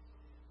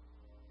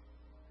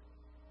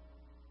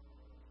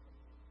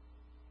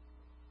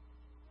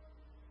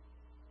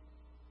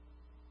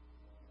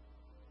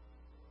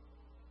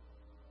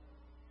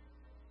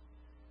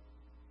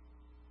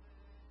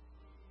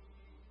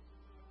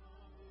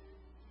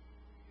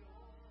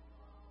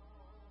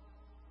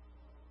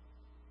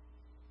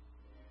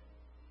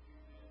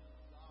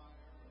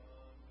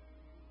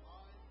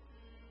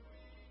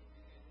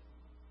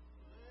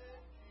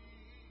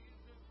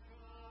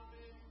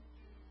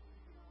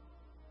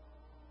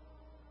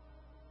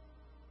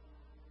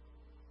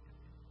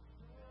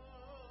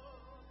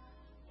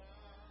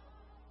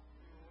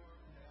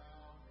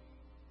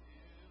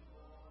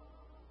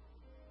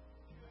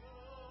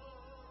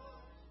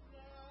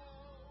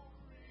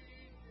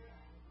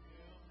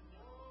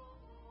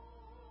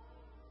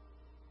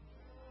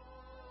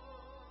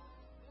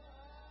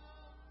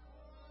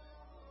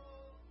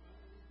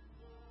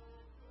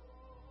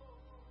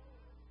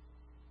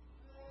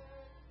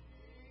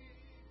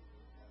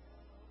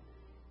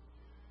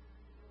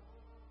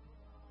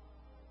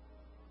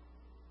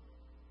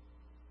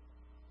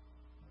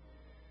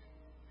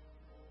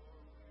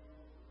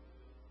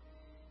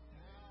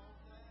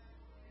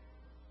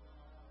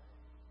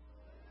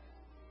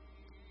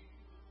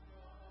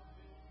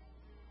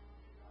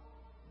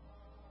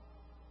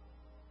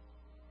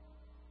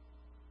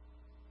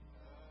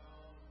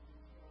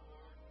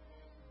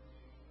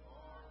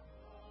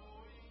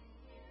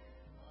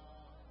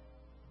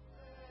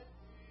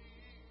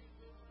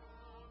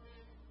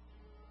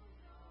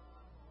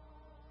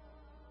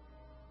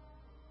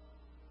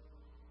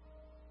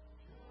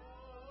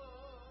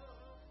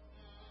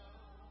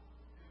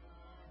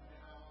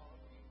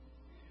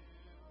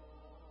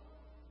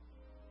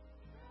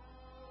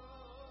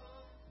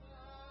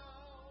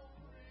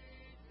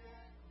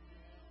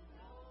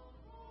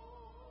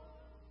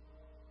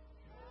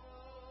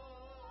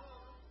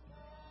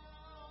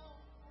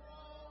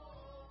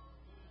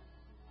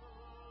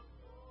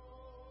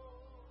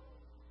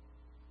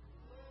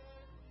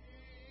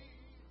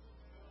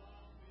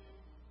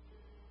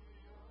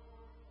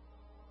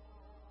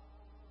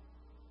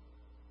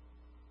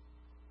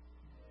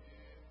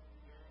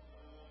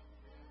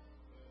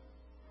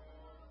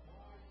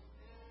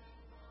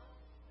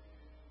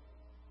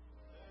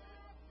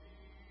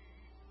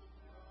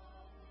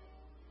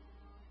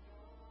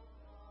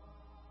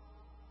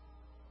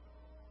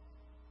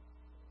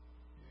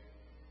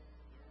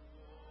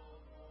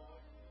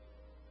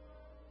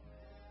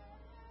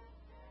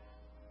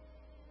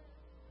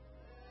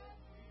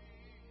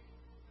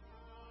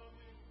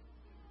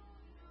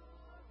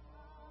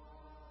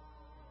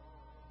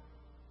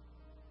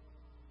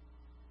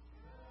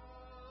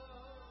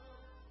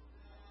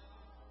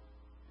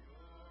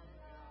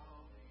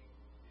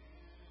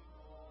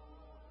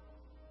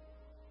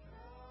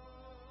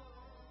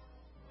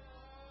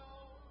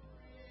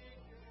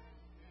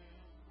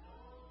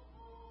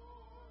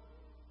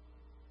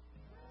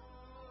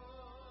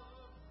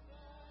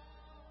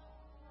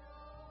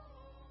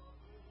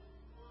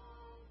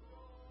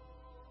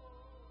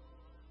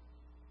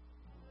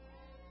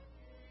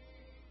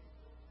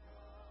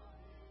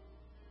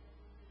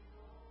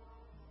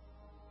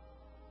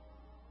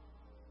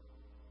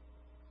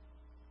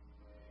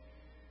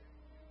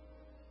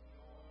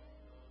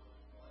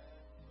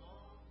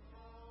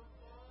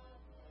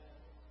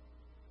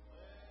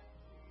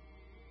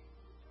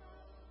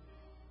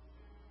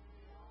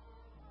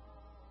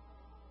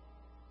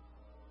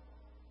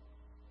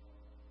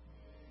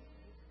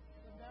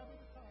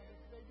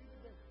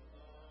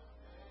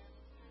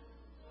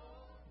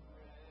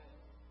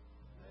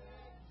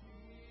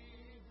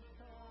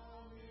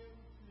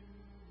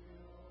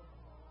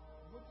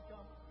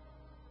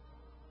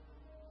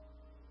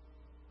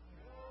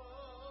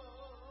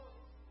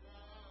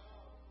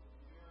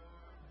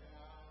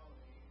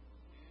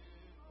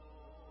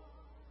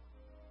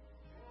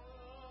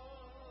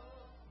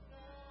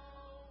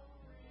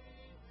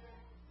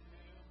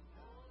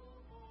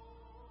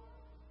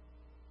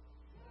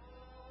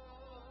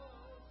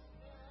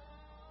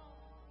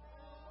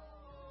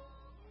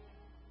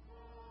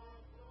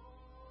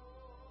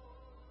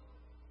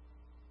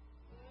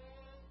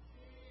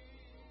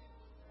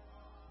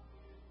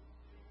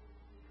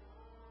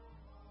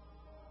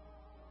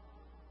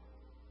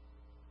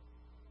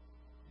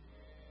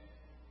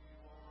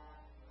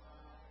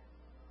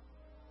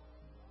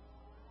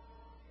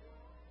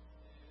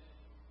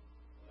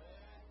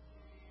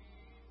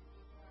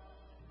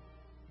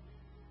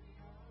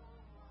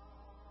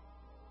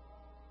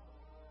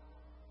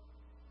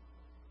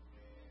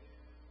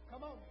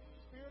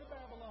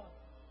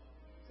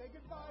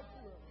 prophesy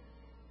to her.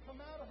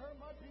 Come out of her,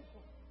 my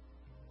people.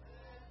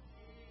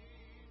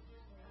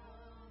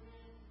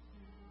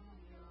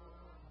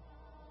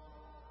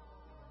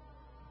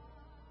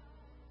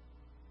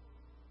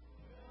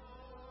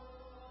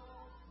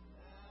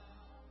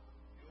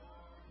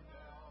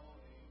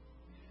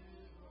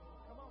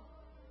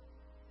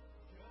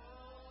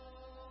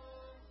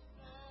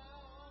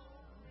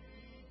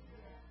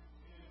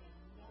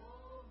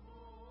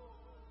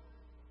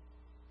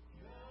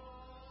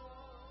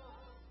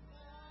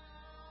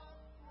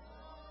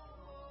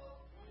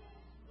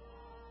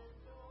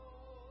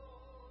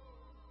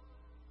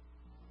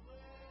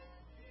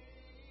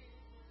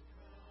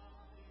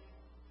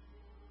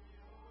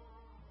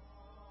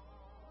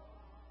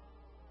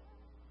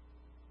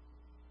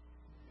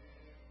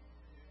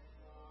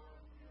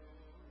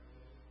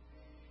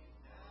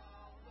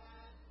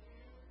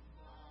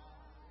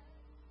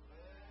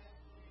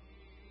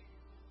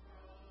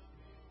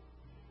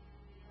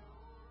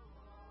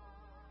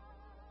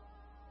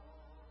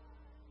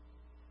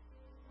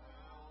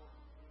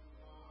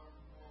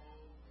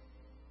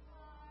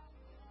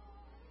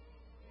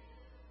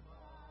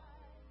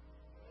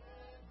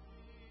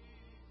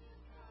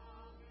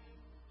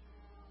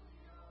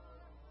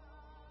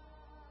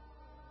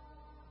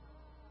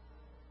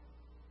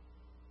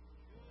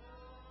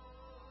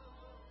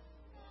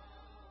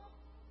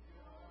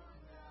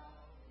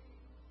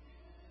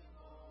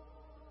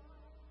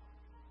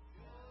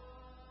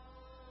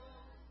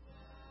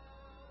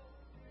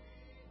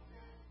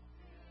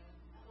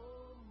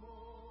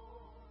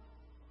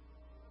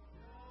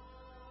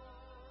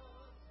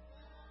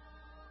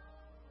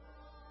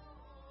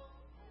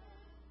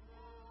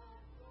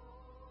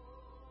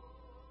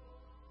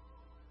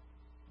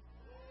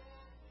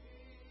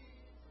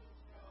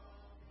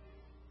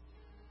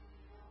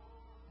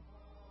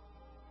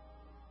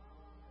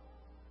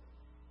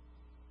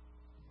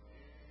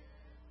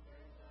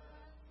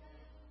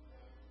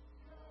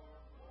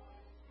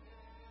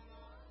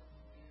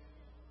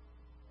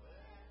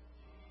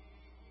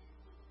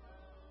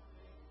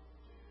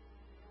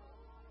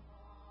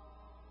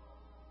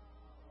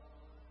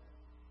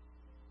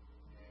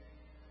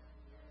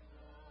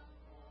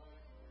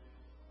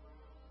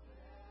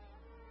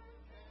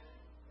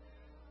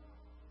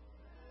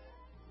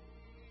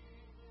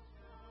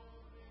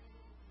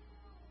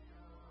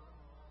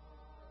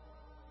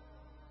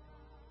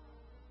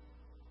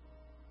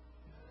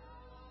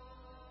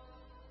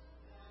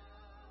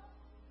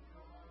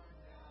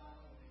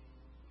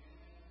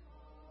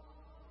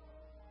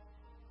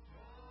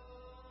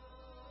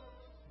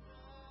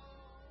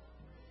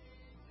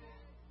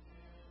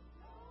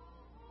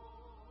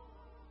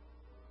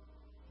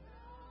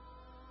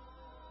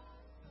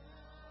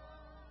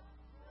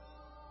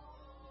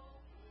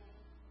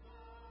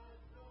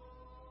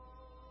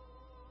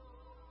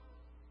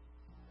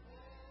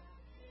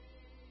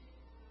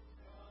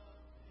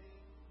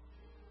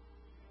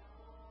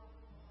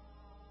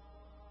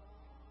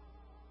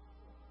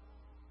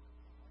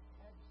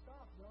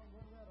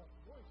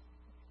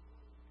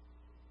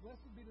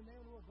 Blessed be the name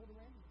of the Lord. Brother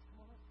Randy,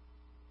 come on up.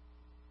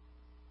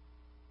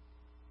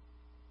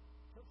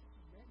 So,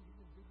 Sister Randy, you've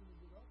been visiting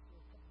with us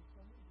for a couple of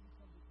Sundays. You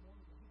come this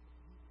morning to visit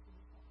Jesus in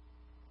his heart.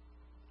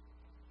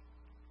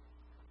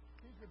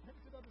 He's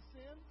repented of his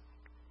sins,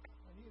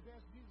 and he has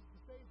asked Jesus to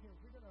save him.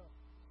 We're going to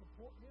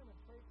support him and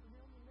pray for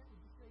him. Amen.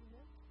 Would you say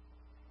amen?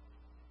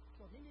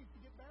 So he needs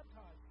to get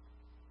baptized.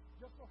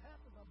 Just so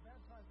happens I'm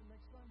baptizing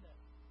next Sunday.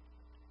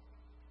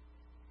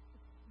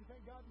 You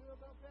think God knew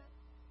about that?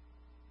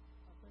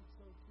 I think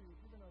so too.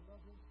 If you're going to love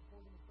him,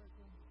 support him, and pray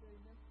for him, you say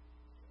amen?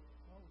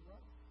 All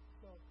right.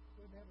 So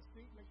go ahead and have a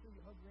seat. Make sure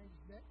you hug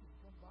Randy's neck as you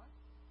come by.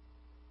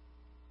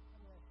 I'm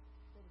going to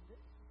go to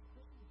Nick.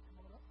 Kristen,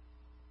 come on up.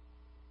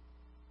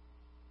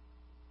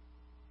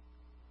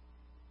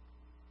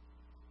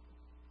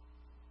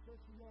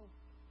 Church, you know,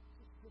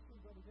 Sister Kristen,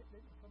 Brother Nick,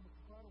 they've been coming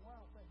for quite a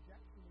while. In fact,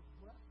 Jackson has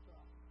blessed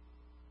us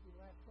the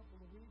last couple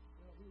of weeks.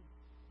 His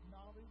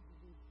knowledge and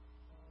his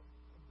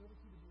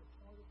ability to be a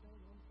part of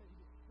things. Let me say, he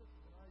was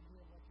consistent with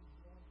idea like he's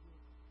gone to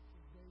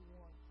since day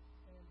one.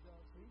 And so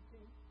he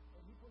came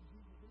and he put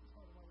Jesus in his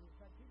heart right away. In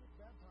fact, he gets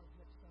baptized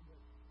next Sunday.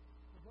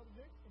 So Brother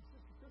Nick and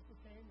Sister Krista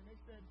came and they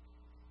said,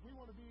 we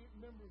want to be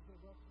members of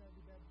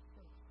Robertson Baptist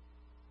Church.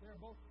 They're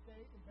both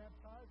saved and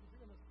baptized. If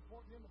you're going to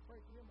support them and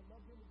pray for them and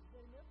love them, would you say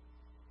amen?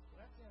 Well,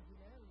 that sounds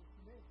unanimous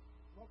to me.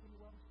 Welcome to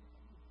Robertson.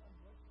 God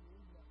bless you.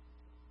 And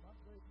not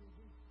very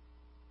busy.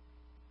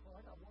 Well,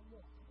 I got one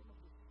more.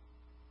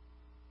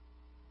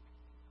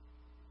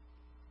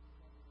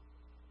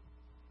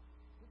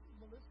 This is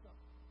Melissa.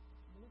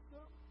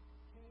 Melissa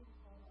came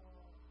on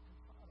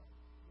Encanto.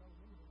 Y'all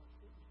remember when I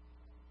stood with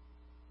Encanto?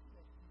 She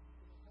has Jesus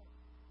in her heart.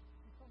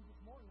 She comes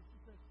this morning and she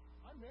says,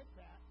 I meant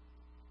that.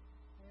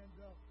 And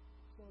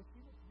so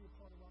she wants to be a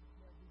part of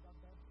Robertson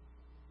Baptist.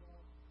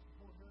 And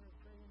support her and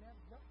pray in that.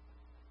 Yep.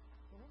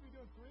 So we'll be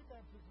doing 3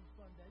 baptisms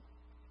Sunday.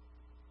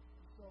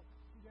 So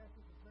she's asked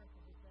us to pray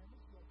for her family.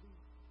 So please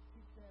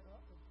keep that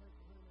up and pray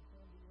for her and her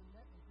family in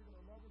that. And if you're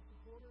going to love and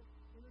support her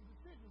in her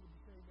decision, would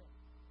you say that?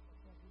 That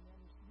sounds Amen.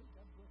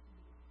 God bless you.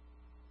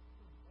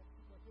 That's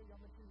it right there.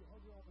 Y'all make sure you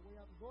hug her on the way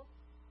out the door.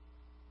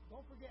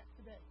 Don't forget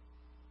today,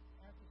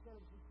 after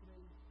services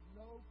today,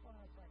 no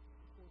choir practice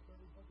at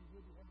 4:30, but we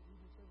will be having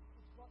evening service at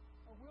 6 o'clock.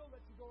 I will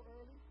let you go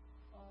early,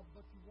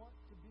 but you want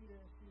to be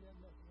there and see that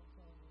message I'm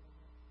telling you right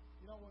now.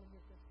 You don't want to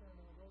miss that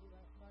sermon on Rover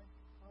last night.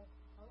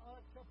 I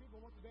like to tell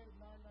people I went to bed at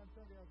 9,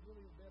 9:30. I was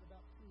really in bed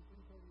about 2,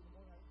 3:30 in the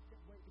morning. I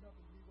kept waking up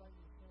and rewriting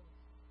the sermon.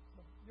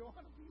 So you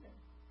want to be there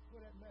for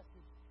that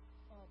message.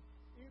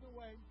 Either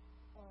way,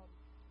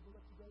 we'll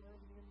let you go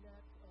early in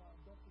that.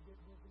 Don't forget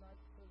Wednesday night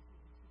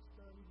services at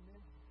 6:30.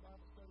 Men's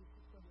Bible study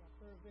 6:30 on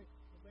Thursday.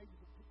 The ladies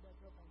will pick back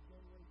up on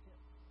January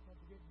 10th. Don't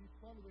forget the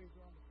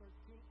fundraiser on the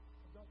 13th.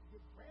 And don't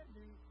forget brand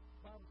new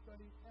Bible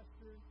study,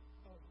 Esther,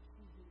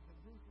 the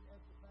Ruth and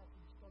Esther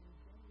passage starting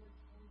January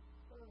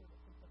 23rd. I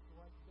think that's the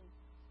right date.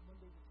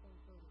 Monday the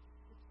 23rd at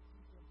 6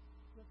 p.m.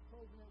 Let's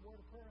close in that word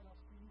of prayer, and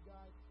I'll see you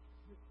guys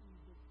this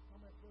evening.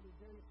 I'm going to ask Brother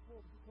Darius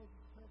Ford to close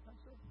with prayer.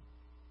 Thanks, sir.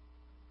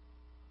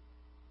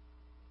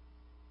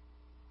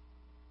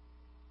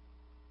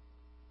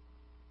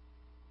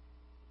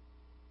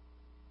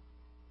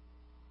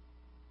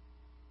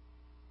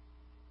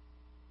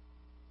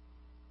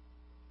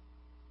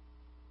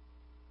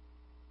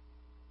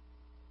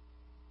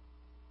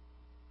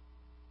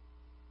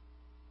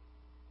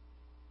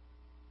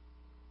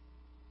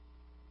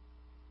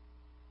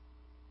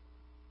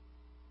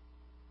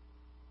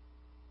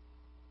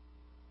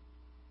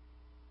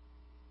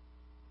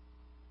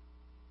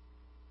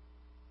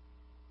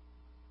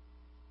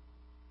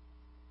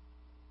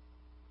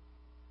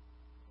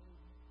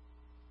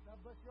 God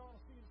bless you all.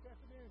 I'll see you this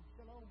afternoon.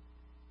 Shalom.